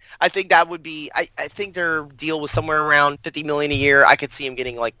 Like, I think that would be, I think their deal was somewhere around $50 million a year. I could see them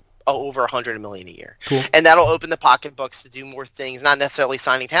getting like over $100 million a year. Cool. And that'll open the pocketbooks to do more things, not necessarily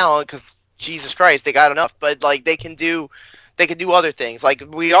signing talent because Jesus Christ, they got enough, but like they can do other things. Like,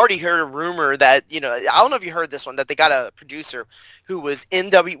 we already heard a rumor that, I don't know if you heard this one, that they got a producer who was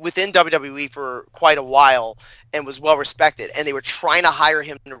within WWE for quite a while and was well respected, and they were trying to hire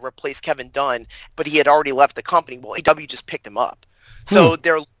him to replace Kevin Dunn, but he had already left the company. Well, AEW just picked him up. So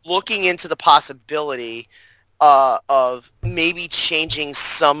they're looking into the possibility of maybe changing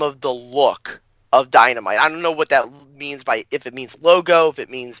some of the look of Dynamite. I don't know what that means if it means logo, if it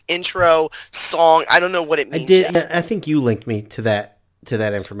means intro, song. I don't know what it means. I did. Yet. I think you linked me to that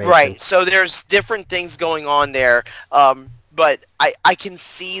information. Right. So there's different things going on there, but I can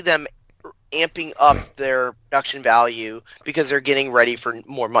see them amping up their production value because they're getting ready for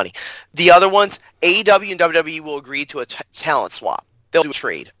more money. The other ones, AEW and WWE will agree to a talent swap. They'll do a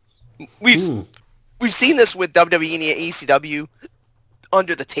trade. We've seen this with WWE and ECW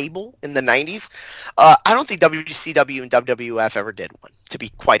under the table in the 90s. I don't think WCW and WWF ever did one, to be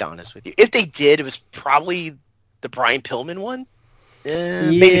quite honest with you. If they did, it was probably The Brian Pillman one?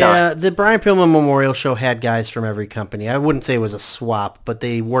 Maybe not. The Brian Pillman Memorial Show had guys from every company. I wouldn't say it was a swap, but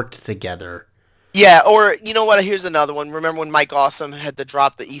they worked together. Yeah, or you know what? Here's another one. Remember when Mike Awesome had to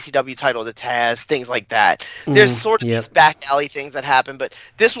drop the ECW title to Taz, things like that. There's sort of these back alley things that happen, but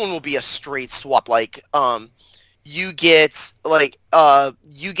this one will be a straight swap. Like, you get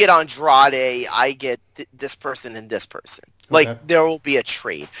Andrade, I get this person and this person. Like, there will be a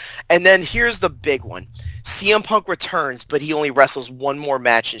trade. And then here's the big one. CM Punk returns, but he only wrestles one more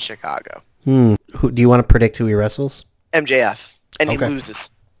match in Chicago. Who do you want to predict who he wrestles? MJF. And he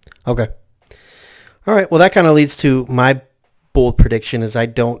loses. Okay. All right. Well, that kind of leads to my bold prediction is I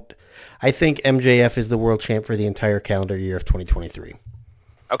think MJF is the world champ for the entire calendar year of 2023.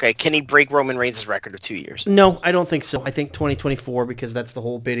 Okay. Can he break Roman Reigns' record of 2 years? No, I don't think so. I think 2024 because that's the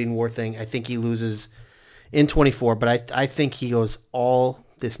whole bidding war thing. I think he loses in 24, but I think he goes all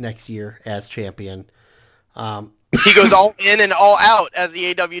this next year as champion. He goes all in and all out as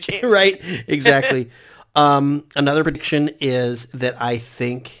the AEW champion. Right. Exactly. Another prediction is that I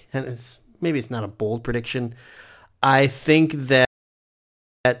think, and maybe it's not a bold prediction, I think that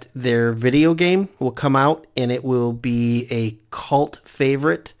their video game will come out and it will be a cult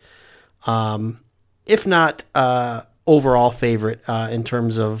favorite, if not overall favorite in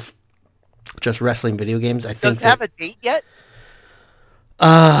terms of just wrestling video games. I think Does it have a date yet?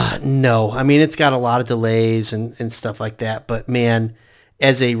 No. I mean, it's got a lot of delays and stuff like that. But man,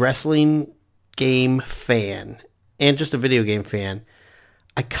 as a wrestling game fan and just a video game fan,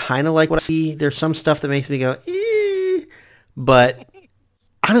 I kind of like what I see. There's some stuff that makes me go, but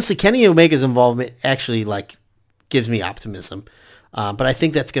honestly, Kenny Omega's involvement actually gives me optimism. But I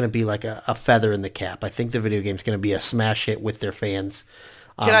think that's going to be like a feather in the cap. I think the video game's going to be a smash hit with their fans.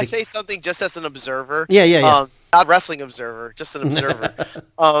 Can I say something just as an observer? Yeah. Not wrestling observer, just an observer.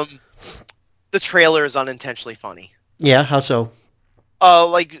 The trailer is unintentionally funny. Yeah, how so?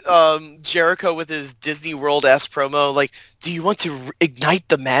 Jericho with his Disney World-esque promo, like, do you want to ignite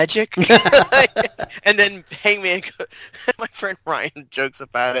the magic? And then Hangman, my friend Ryan jokes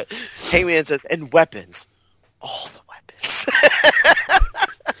about it. Hangman says, and weapons. All the weapons.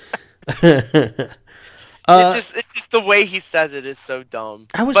 It's just the way he says it is so dumb.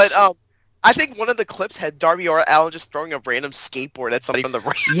 I think one of the clips had Darby Allin just throwing a random skateboard at somebody on the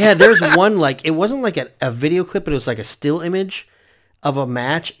ring. Yeah, there's one, it wasn't like a video clip, but it was like a still image of a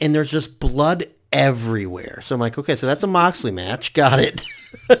match, and there's just blood everywhere. So I'm like, okay, so that's a Moxley match. Got it.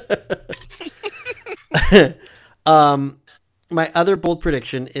 My other bold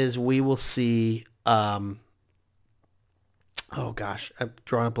prediction is we will see, oh gosh, I'm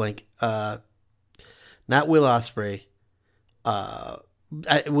drawing a blank. Not Will Ospreay.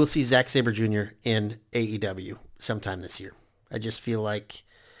 We'll see Zack Sabre Jr. in AEW sometime this year. I just feel like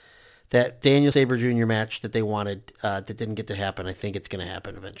that Daniel Sabre Jr. match that they wanted that didn't get to happen, I think it's going to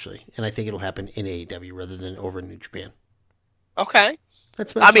happen eventually. And I think it'll happen in AEW rather than over in New Japan. Okay.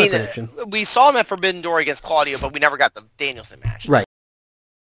 That's my prediction. We saw him at Forbidden Door against Claudio, but we never got the Danielson match. Right.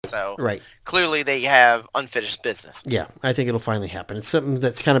 So clearly they have unfinished business. Yeah, I think it'll finally happen. It's something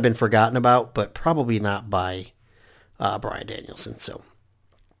that's kind of been forgotten about, but probably not by Bryan Danielson. So,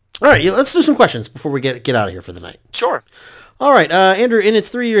 all right, let's do some questions before we get out of here for the night. Sure. All right, Andrew, in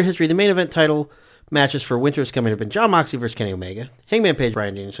its 3-year history, the main event title matches for Winter is coming up in Jon Moxley versus Kenny Omega, Hangman Page,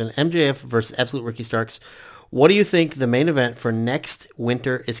 Bryan Danielson, MJF versus Absolute Ricky Starks. What do you think the main event for next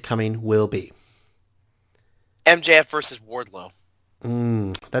Winter is Coming will be? MJF versus Wardlow.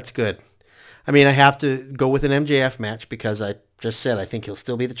 That's good. I mean, I have to go with an MJF match because I just said I think he'll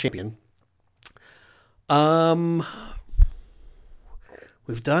still be the champion. We've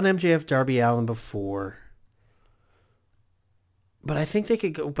done MJF Darby Allin before, but I think they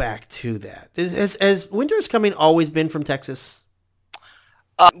could go back to that. Has Winter is Coming always been from Texas?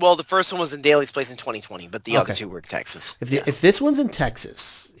 Well, the first one was in Daly's place in 2020, but the other two were in Texas. If this one's in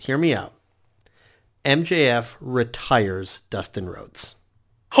Texas, hear me out. MJF retires Dustin Rhodes.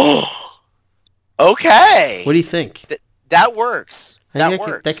 Okay. What do you think? That works.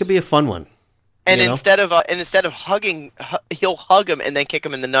 That could be a fun one. And instead of hugging, he'll hug him and then kick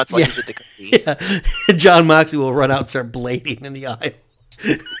him in the nuts like he did to Cody. Yeah. Jon Moxley will run out and start blading in the aisle.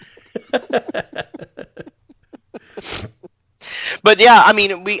 But yeah, I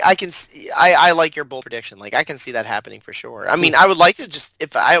mean, I like your bold prediction. Like, I can see that happening for sure. I mean, I would like to just,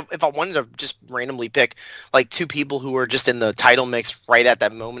 if I wanted to just randomly pick like two people who were just in the title mix right at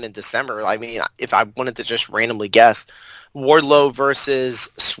that moment in December. I mean, if I wanted to just randomly guess, Wardlow versus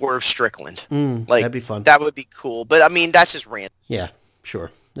Swerve Strickland. That'd be fun. That would be cool. But I mean, that's just random. Yeah,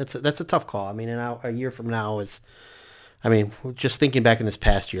 sure. That's a tough call. I mean, a year from now is, I mean, just thinking back in this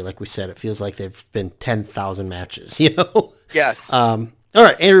past year, like we said, it feels like they've been 10,000 matches, you know? Yes. All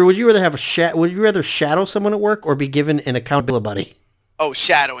right, Andrew, would you rather shadow someone at work or be given an accountability buddy? Oh,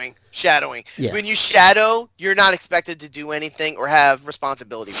 shadowing. Yeah. When you shadow, you're not expected to do anything or have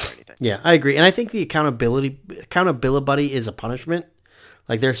responsibility for anything. Yeah, I agree. And I think the accountability buddy is a punishment.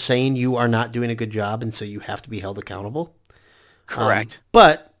 Like they're saying you are not doing a good job, and so you have to be held accountable. Correct.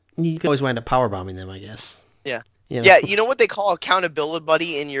 But you can always wind up powerbombing them, I guess. Yeah. You know? Yeah, you know what they call accountability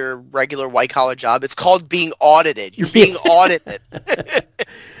buddy in your regular white-collar job? It's called being audited. You're being audited. It's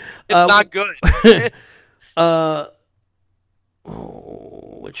not good.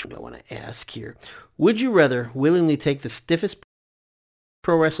 Which one do I want to ask here? Would you rather willingly take the stiffest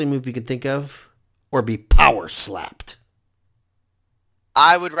pro wrestling move you could think of or be power slapped?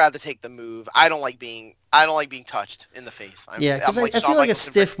 I would rather take the move. I don't like being touched in the face. Because I feel like a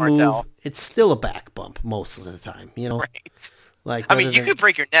stiff move, it's still a back bump most of the time, you know? Right. Like, I mean, you could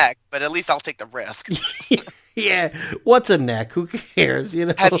break your neck, but at least I'll take the risk. Yeah, what's a neck? Who cares, you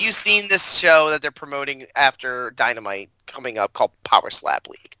know? Have you seen this show that they're promoting after Dynamite coming up called Power Slap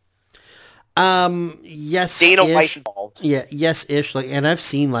League? Yes. Dana White involved. Yeah, yes-ish. Like, and I've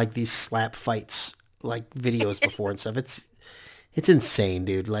seen like these slap fights, like videos before and stuff. It's insane,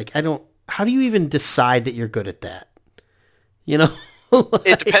 dude. Like, how do you even decide that you're good at that? You know?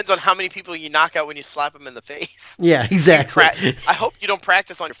 It depends on how many people you knock out when you slap them in the face. Yeah, exactly. I hope you don't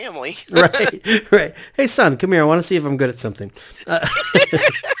practice on your family. Right. Hey, son, come here. I want to see if I'm good at something.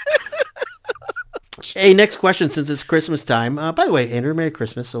 Hey, next question, since it's Christmas time. By the way, Andrew, Merry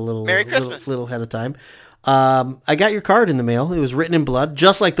Christmas. Merry Christmas. Little ahead of time. I got your card in the mail. It was written in blood,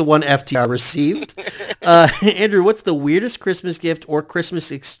 just like the one FTR received. Andrew, what's the weirdest Christmas gift or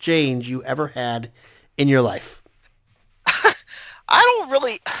Christmas exchange you ever had in your life? I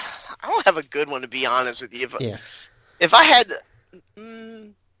don't have a good one, to be honest with you. If I had,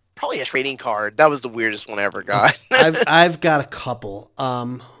 probably a trading card. That was the weirdest one I ever got. I've got a couple.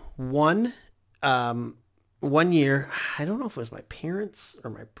 One year, I don't know if it was my parents or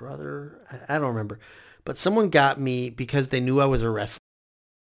my brother. I don't remember. But someone got me because they knew I was a wrestling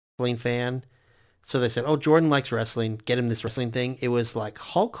fan. So they said, oh, Jordan likes wrestling. Get him this wrestling thing. It was like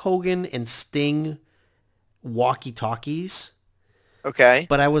Hulk Hogan and Sting walkie-talkies. Okay.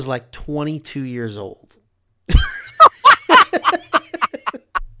 But I was like 22 years old.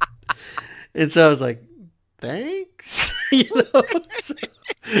 And so I was like, thanks. You know?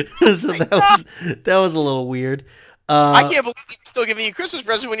 So that was a little weird. I can't believe you were still giving you a Christmas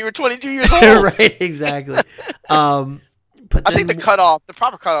present when you were 22 years old. Right, exactly. But I think the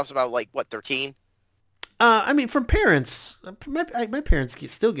proper cutoff's about like, what, 13? I mean, from parents, my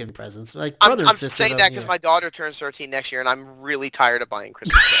parents still give me presents. Like brother and sister. I'm saying that because my daughter turns 13 next year, and I'm really tired of buying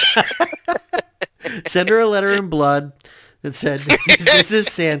Christmas presents. Send her a letter in blood that said, "This is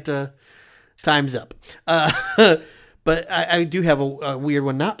Santa. Time's up." But I do have a weird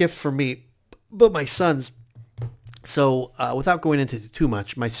one, not a gift for me, but my son's. So without going into too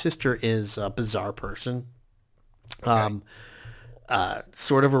much, my sister is a bizarre person. Okay.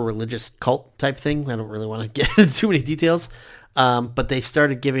 Sort of a religious cult type thing. I don't really want to get into too many details. But they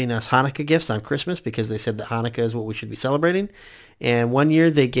started giving us Hanukkah gifts on Christmas because they said that Hanukkah is what we should be celebrating. And one year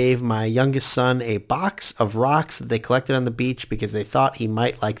they gave my youngest son a box of rocks that they collected on the beach because they thought he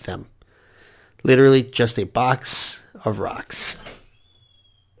might like them. Literally just a box of rocks.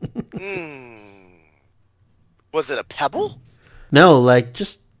 Was it a pebble? No, like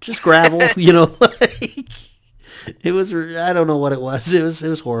just gravel, you know, like it was, I don't know what it was. It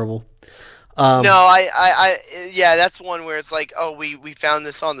was horrible. No, yeah, that's one where it's like, oh, we found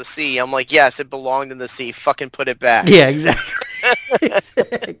this on the sea. I'm like, yes, it belonged in the sea. Fucking put it back. Yeah, exactly.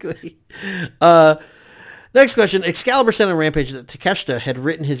 Exactly. Next question. Excalibur said on Rampage that Takeshita had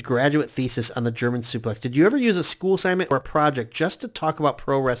written his graduate thesis on the German suplex. Did you ever use a school assignment or a project just to talk about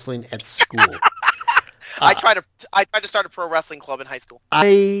pro wrestling at school? I tried to start a pro wrestling club in high school.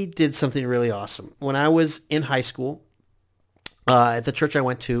 I did something really awesome. When I was in high school, at the church I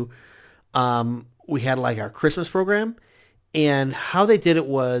went to, we had like our Christmas program, and how they did it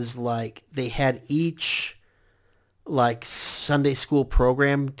was like they had each like Sunday school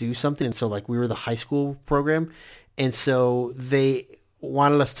program do something. And so like we were the high school program. And so they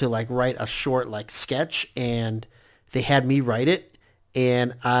wanted us to like write a short like sketch, and they had me write it.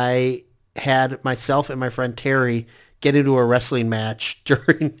 And I had myself and my friend Terry get into a wrestling match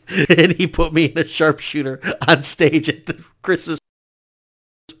and he put me in a sharpshooter on stage at the Christmas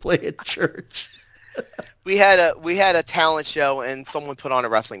play at church. We had a talent show, and someone put on a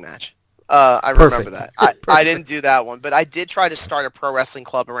wrestling match. I remember Perfect. that. I didn't do that one, but I did try to start a pro wrestling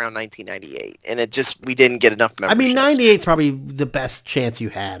club around 1998, and we didn't get enough membership. I mean, 98 is probably the best chance you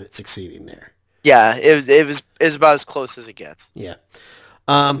had at succeeding there. Yeah, it was about as close as it gets. Yeah.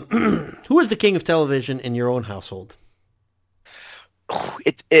 Who is the king of television in your own household?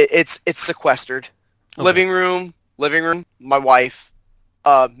 It's sequestered. Okay. Living room, my wife.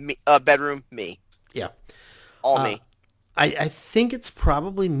 Bedroom, me. Yeah. All me. I think it's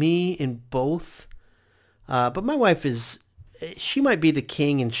probably me in both. But my wife she might be the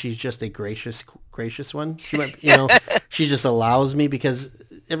king, and she's just a gracious one. She might, she just allows me, because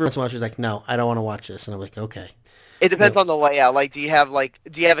every once in a while she's like, no, I don't want to watch this. And I'm like, okay. It depends on the layout. Like, do you have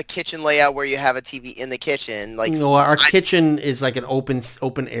a kitchen layout where you have a TV in the kitchen? Like, no, our kitchen is like an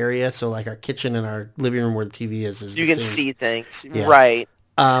open area. So like our kitchen and our living room where the TV is you can see things. Yeah. Right.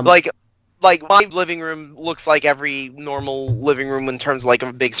 Like my living room looks like every normal living room in terms of like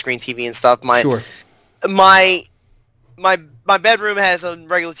a big screen TV and stuff. Sure. My bedroom has a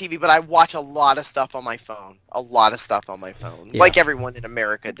regular TV, but I watch a lot of stuff on my phone. Yeah. Like everyone in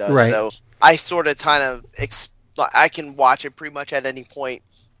America does. Right. So I sort of I can watch it pretty much at any point,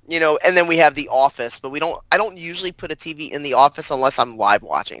 and then we have The Office, but I don't usually put a TV in the office unless I'm live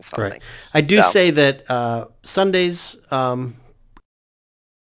watching something. Right. I do say that Sundays,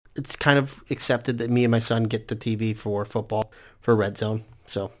 it's kind of accepted that me and my son get the TV for football for Red Zone.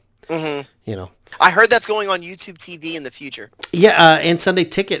 So, I heard that's going on YouTube TV in the future. Yeah, and Sunday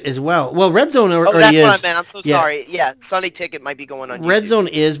Ticket as well. Well, Red Zone already that's is. What I meant. I'm so sorry. Yeah, Sunday Ticket might be going on YouTube. Red Zone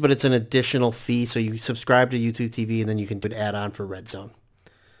is, but it's an additional fee. So you subscribe to YouTube TV, and then you can do an add-on for Red Zone.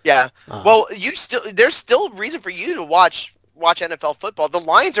 Yeah. Well, there's still reason for you to watch NFL football. The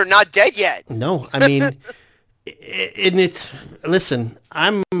Lions are not dead yet. No, I mean, listen,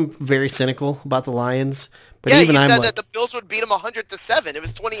 I'm very cynical about the Lions. But yeah, even you I'm said that the Bills would beat them 100-7. It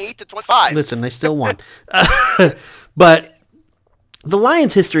was 28-25. Listen, they still won. But the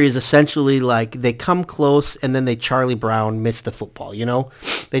Lions' history is essentially like they come close and then they Charlie Brown miss the football,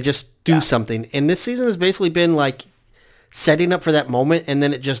 They just do something. And this season has basically been like setting up for that moment, and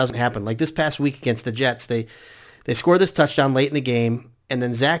then it just doesn't happen. Like this past week against the Jets, they score this touchdown late in the game, and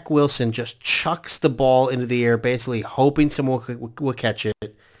then Zach Wilson just chucks the ball into the air, basically hoping someone will catch it.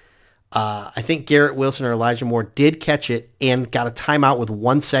 I think Garrett Wilson or Elijah Moore did catch it and got a timeout with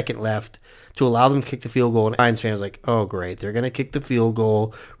 1 second left to allow them to kick the field goal. And Lions fans were like, oh, great. They're going to kick the field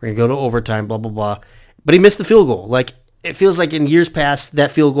goal. We're going to go to overtime, blah, blah, blah. But he missed the field goal. Like, it feels like in years past,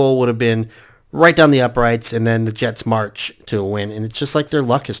 that field goal would have been right down the uprights, and then the Jets march to a win. And it's just like their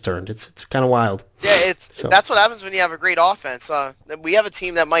luck has turned. It's kind of wild. Yeah, that's what happens when you have a great offense. We have a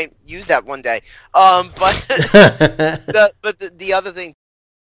team that might use that one day. But the other thing,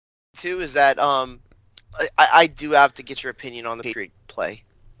 too, is that I do have to get your opinion on the Patriot play.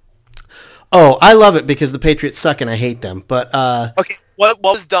 Oh, I love it because the Patriots suck and I hate them. But okay, what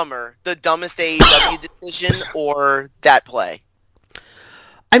was dumber, the dumbest AEW decision or that play?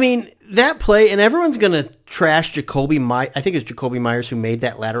 I mean, that play, and everyone's gonna trash Jacoby Myers. I think it's Jacoby Myers who made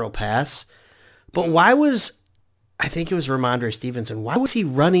that lateral pass. But I think it was Ramondre Stevenson. Why was he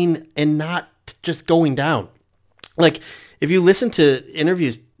running and not just going down? Like, if you listen to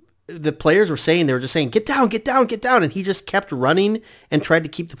interviews, the players were saying, they were just saying, get down, get down, get down. And he just kept running and tried to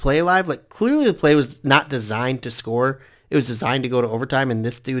keep the play alive. Like, clearly the play was not designed to score. It was designed to go to overtime. And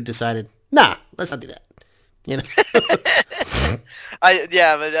this dude decided, nah, let's not do that.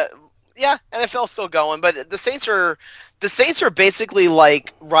 NFL's still going. But the Saints are basically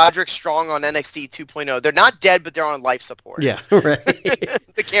like Roderick Strong on NXT 2.0. They're not dead, but they're on life support. Yeah, right.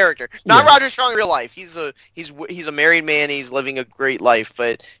 The character, not Roderick Strong in real life. He's a married man. He's living a great life,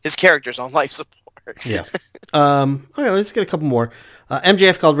 but his character's on life support. Yeah. Okay, let's get a couple more.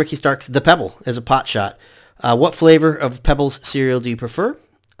 MJF called Ricky Starks the Pebble as a pot shot. What flavor of Pebbles cereal do you prefer?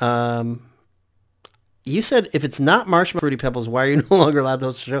 You said if it's not marshmallow Fruity Pebbles, why are you no longer allowed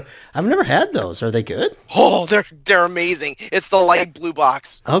those to show? I've never had those. Are they good? Oh, they're amazing. It's the light blue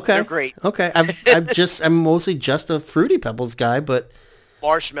box. Okay, they're great. Okay, I'm mostly just a Fruity Pebbles guy, but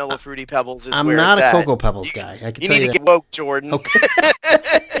marshmallow Fruity Pebbles is I'm where not it's a at. Cocoa Pebbles guy. I can you tell need you to get woke, Jordan. Okay.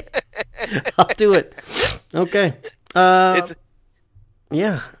 I'll do it. Okay.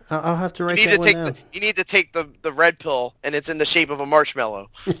 Yeah, I'll have to write that one down. You need to take the red pill, and it's in the shape of a marshmallow.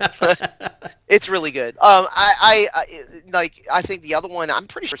 It's really good. I think the other one, I'm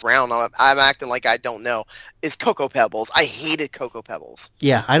pretty sure it's brown. I'm acting like I don't know. Is Cocoa Pebbles. I hated Cocoa Pebbles.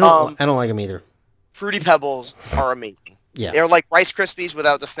 Yeah, I don't like them either. Fruity Pebbles are amazing. Yeah, they're like Rice Krispies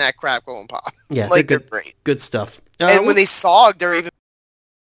without the snack, crackle, and pop. Yeah, they're great. Good stuff. And when they sog, they're even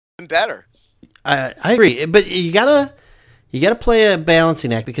better. I agree, but you gotta You got to play a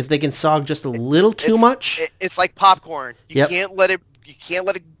balancing act because they can sog just a little too much. It's like popcorn. You Yep. can't let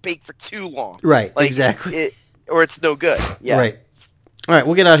it bake for too long. Right, like, exactly. Or it's no good. Yeah. Right. All right,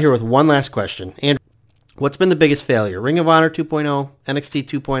 we'll get out here with one last question. Andrew, what's been the biggest failure? Ring of Honor 2.0, NXT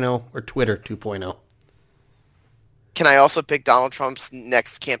 2.0, or Twitter 2.0? Can I also pick Donald Trump's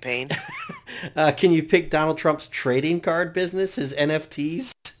next campaign? Can you pick Donald Trump's trading card business, his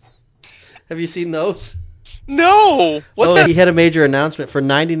NFTs? Have you seen those? No. He had a major announcement. For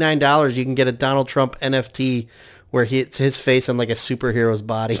 $99, you can get a Donald Trump NFT where it's his face on like a superhero's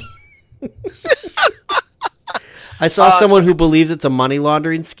body. I saw someone who believes it's a money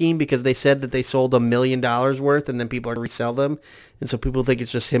laundering scheme because they said that they sold $1 million worth and then people are going to resell them. And so people think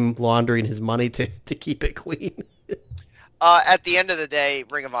it's just him laundering his money to keep it clean. At the end of the day,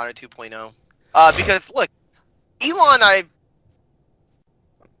 Ring of Honor 2.0. Because, look, Elon,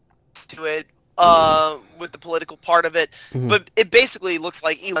 to it with the political part of it, but it basically looks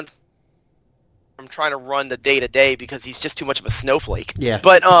like Elon's trying to run the day-to-day because he's just too much of a snowflake. Yeah.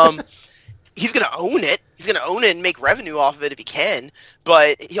 But he's going to own it. He's going to own it and make revenue off of it if he can,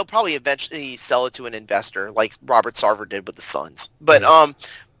 but he'll probably eventually sell it to an investor like Robert Sarver did with the Suns. But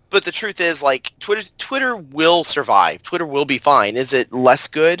but the truth is, like, Twitter will survive. Twitter will be fine. Is it less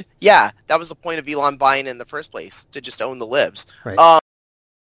good? Yeah, that was the point of Elon buying in the first place, to just own the libs. Right.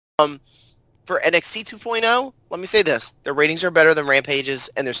 For NXT 2.0, let me say this: their ratings are better than Rampage's,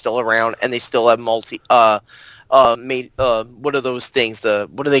 and they're still around, and they still have what are those things?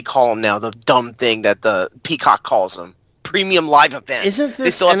 What do they call them now? The dumb thing that the Peacock calls them: premium live events. Isn't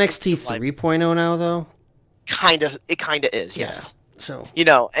this NXT 3.0 now, though? It kind of is. Yeah. Yes. So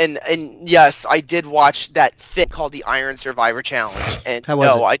and yes, I did watch that thing called the Iron Survivor Challenge, and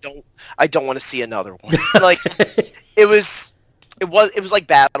I don't want to see another one. Like it was like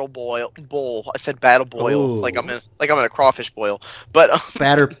Battle Bowl. I said Battle Boil, like I'm in a crawfish boil. But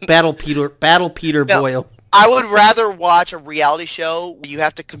Battle Peter Boyle. I would rather watch a reality show where you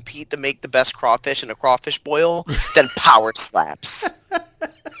have to compete to make the best crawfish in a crawfish boil than power slaps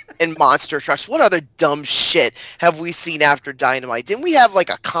and monster trucks. What other dumb shit have we seen after Dynamite? Didn't we have like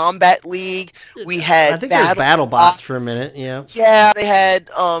a combat league? We had I think there was Battle Bots for a minute. Yeah. Yeah,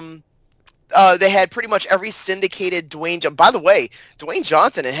 they had pretty much every syndicated Dwayne. By the way, Dwayne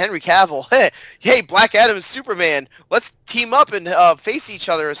Johnson and Henry Cavill. Hey, Black Adam and Superman. Let's team up and face each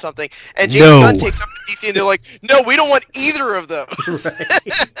other or something. And James Gunn takes up to DC, and they're like, "No, we don't want either of those."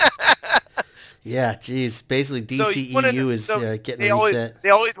 Right. Yeah, geez. Basically, DCEU is getting reset.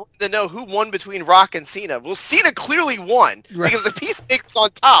 They always want to know who won between Rock and Cena. Well, Cena clearly won because the Peacemaker's on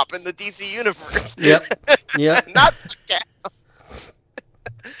top in the DC universe. Yep. Not.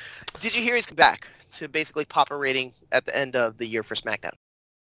 Did you hear he's come back to basically pop a rating at the end of the year for SmackDown?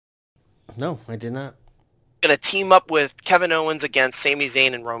 No, I did not. Going to team up with Kevin Owens against Sami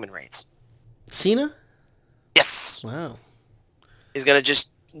Zayn and Roman Reigns. Cena? Yes. Wow. He's going to just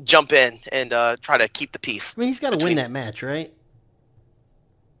jump in and try to keep the peace. I mean, he's got to win that match, right?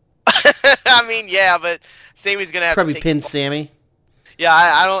 I mean, yeah, but Sami's going to have probably to pin Sami. Yeah,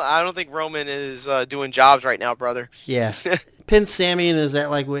 I don't think Roman is doing jobs right now, brother. Yeah. Pin Sami, and is that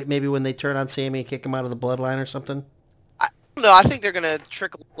like maybe when they turn on Sami and kick him out of the bloodline or something? No, I think they're going to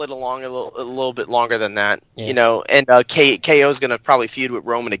trickle it along a little bit longer than that, and KO is going to probably feud with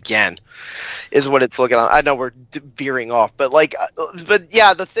Roman again, is what it's looking like. I know we're veering off, but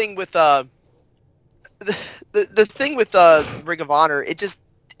yeah, the thing with the thing with Ring of Honor, it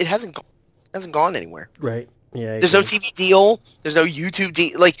hasn't gone anywhere. Right. Yeah. There's no TV deal. There's no YouTube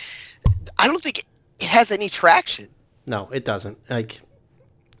deal. Like, I don't think it has any traction. No, it doesn't. Like,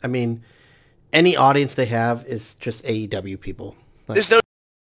 I mean, any audience they have is just AEW people. Like, there's no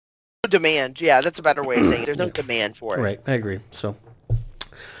demand. Yeah, that's a better way of saying it. There's no demand for it. Right, I agree. So,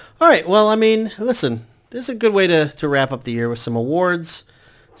 all right. Well, I mean, listen, this is a good way to wrap up the year with some awards,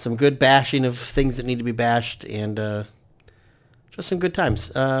 some good bashing of things that need to be bashed, and just some good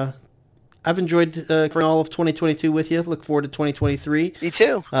times. I've enjoyed all of 2022 with you. Look forward to 2023. Me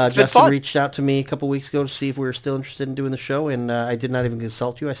too. It's Justin been fun. Reached out to me a couple weeks ago to see if we were still interested in doing the show, and I did not even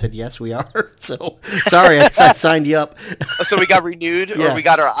consult you. I said, yes, we are. So, sorry, I signed you up. So we got renewed, Yeah. or we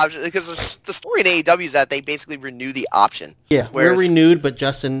got our option? Because the story in AEW is that they basically renew the option. Yeah, we're renewed, but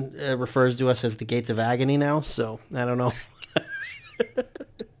Justin refers to us as the Gates of Agony now, so I don't know.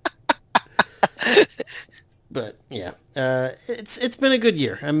 But yeah, it's been a good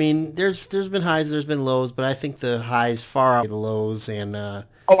year. I mean, there's been highs, there's been lows, but I think the highs far outweigh the lows. And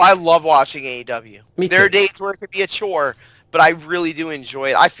I love watching AEW. Me There too. are days where it could be a chore, but I really do enjoy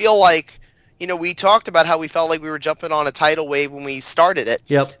it. I feel like, we talked about how we felt like we were jumping on a tidal wave when we started it.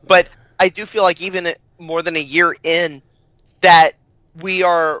 Yep. But I do feel like even more than a year in, that we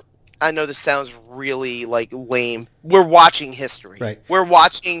are. I know this sounds really like lame. We're watching history. Right. We're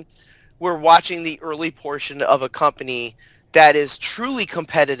watching the early portion of a company that is truly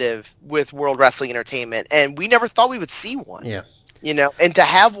competitive with World Wrestling Entertainment, and we never thought we would see one. Yeah. And to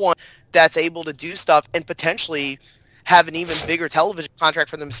have one that's able to do stuff and potentially have an even bigger television contract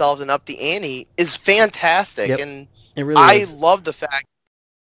for themselves and up the ante is fantastic. Yep. And It really is. love the fact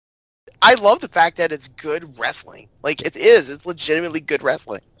that it's good wrestling. Like it is. It's legitimately good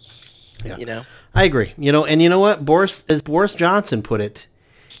wrestling. Yeah. I agree. And you know what? As Boris Johnson put it,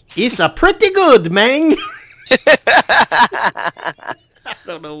 it's a pretty good, man. I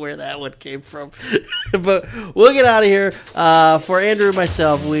don't know where that one came from. But we'll get out of here. For Andrew and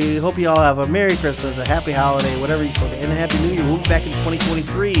myself, we hope you all have a Merry Christmas, a Happy Holiday, whatever you celebrate, and a Happy New Year. We'll be back in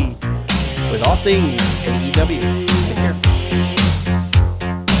 2023 with all things AEW. Take care.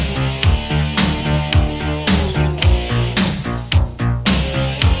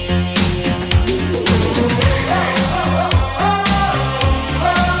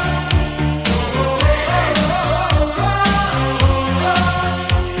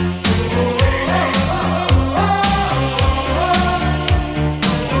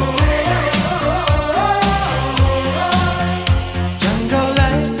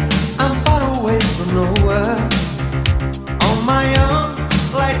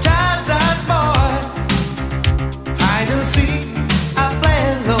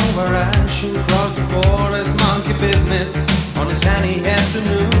 On a sunny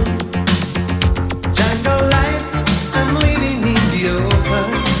afternoon, jungle life, I'm living in the open.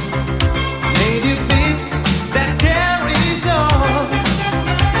 Native beat that carries on,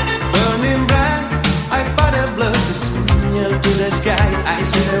 burning bright. I fight a blood to signal to the sky. I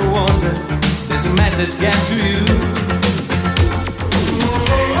say I wonder, there's a message get to you.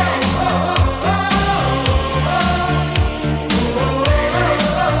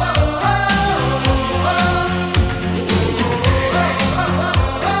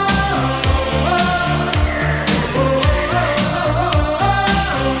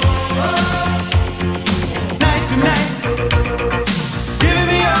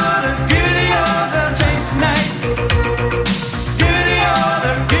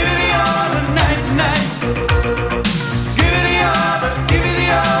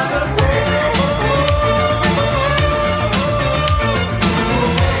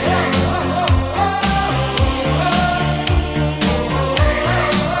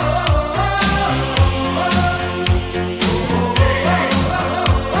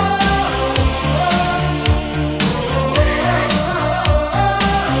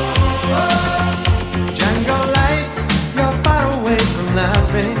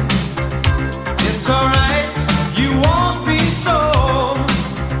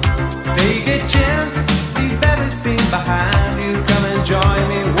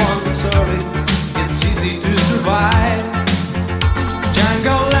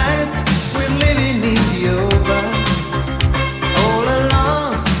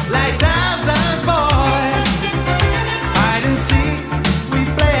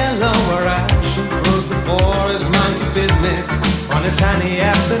 On a sunny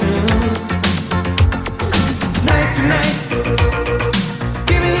afternoon, night to night.